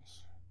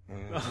Adams.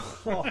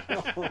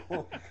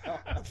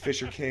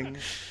 Fisher King.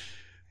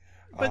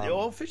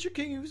 But Fisher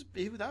King,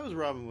 that was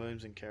Robin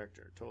Williams in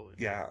character, totally.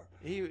 Yeah,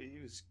 he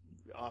was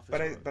off.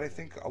 but I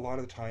think a lot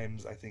of the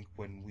times, I think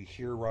when we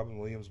hear Robin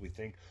Williams, we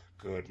think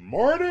 "Good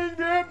Morning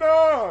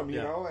Vietnam," you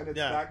Yeah. know, and it's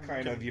Yeah, that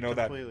kind of, you know,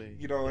 that, completely.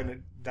 you know,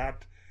 and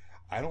that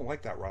I don't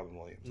like that Robin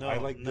Williams. No, I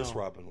like this no.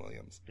 Robin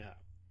Williams. Yeah,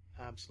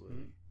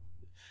 absolutely.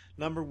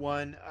 Number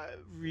 1, I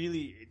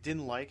really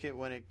didn't like it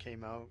when it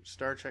came out.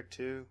 Star Trek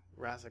II,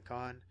 Wrath of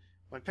Khan.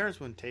 My parents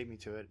wouldn't take me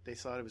to it. They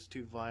thought it was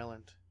too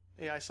violent.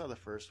 Yeah, I saw the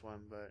first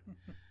one, but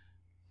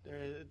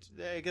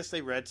I guess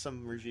they read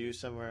some review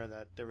somewhere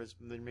that there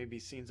may be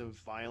scenes of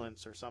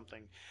violence or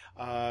something.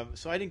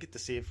 So I didn't get to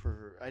see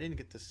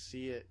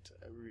it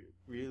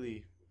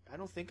really I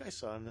don't think I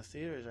saw it in the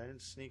theaters. I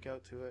didn't sneak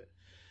out to it.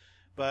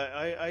 But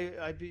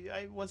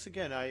I once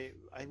again, I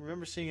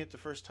remember seeing it the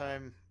first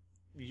time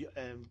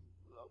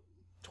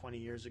 20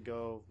 years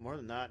ago, more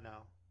than that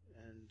now,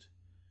 and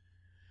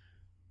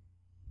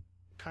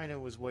kind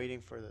of was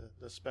waiting for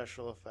the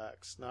special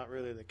effects, not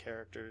really the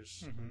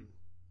characters. And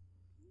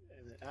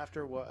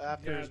after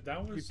Yeah,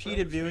 that was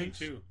repeated that was me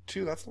viewings,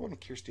 too. That's the one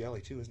with Kirstie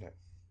Alley too, isn't it?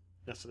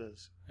 yes, it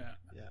is.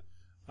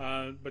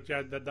 Yeah. But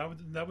yeah,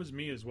 that was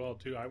me as well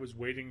too. I was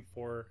waiting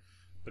for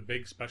the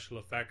big special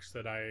effects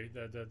that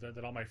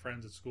that all my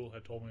friends at school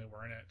had told me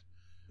were in it,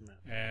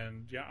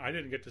 and yeah, I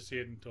didn't get to see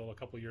it until a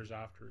couple years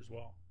after as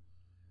well.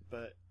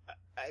 But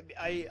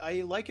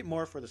I like it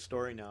more for the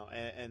story now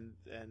and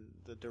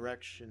the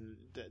direction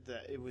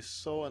that it was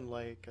so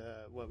unlike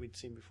what we'd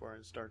seen before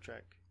in Star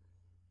Trek.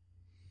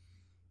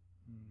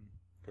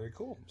 Very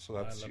cool. So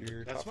that's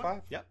your top mine.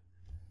 5. Yep.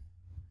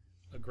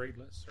 A great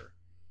list, sir.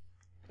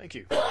 Thank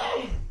you.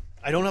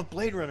 I don't have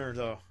Blade Runner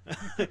though.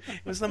 It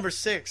was number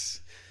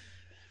 6.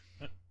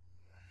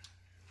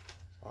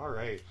 All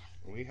right,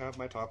 we have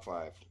my top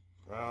 5.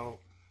 Well,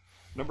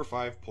 number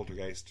 5,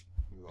 Poltergeist.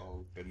 We've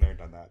all been there,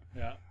 done that.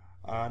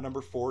 Yeah.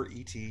 Number 4,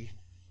 E.T.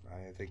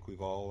 I think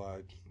we've all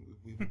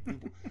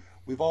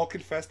we've all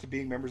confessed to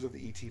being members of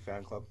the E.T.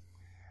 fan club.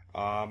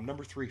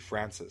 Number 3,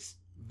 Francis.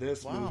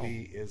 This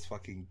movie is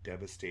fucking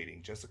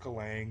devastating. Jessica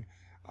Lange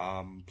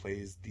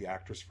plays the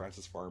actress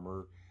Frances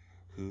Farmer,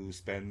 who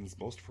spends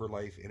most of her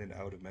life in and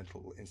out of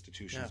mental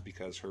institutions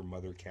because her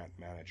mother can't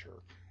manage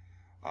her.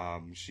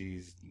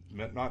 She's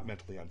not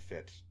mentally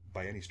unfit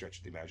by any stretch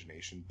of the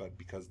imagination, but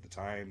because of the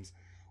times,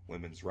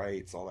 women's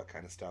rights, all that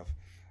kind of stuff,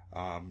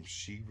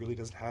 she really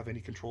doesn't have any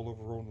control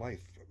over her own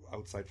life.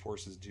 Outside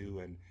forces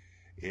do, and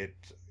it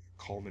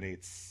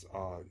culminates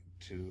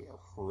to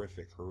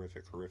horrific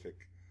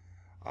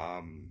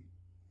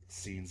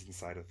scenes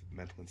inside of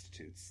mental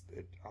institutes.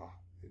 It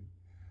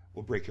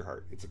will break your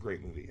heart. It's a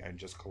great movie, and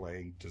Jessica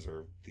Lange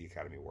deserved the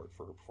Academy Award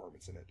for her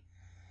performance in it.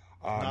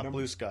 Not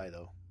Blue Sky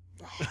though.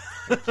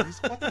 Geez,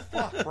 what the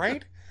fuck,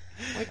 right?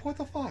 Like, what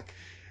the fuck?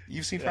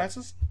 You've seen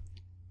Francis?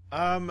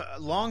 A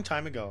long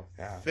time ago.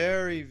 Yeah.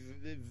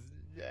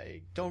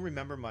 I don't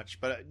remember much,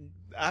 but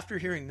after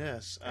hearing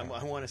this, I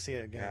want to see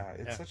it again.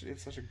 Yeah,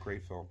 it's such a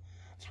great film.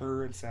 It's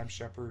her and Sam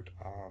Shepard.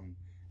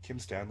 Kim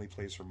Stanley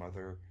plays her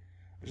mother.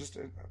 It's just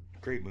a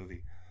great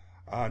movie.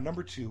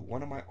 Number 2,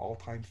 one of my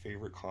all-time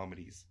favorite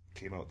comedies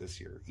came out this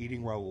year,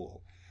 Eating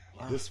Raoul.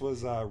 Wow. This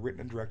was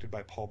written and directed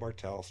by Paul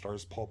Bartel,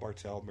 stars Paul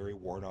Bartel, Mary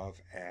Warnoff,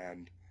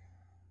 and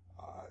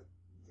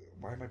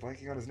why am I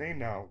blanking on his name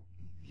now?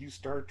 You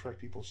Star Trek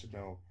people should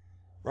know.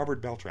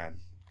 Robert Beltran.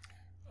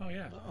 Oh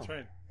yeah, that's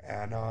right.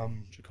 And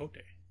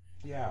Chakotay.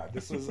 Yeah,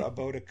 this was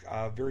about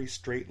a very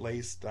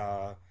straight-laced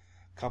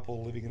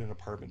couple living in an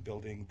apartment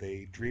building.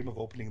 They dream of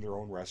opening their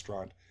own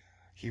restaurant.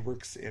 He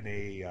works in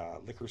a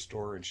liquor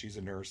store, and she's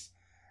a nurse.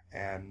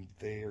 And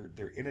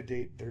they're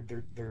inundate.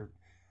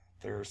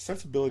 Their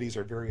sensibilities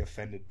are very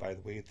offended by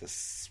the way the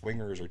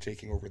swingers are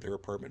taking over their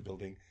apartment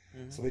building.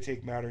 Mm-hmm. So they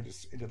take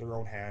matters into their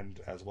own hand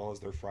as well as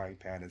their frying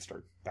pan and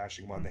start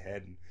bashing them on the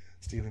head and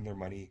stealing their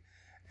money.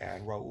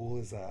 And Raoul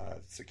is a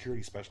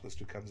security specialist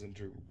who comes in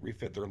to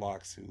refit their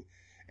locks, who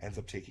ends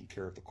up taking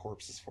care of the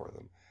corpses for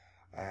them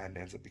and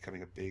ends up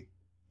becoming a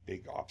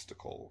big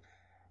obstacle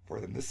for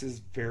them. This is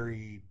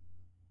very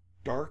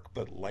dark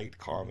but light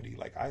comedy.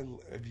 Like,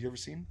 have you ever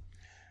seen?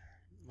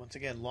 Once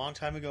again, long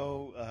time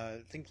ago,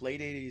 I think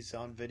late 80s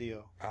on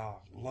video. Oh,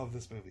 love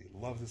this movie.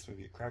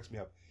 It cracks me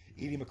up.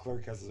 Edie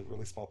McClurg has a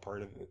really small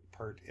part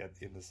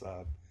in this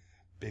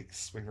big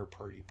swinger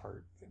party.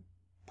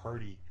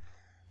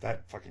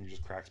 That fucking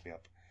just cracks me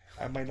up.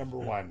 And my number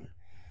 1.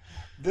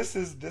 This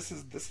is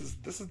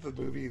the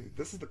movie.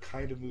 This is the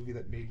kind of movie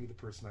that made me the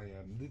person I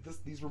am.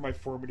 These were my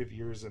formative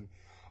years, and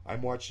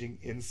I'm watching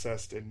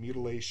incest and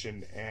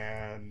mutilation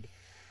and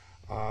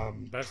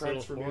Best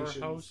little horror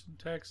house in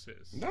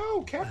Texas.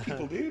 No, Cat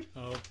People, dude.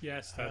 Oh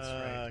yes, that's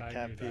right.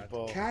 Cat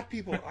People. Cat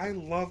People. I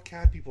love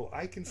Cat People.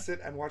 I can sit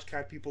and watch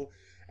Cat People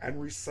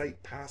and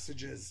recite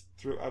passages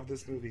of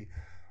this movie.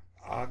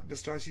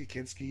 Nastasia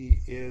Kinski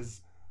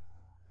is,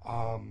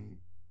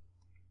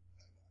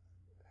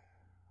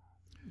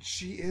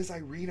 she is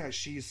Irina.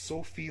 She's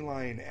so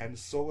feline and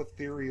so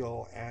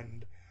ethereal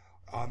and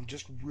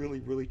just really,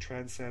 really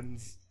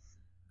transcends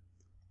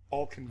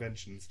all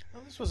conventions.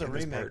 Well, this was a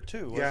remake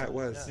too. Yeah, it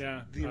was.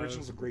 Yeah, The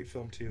original's a great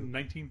film too.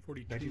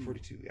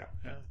 1942. Yeah.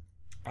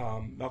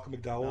 Malcolm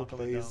McDowell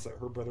plays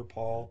her brother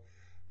Paul,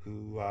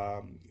 who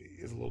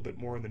is a little bit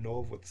more in the know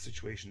of what the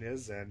situation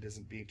is and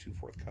isn't being too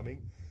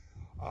forthcoming.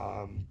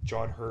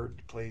 John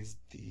Hurd plays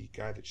the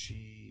guy that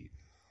she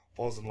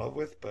falls in love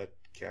with but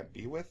can't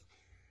be with.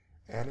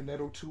 And Annette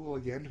O'Toole,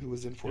 again, who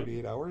was in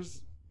 48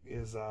 Hours,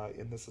 is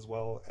in this as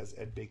well as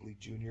Ed Begley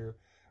Jr.,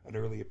 an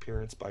early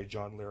appearance by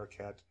John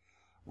Larroquette.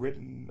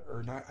 Written,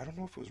 or not, I don't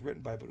know if it was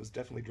written by, but it was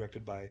definitely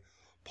directed by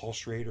Paul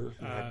Schrader,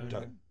 who had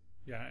done...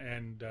 Yeah,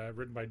 and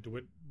written by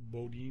DeWitt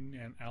Bodine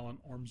and Alan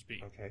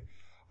Ormsby. Okay.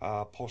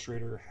 Paul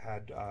Schrader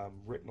had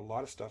written a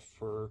lot of stuff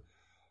for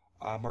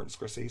Martin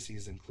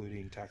Scorsese's,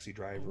 including Taxi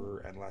Driver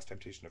and Last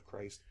Temptation of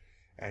Christ.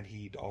 And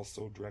he'd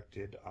also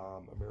directed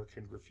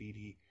American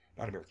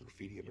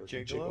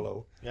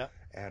Gigolo, Yeah.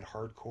 and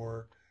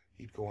Hardcore.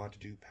 He'd go on to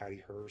do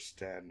Patty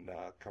Hearst and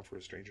Come for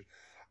a Stranger.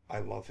 I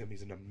love him.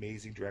 He's an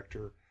amazing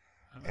director.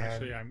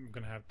 Actually, I'm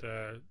going to have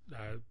to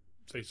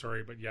say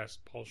sorry, but yes,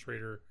 Paul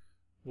Schrader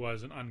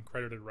was an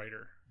uncredited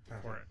writer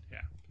for it.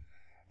 Yeah.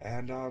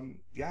 And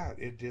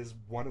it is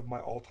one of my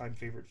all-time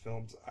favorite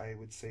films. I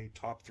would say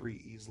top 3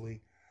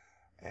 easily.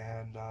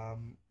 And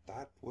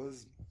that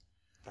was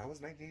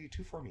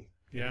 1982 for me.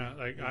 Yeah,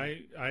 like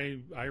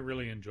I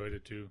really enjoyed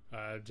it too.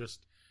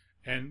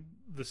 And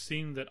the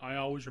scene that I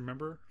always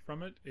remember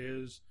from it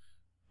is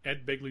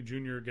Ed Begley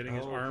Jr. getting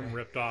his arm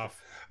ripped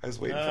off. I was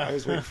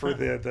waiting for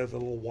the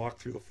little walk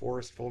through the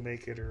forest full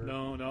naked, or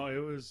no, it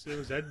was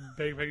Ed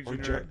Begley or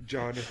Jr.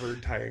 John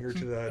Hurt tying her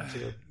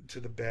to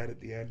the bed at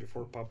the end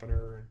before pumping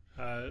her.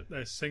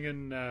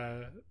 Singing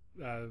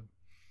 "The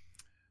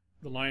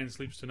Lion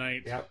Sleeps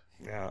Tonight." Yeah.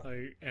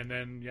 Like, and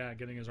then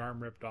getting his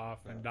arm ripped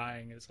off and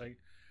dying. It's like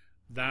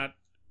that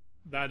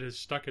has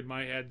stuck in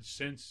my head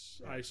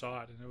since I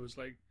saw it, and it was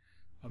like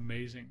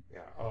amazing. Yeah.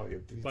 Oh,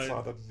 you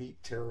saw the meat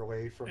tear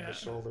away from the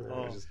shoulder.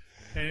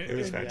 It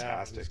was fantastic.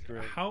 Yeah, it was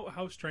great.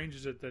 How strange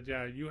is it that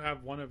you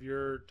have one of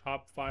your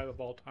top 5 of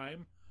all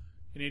time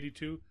in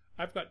 '82?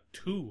 I've got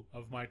 2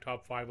 of my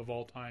top 5 of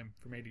all time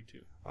from '82.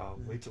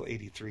 Wait till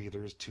 '83.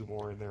 There's 2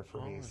 more in there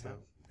for me. So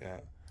yeah.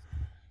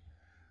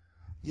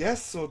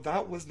 Yes. So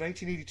that was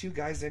 1982,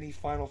 guys. Any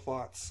final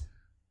thoughts?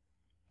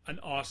 An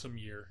awesome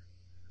year.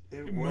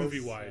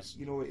 Movie-wise,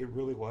 it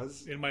really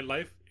was. In my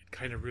life, it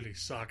kind of really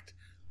sucked,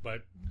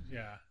 but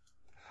yeah.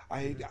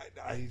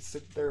 I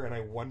sit there and I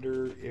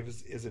wonder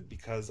is it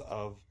because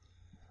of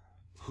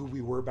who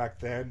we were back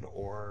then,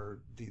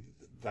 or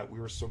that we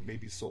were so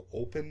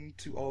open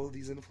to all of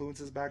these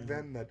influences back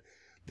then, that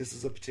this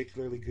is a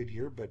particularly good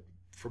year. But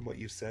from what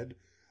you said,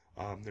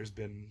 there's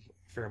been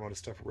a fair amount of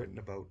stuff written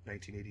about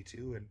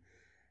 1982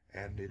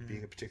 and it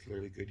being a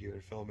particularly good year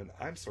in film. And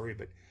I'm sorry,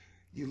 but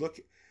you look.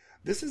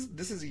 This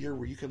is a year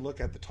where you can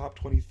look at the top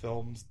 20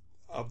 films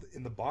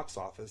in the box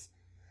office,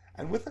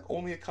 and with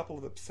only a couple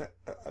of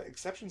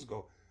exceptions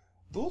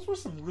those were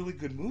some really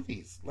good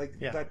movies. Like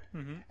that,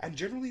 and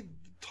generally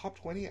top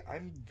 20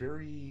 I'm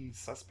very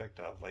suspect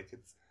of. Like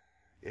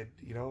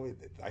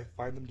I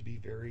find them to be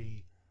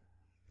very.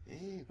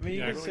 I mean,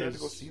 you really have to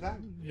go see that.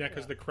 Yeah,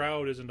 because the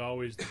crowd isn't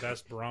always the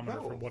best barometer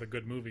for what a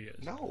good movie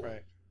is. No,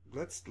 right.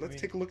 Let's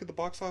take a look at the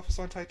box office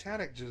on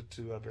Titanic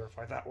to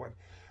verify that one,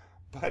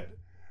 but.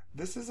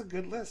 This is a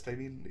good list. I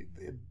mean,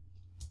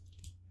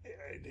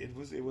 it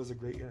was a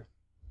great year.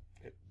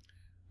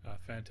 A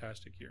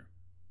fantastic year.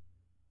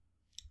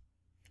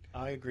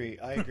 I agree.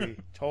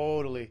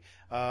 Totally.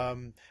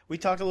 We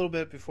talked a little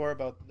bit before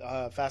about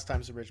Fast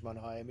Times at Ridgemont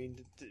High. I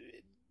mean,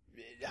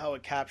 how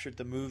it captured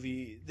the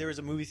movie. There was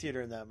a movie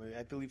theater in that movie.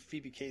 I believe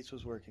Phoebe Cates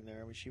was working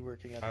there. Was she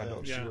working at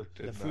she worked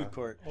the food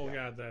court? Oh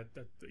yeah,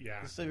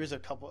 So there was a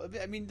couple.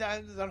 I mean,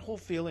 that whole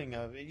feeling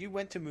of you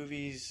went to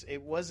movies.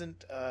 It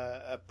wasn't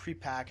a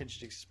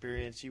prepackaged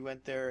experience. You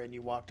went there and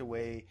you walked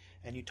away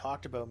and you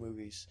talked about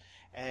movies.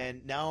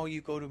 And now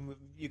you go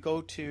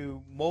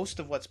to most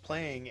of what's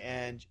playing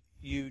and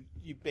you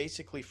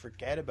basically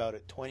forget about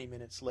it 20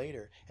 minutes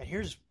later. And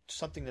here's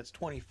something that's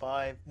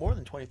more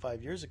than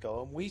 25 years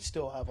ago, and we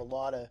still have a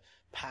lot of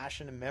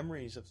passion and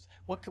memories of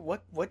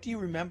what do you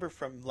remember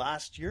from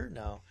last year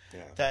now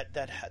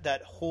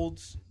that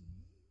holds,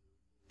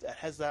 that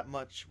has that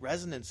much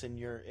resonance in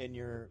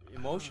your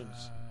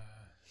emotions.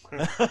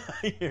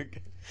 You're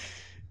good.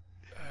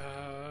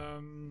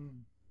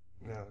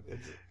 No,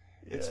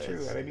 it's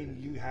true. And I mean,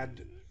 you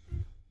had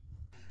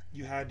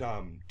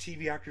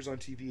TV actors on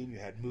TV, and you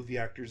had movie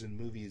actors in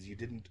movies. You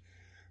didn't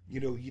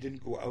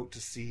go out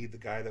to see the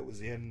guy that was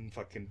in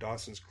fucking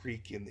Dawson's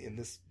Creek in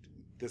this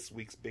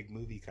week's big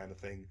movie kind of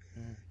thing.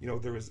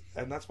 There was,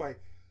 and that's why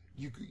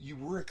you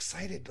were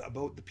excited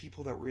about the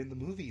people that were in the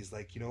movies.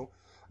 Like,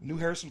 new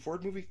Harrison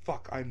Ford movie,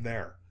 fuck, I'm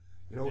there.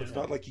 It's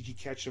not like you could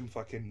catch him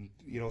fucking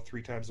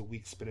 3 times a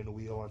week spinning a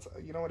wheel on.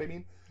 You know what I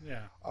mean?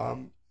 Yeah.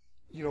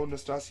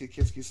 Nastasia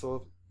Kinski,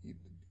 so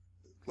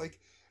like.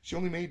 She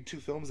only made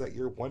 2 films that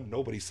year. One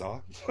nobody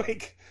saw,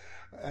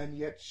 and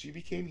yet she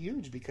became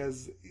huge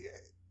because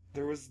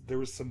there was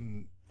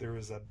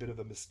a bit of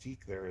a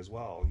mystique there as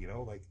well.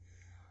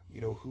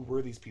 Who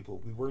were these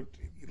people? We weren't,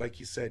 like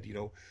you said.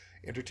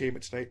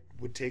 Entertainment Tonight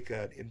would take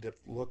an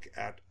in-depth look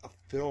at a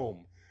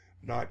film,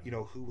 not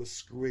who was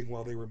screwing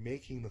while they were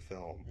making the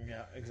film.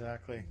 Yeah,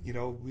 exactly.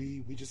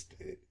 We just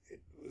it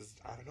was,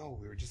 I don't know.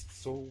 We were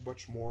just so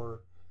much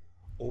more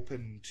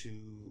open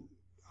to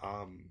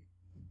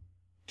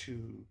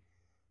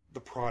the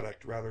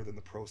product rather than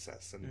the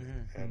process,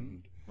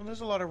 and well,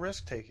 there's a lot of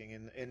risk taking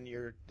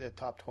in the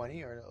top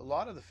 20 or a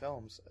lot of the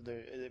films.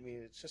 I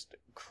mean, it just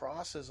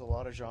crosses a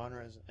lot of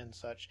genres and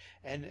such,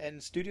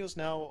 and studios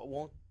now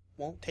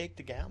won't take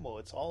the gamble.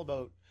 It's all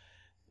about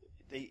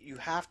you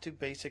have to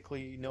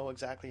basically know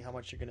exactly how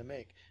much you're going to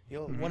make. You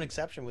know, one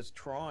exception was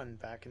Tron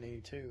back in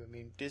 '82. I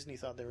mean, Disney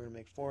thought they were going to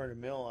make 400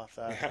 mil off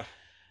that,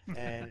 Yeah.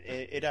 and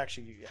it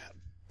actually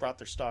brought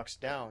their stocks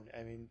down.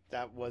 I mean,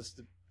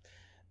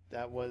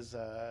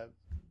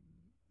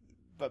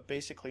 but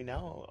basically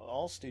now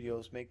all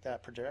studios make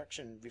that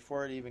projection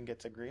before it even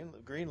gets a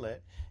greenlit.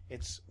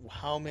 It's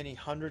how many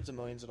hundreds of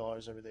millions of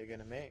dollars are they going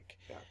to make?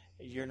 Yeah.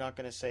 You're not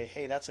going to say,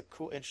 "Hey, that's a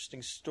cool,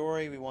 interesting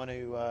story. We want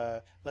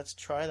to let's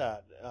try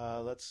that.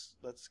 Let's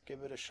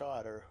give it a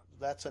shot." Or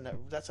that's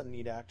a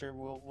neat actor.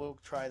 We'll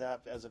try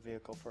that as a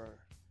vehicle for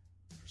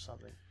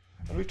something.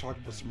 And we've talked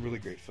about some really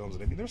great films,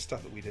 and I mean, there's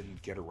stuff that we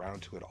didn't get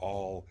around to at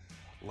all,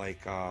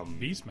 like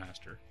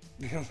Beastmaster.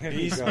 there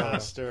you go.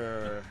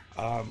 Beastmaster.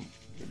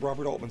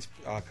 Robert Altman's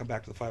Come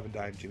Back to the Five and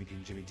Dime,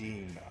 Jimmy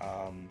Dean.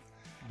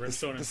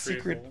 Brimstone and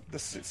Treacle. The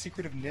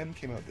Secret of Nim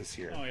came out this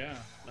year. Oh yeah.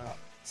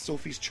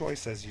 Sophie's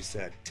Choice, as you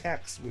said.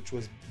 Tex, which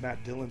was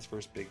Matt Dillon's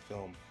first big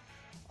film.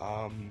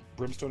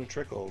 Brimstone and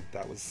Trickle,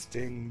 that was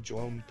Sting,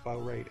 Joan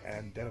Plowright,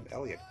 and Denham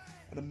Elliott.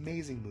 An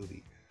amazing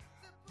movie.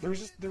 There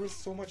was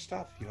so much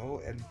stuff,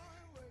 and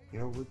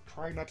we're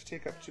trying not to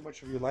take up too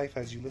much of your life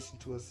as you listen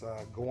to us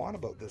go on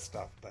about this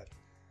stuff, but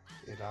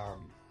it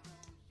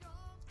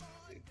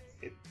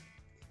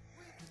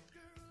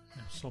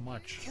So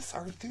much. yes,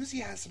 our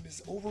enthusiasm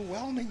is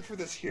overwhelming for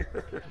this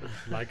year.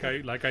 Like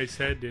I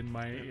said in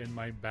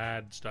my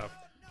bad stuff,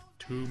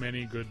 too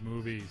many good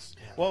movies.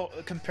 Well,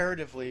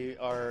 comparatively,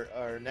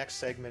 our next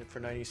segment for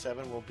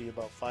 97 will be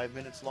about 5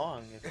 minutes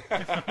long.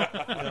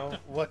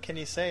 What can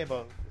you say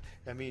about?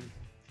 I mean,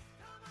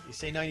 you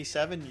say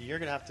 97, you're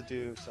gonna have to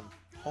do some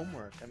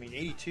homework. I mean,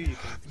 82,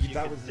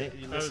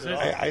 you list it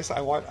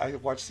all. I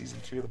watched season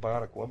 2 of The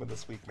Bionic Woman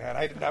this week, man.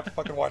 I didn't have to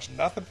fucking watch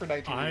nothing for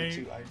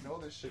 1982. I know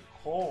this shit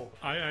cold.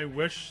 I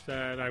wish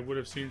that I would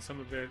have seen some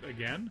of it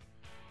again,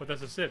 but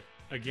that's just it.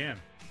 Again,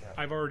 Yeah.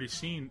 I've already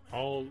seen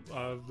all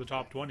of the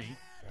top 20.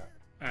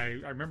 Yeah. I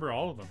remember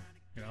all of them,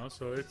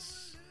 so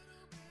it's...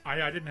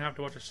 I didn't have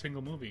to watch a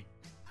single movie.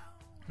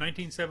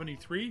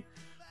 1973,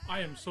 I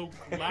am so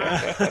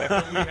glad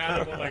that we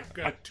had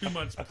about 2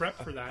 months prep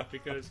for that,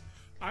 because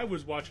I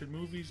was watching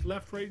movies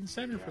left, right, and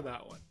center for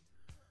that one.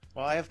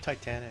 Well, I have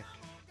Titanic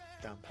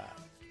down pat.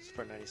 It's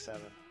for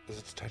 97. Is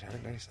it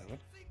Titanic 97?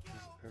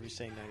 Or are we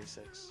saying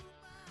 96?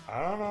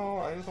 I don't know.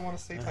 I just don't want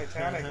to say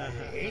Titanic. I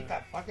hate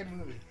that fucking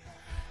movie.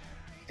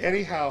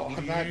 Anyhow,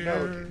 on that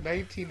note,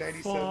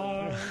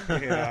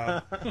 1997.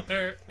 Yeah.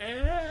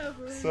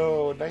 Wherever.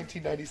 So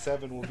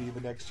 1997 will be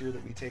the next year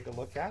that we take a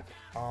look at.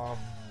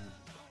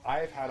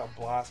 I've had a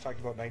blast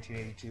talking about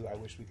 1982. I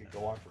wish we could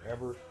go on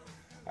forever.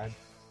 I'm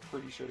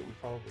pretty sure that we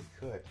probably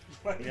could.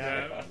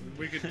 Yeah,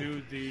 we could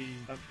do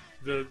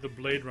the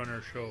Blade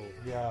Runner show,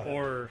 Yeah.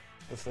 or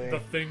the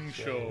Thing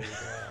show,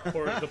 Yeah.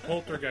 or the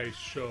Poltergeist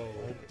show.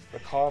 The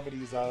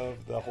comedies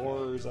of, the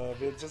horrors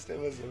of it. It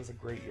was a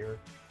great year.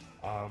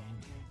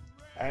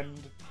 And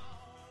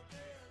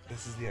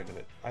this is the end of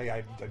it.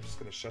 I'm just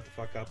going to shut the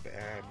fuck up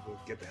and we'll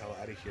get the hell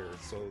out of here.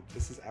 So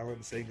this is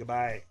Alan saying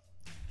goodbye.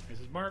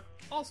 This is Mark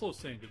also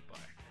saying goodbye.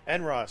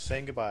 And Ross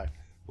saying goodbye.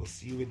 We'll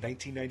see you in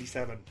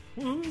 1997.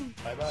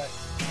 Woohoo! Bye-bye.